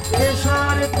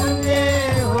কেশর কুঞ্জে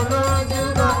হলো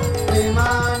যুগল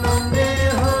প্রেমানন্দে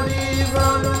হরি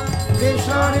বল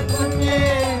কেশর কুঞ্জে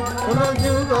হলো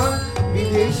যুগল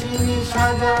বিদেশি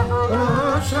সাজা হলো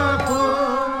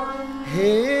সফল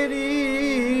হেরি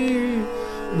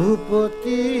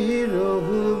ভূপতি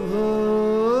রঘু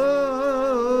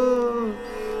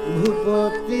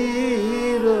ভূপতি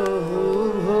রঘু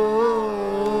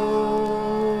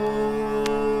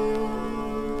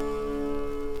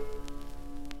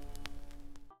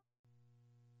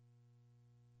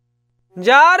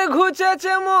যার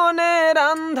ঘুচেছে মনের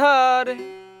আন্ধার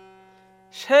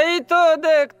সেই তো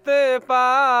দেখতে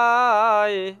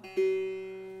পায়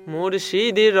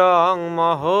মুর্শিদ রং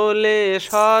মহলে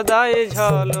সদাই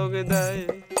ঝলক দেয়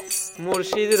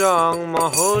মুর্শিদ রং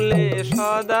মহলে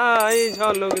সদাই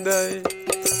ঝলক দেয়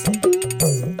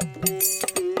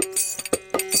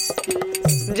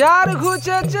যার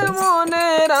ঘুচেছে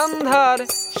মনের আন্ধার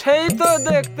সেই তো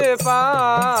দেখতে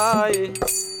পায়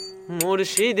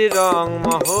মুর্শিদ রং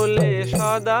মহলে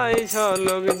সদাই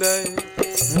ঝলক দেয়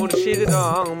মুর্শিদ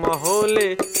রং মহলে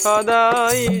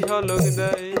সদাই ঝলক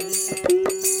দেয়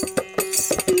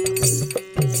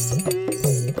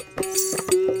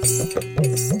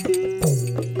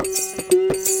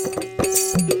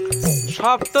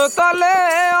সপ্ততলে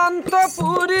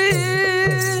অন্তপুরী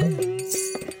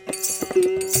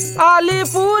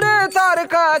আলিপুরে তার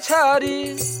কাছারি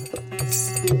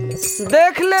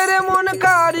দেখলে রে মন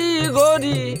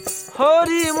কারিগরি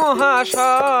হরি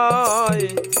মহাশয়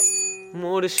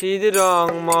মুর্শিদ রং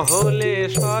মহলে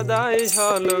সদাই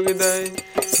ঝলক দেয়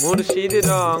মুর্শিদ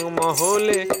রং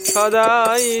মহলে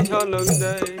সদাই ঝলক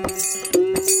দেয়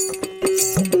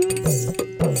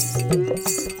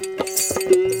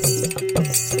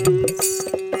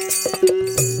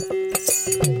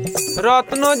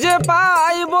রত্ন যে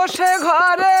পাই বসে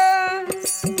ঘরে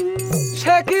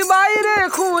সে কি বাইরে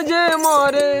খুঁজে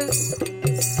মরে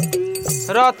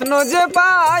রত্ন যে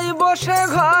পাই বসে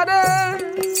ঘরে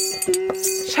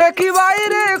সে কি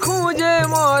বাইরে খুঁজে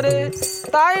মরে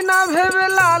তাই না ভেবে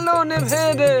লালন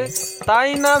ভেরে তাই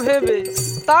না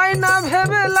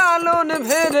ভেবে লালন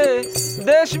ভেরে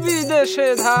দেশ বিদেশে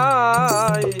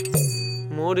ধাই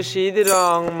মুর্শিদ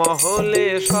রং মহলে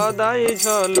সদাই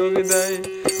ঝলক দেয়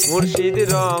মুর্শিদ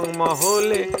রং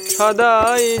মহলে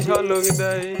সদাই ঝলক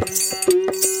দেয়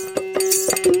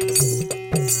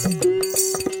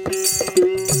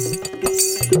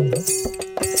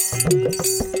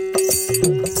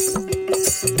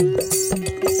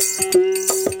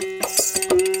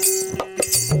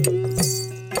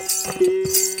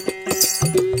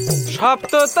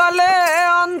সপ্ততলে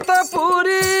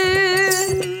অন্তপুরী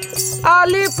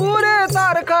আলিপুরে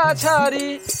তার কাছারি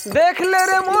দেখলে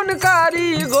রে মন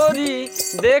কারিগরি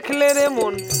দেখলে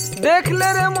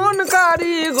রে মন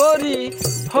কারিগরি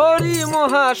হরি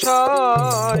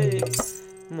মহাশয়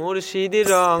মুর্শিদ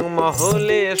রং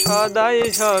মহলে সদাই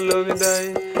ঝলক দেয়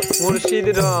মুর্শিদ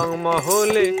রং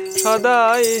মহলে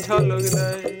সদাই ঝলক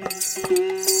দেয়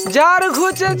যার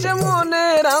ঘুচেছে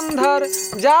মনের আন্ধার,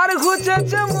 যার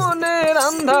ঘুচেছে মনের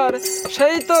আন্ধার,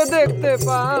 সেই তো দেখতে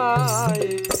পায়।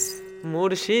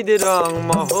 মুর্শিদ রং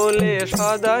মহলে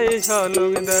সদাই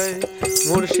ঝলক দেয়,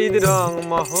 মুর্শিদ রং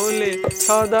মহলে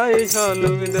সদাই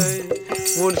ঝলক দেয়,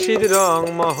 মুর্শিদ রং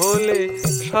মহলে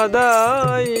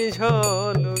সদাই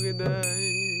ঝলক দেয়।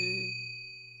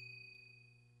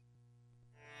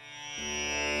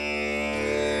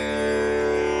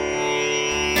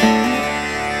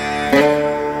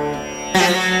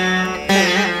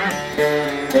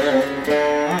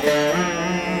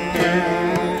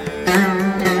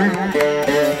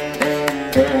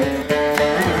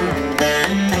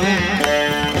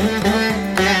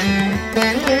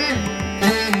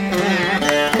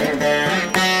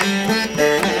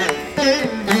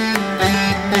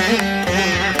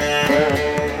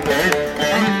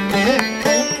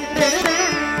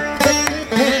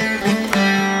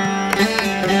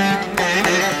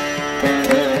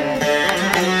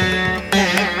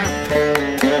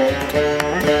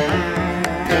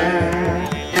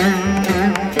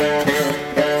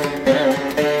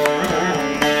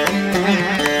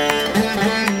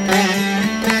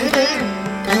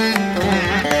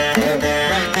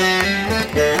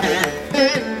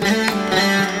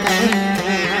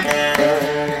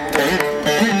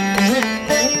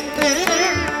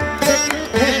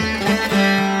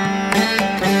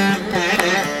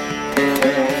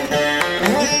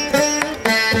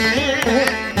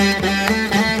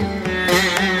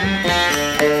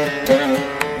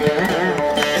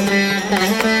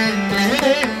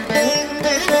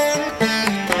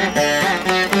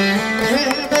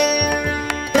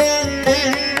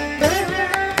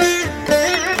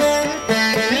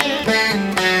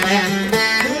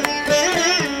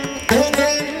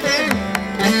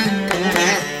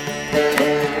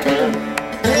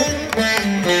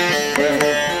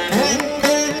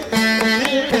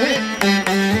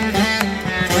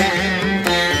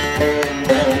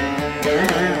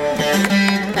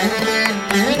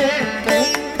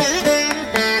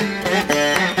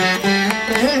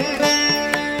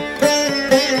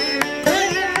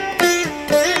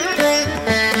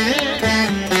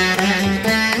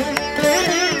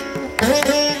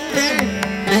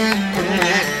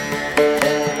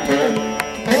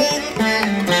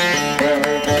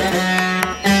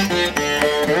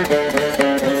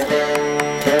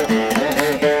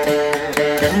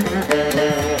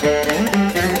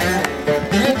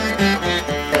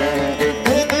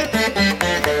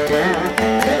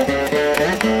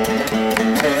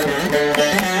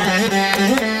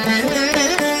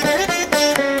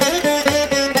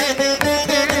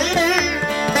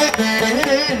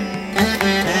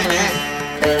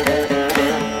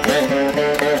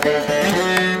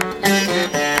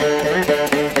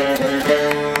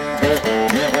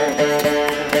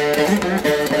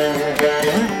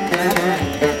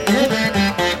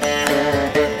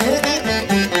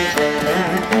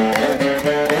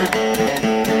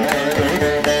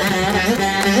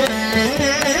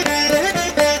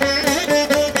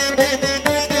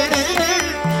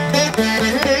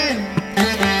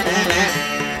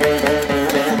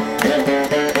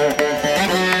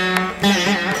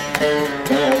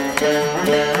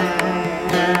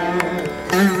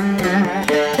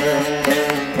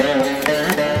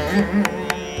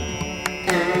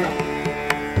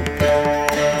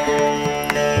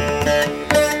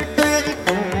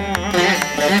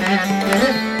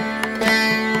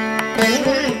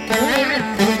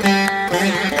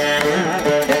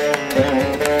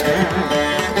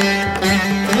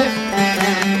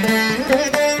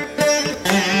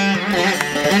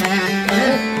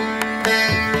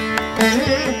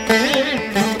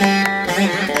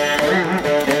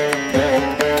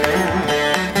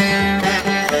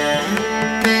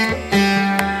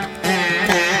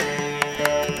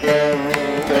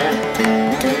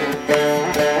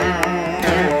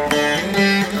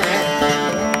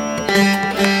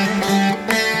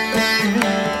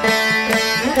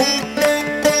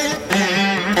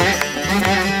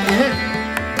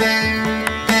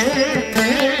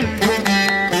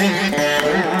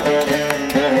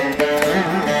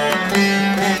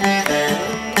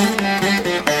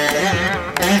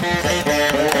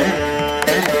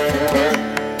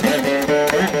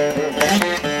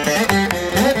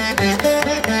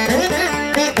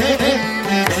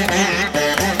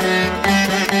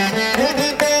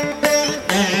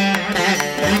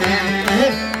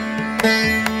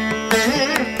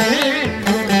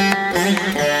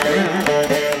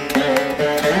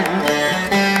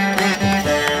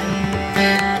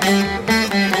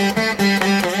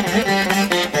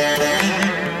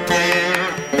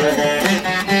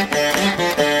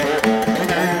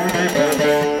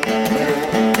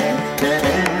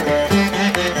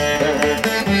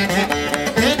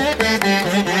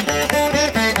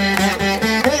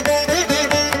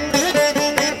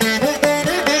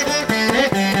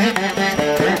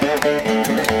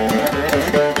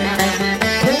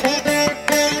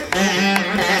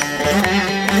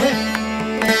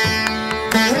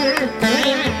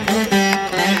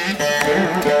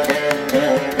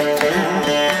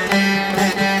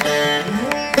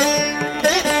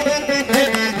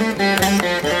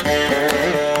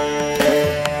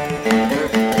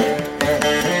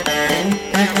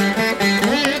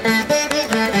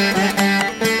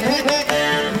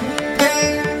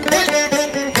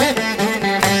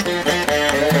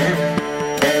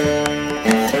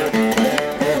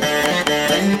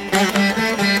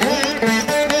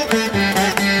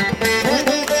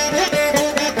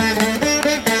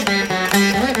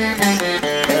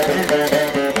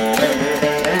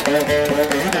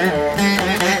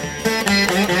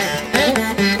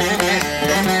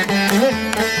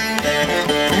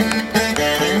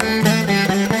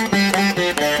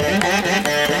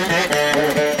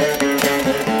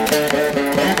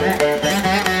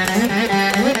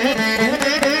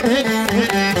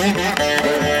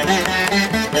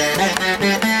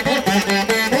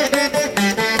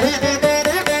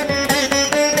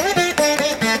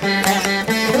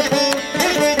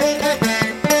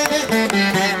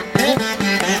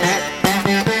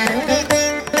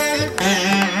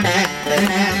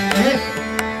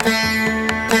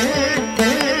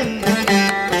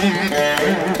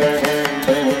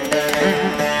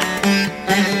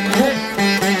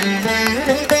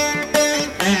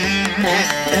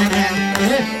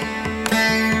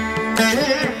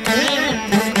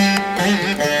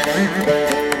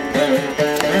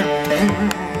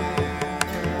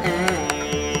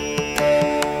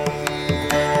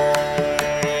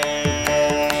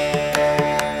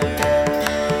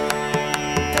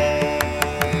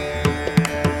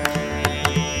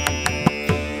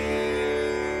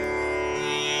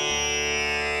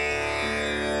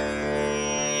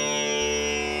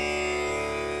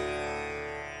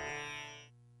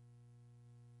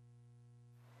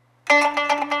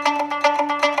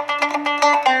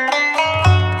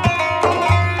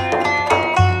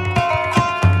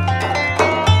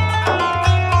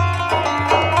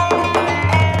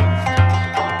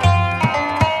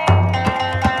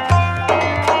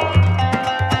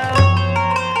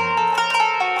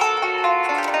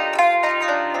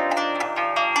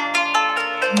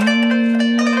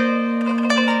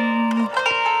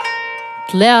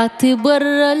 طلعت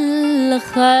برا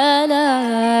الخلا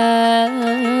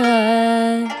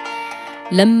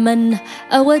لمن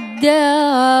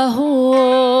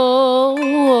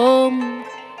أودعهم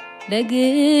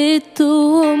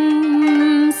لقيتهم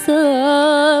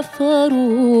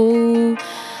سافروا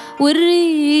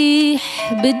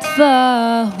والريح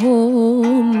بدفعهم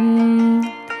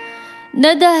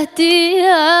ندهت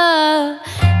يا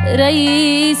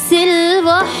رئيس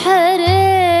البحرين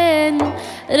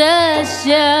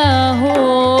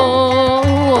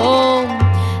رجاهم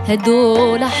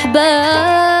هدول أحباب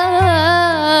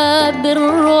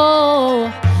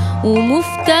الروح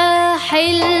ومفتاح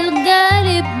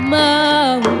القلب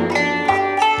معهم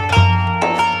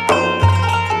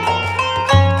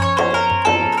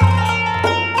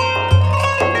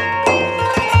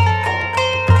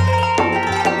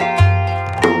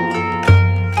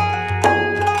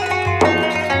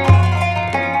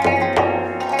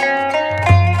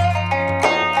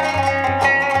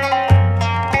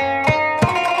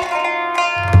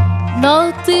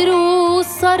ناطر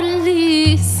وصار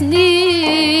لي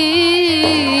سنين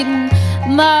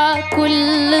مع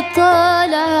كل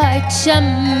طلعة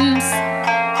شمس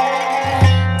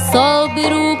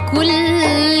صابر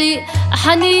وكل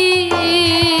حنين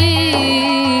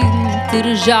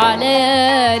ترجع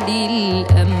ليالي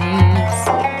الأمس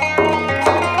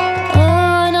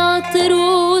ناطر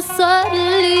وصار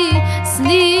لي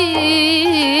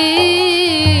سنين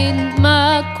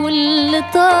مع كل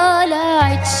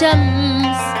طلعة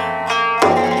شمس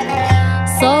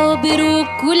صابر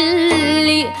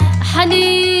وكل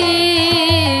حنين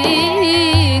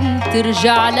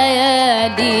ترجع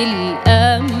ليالي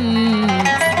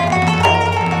الأمس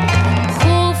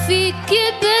خوفي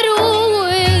كبر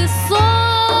والصوت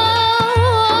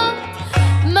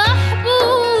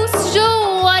محبوس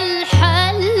جوا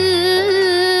الحل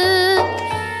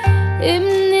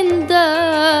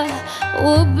بننده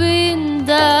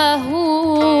وبندهوا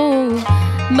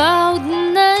ما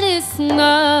عدنا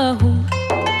نسمعهم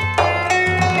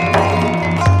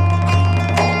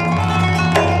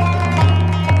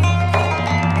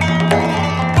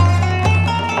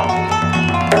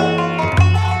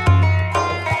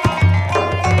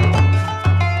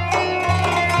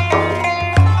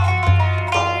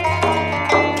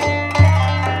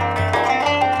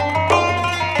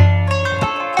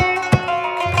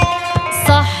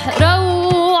صحرا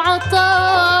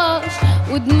وعطاش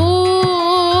ودموع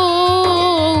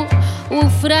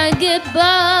وفراق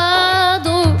بعض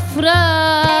وفراق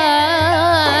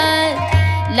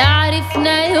لا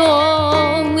عرفنا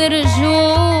يوم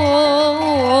رجوع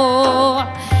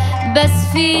بس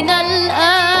فينا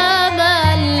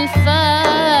الأمل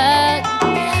فات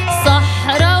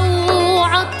صحرا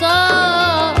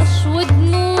وعطاش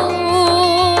ودموع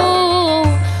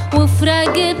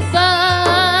وفراق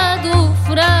بعض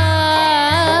وفراق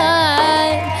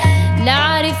لا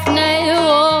عرفنا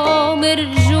يوم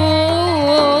رجوع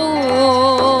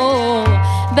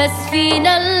بس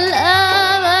فينا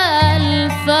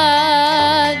الأمل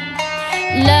فات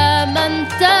لا ما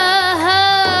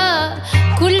انتهى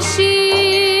كل شي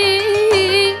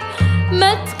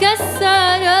ما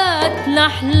تكسرت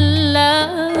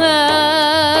نحلام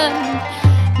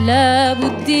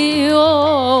لابد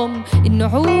يوم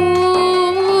نعود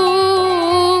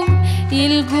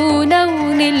يلقونا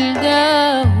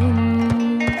ونلقاهم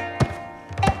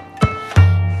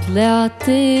طلعت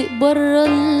برا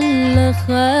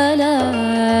الخلا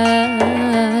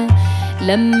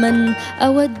لمن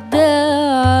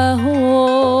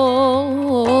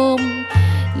أودعهم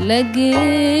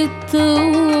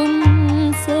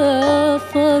لقيتهم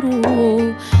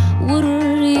سافروا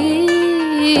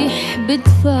والريح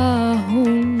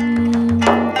بدفعهم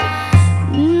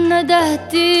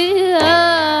ندهت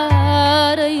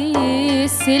يا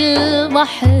رئيس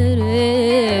البحرين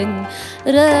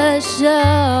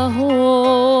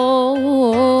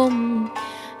رجاهم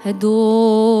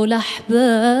هدول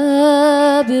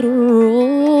أحباب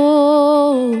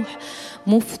الروح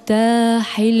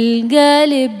مفتاح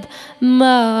القلب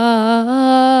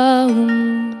معهم.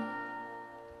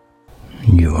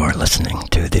 You are listening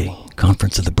to the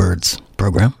Conference of the Birds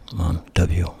program on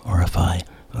WRFI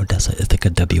Odessa Ithaca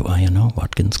WINO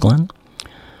Watkins Glen,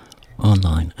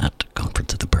 online at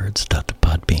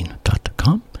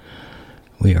conferenceofthebirds.podbean.com.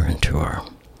 we are into our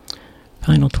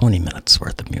final 20 minutes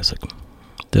worth of music.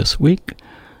 This week,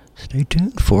 stay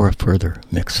tuned for a further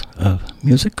mix of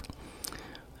music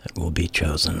that will be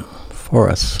chosen for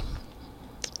us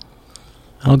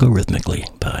algorithmically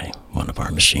by one of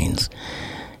our machines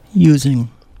using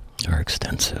our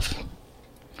extensive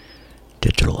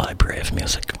digital library of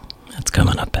music. That's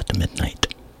coming up at the midnight.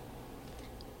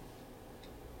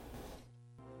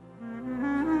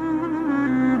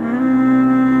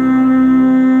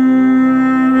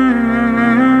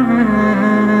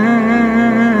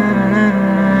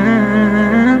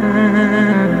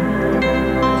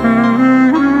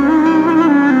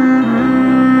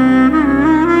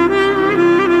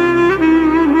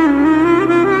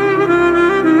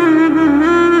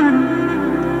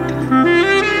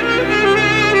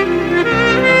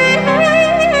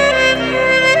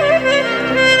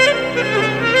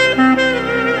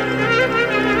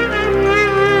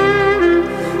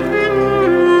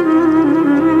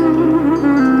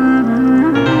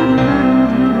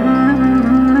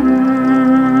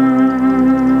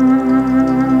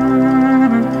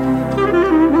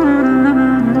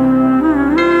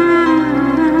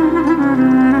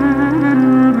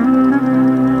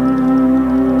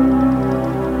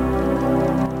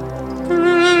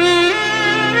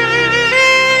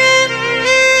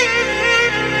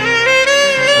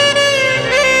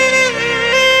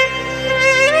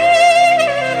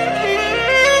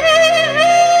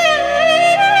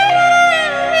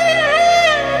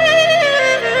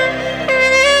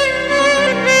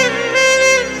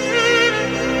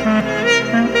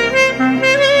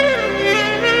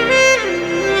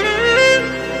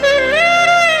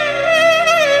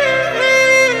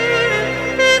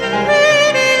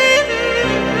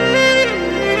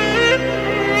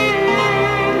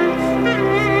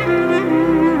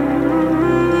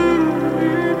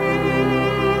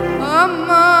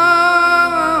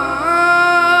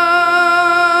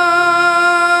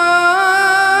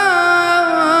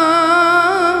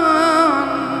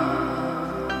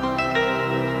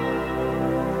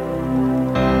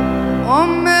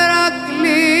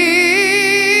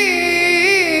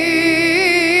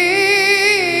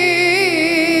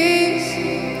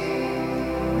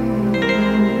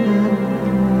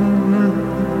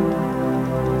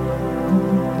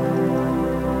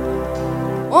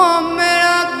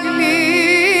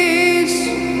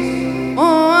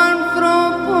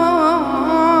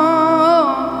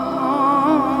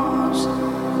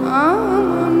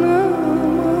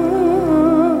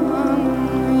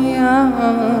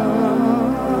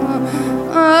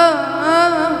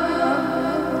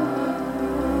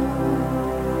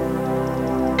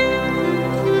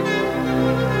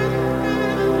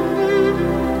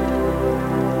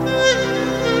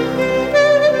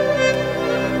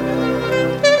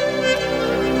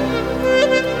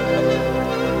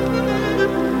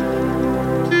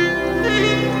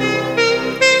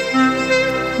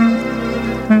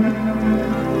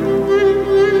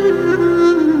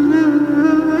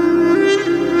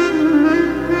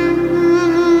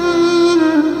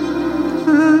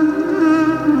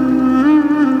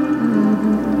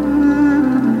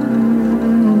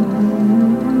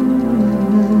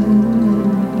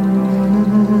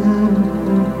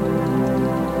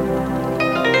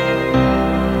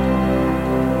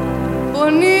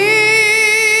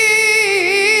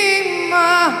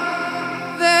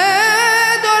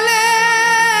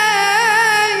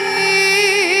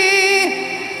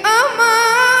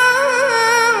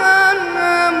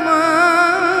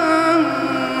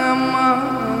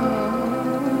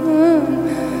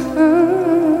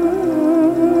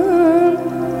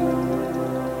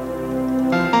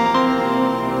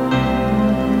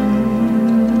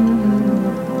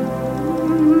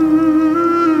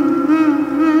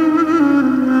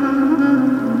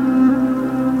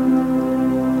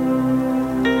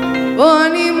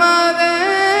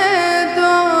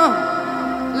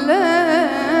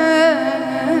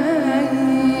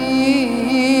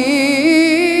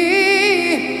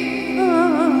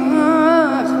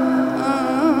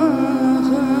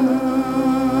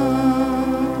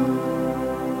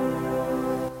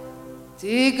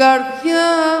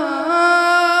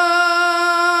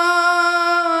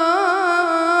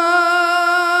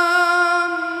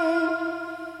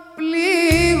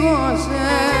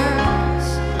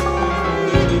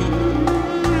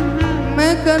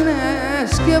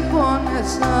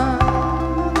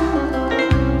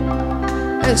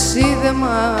 Εσύ δε μ'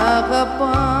 αγαπάς,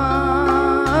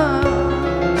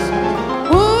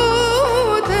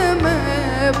 ούτε με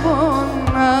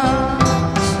πονάς.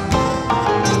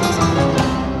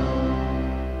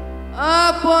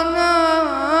 Απονάς.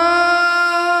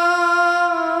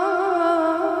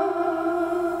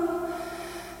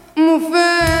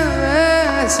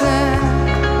 φέρεσαι,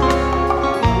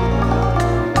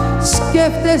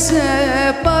 σκέφτεσαι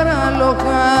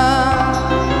παράλογα,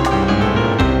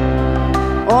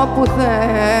 όπου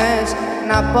θες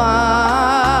να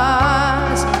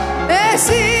πας,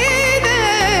 εσύ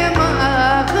δεν μ'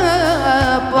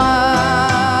 αγαπάς.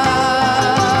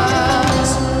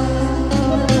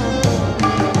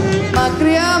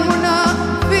 Μακριά μου να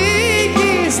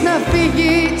φύγεις, να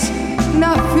φύγεις,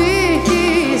 να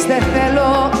φύγεις, δεν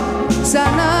θέλω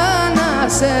ξανά να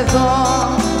σε δω.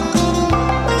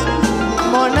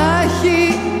 Μονάχη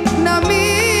να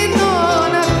μείνω,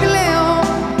 να κλαίω,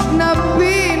 να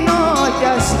πίνω κι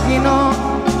ας γίνω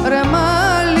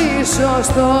ρεμάλι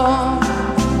σωστό.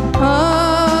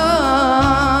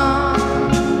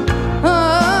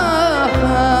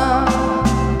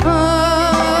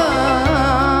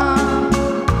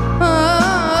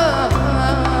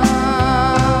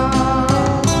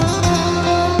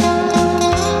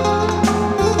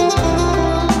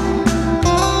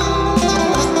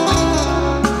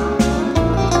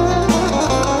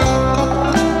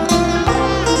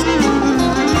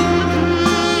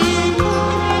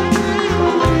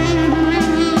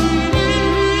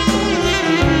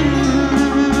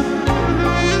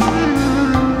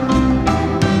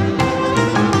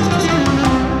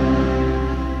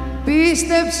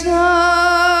 Πίστεψα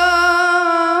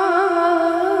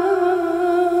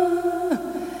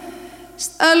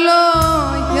στα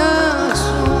λόγια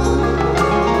σου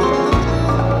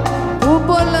που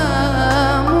πολλά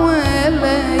μου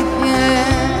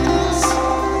έλεγες,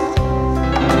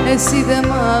 εσύ δεν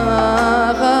μ'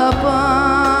 αγαπάς,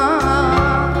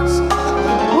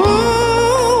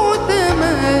 ούτε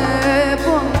με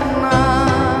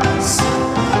πονάς.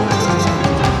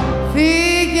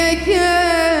 Φύγε και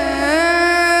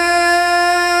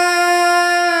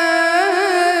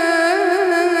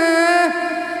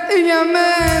για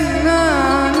μένα,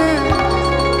 ναι,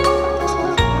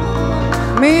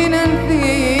 μην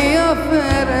ενδιαφέρεσαι,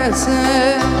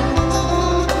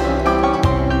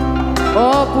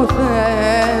 όπου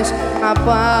θες να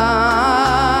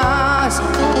πας,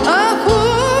 αφού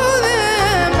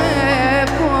δεν με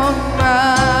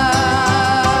πονάς.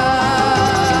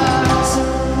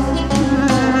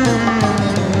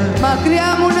 Μακριά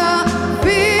μου να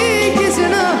φύγεις,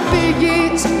 να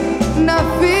φύγεις, να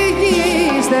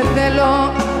φύγεις, δεν θέλω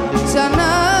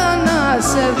ξανά να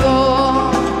σε δω.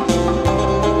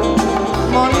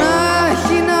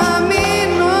 Μονάχη να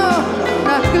μείνω,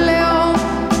 να κλαίω,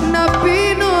 να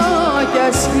πίνω κι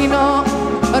ας γίνω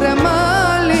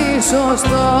ρεμάλι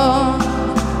σωστό.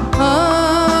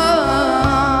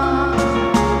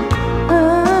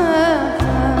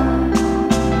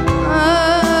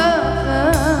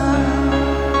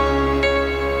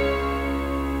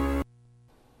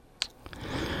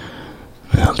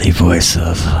 Well, the voice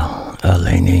of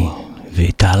Eleni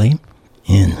Vitali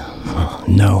in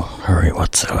no hurry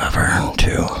whatsoever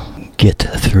to get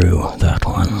through that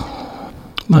one.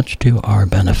 Much to our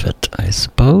benefit, I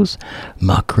suppose.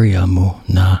 Makriamu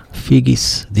na figis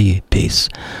the piece.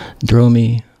 Dromi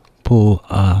po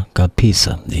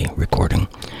agapisa, the recording.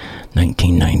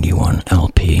 1991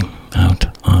 LP out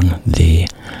on the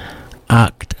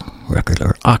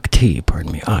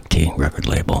Octi record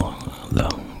label, the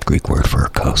Greek word for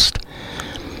coast.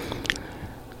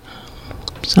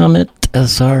 Summit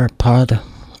Azar Pod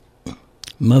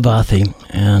Mavathi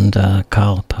and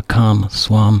Kalpakam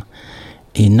Swam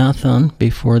Inathan.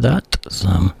 Before that,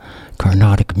 some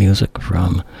Carnatic music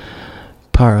from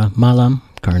Paramalam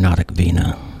Carnatic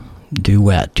Veena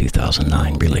Duet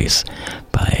 2009 release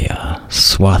by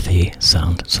Swathi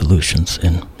Sound Solutions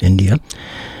in India.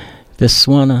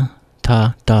 Viswana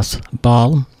Ta Das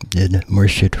Bal did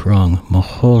Murshid Rong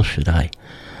Mohol Shadai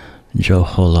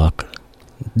Joholok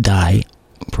Dai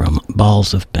from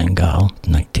Balls of Bengal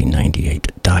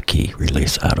 1998 Daki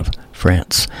release out of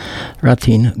France.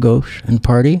 Ratin Ghosh and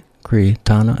Party Kri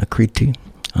Tana Akriti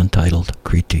untitled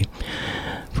Kriti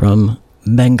from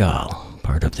Bengal,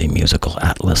 part of the Musical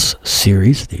Atlas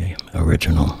series, the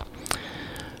original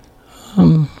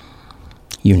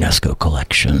UNESCO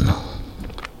collection.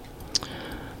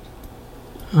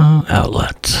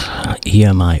 Outlet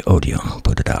EMI Odeon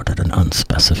put it out at an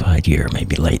unspecified year,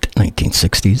 maybe late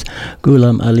 1960s.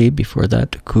 Ghulam Ali before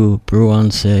that, Ku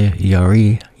Bruanse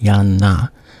Yari Yana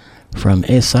from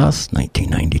Esas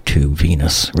 1992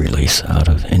 Venus release out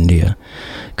of India.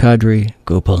 Kadri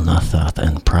Gopalnathath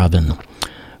and Pravin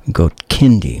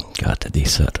Gotkindi got the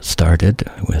set started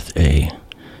with a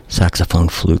saxophone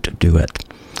flute duet.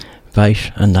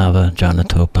 Vaish Anava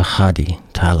Janato Pahadi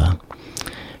Tala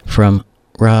from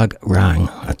Rag Rang,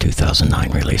 a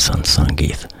 2009 release on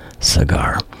Sangeeth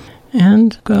Sagar.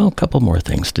 And, well, a couple more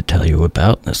things to tell you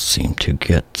about. This seemed to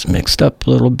get mixed up a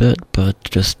little bit, but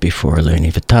just before Leni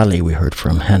Vitali, we heard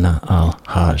from Henna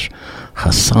Al-Haj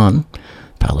Hassan,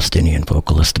 Palestinian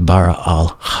vocalist Bara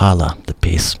Al-Khala, the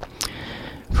piece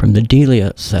from the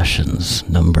Delia Sessions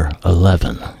number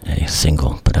 11, a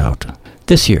single put out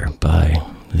this year by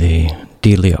the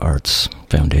Delia Arts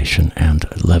Foundation and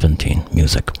Levantine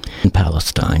Music in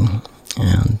Palestine.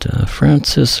 And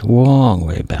Francis Wong,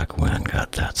 way back when,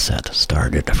 got that set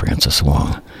started, Francis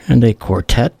Wong. And a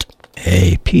quartet,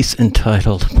 a piece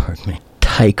entitled,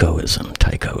 Taikoism,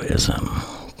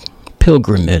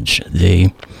 Pilgrimage,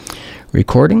 the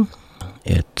recording.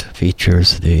 It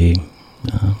features the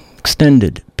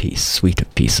extended piece, Suite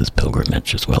of Pieces,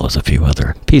 Pilgrimage, as well as a few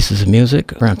other pieces of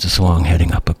music. Francis Wong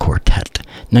heading up a quartet.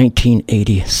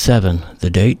 1987, the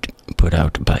date, put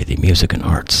out by the Music and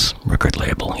Arts record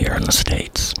label here in the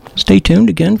States. Stay tuned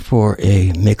again for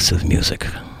a mix of music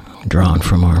drawn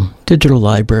from our digital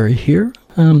library here.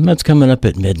 That's coming up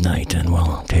at midnight and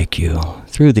will take you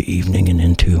through the evening and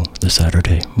into the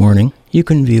Saturday morning. You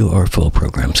can view our full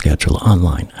program schedule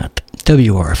online at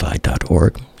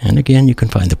wrfi.org. And again, you can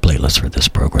find the playlist for this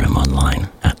program online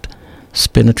at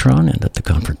Spinitron and at the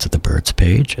Conference of the Birds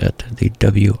page at the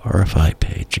WRFI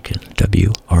page. Again,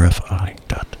 wrfi.org.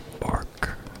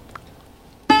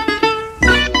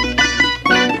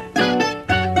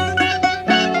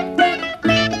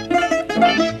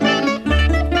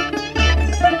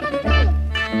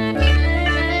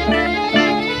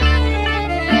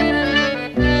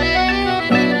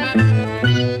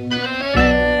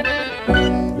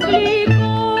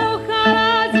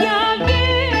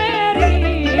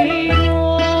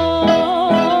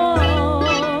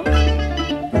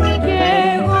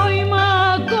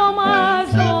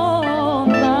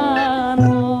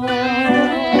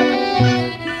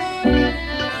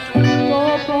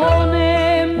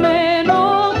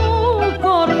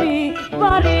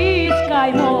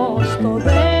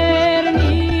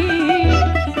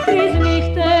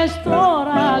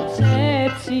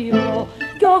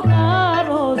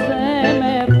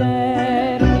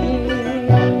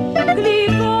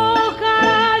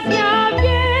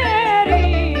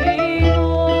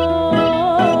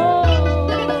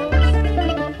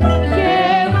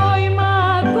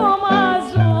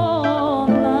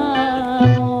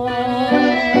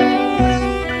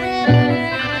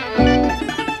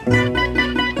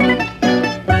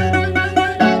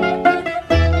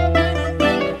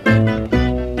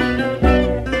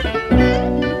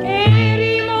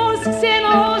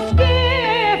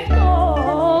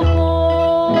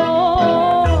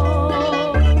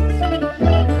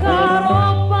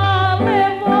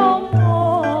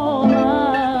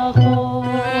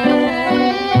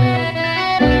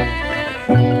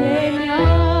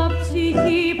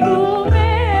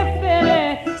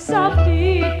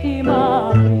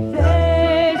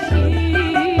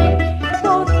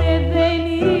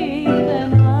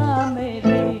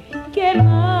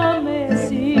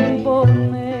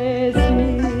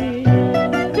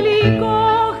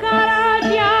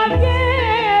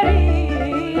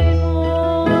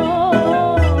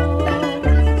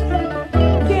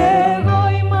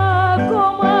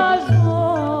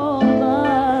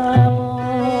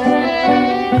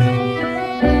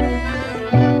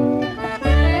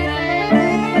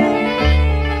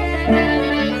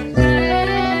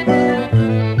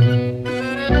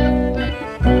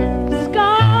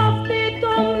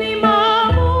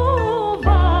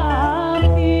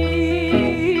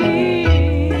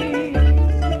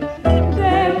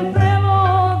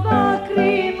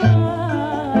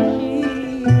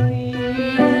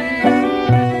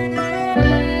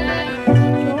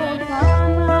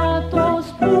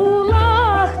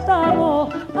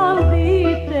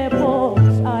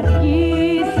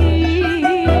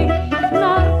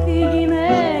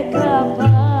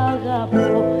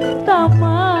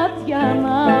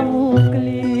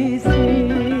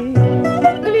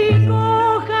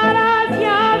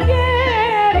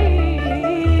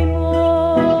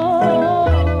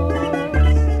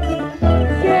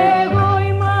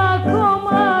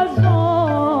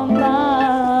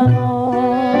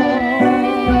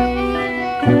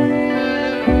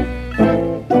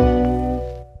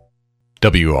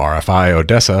 WRFI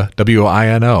Odessa,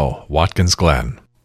 WINO, Watkins Glen.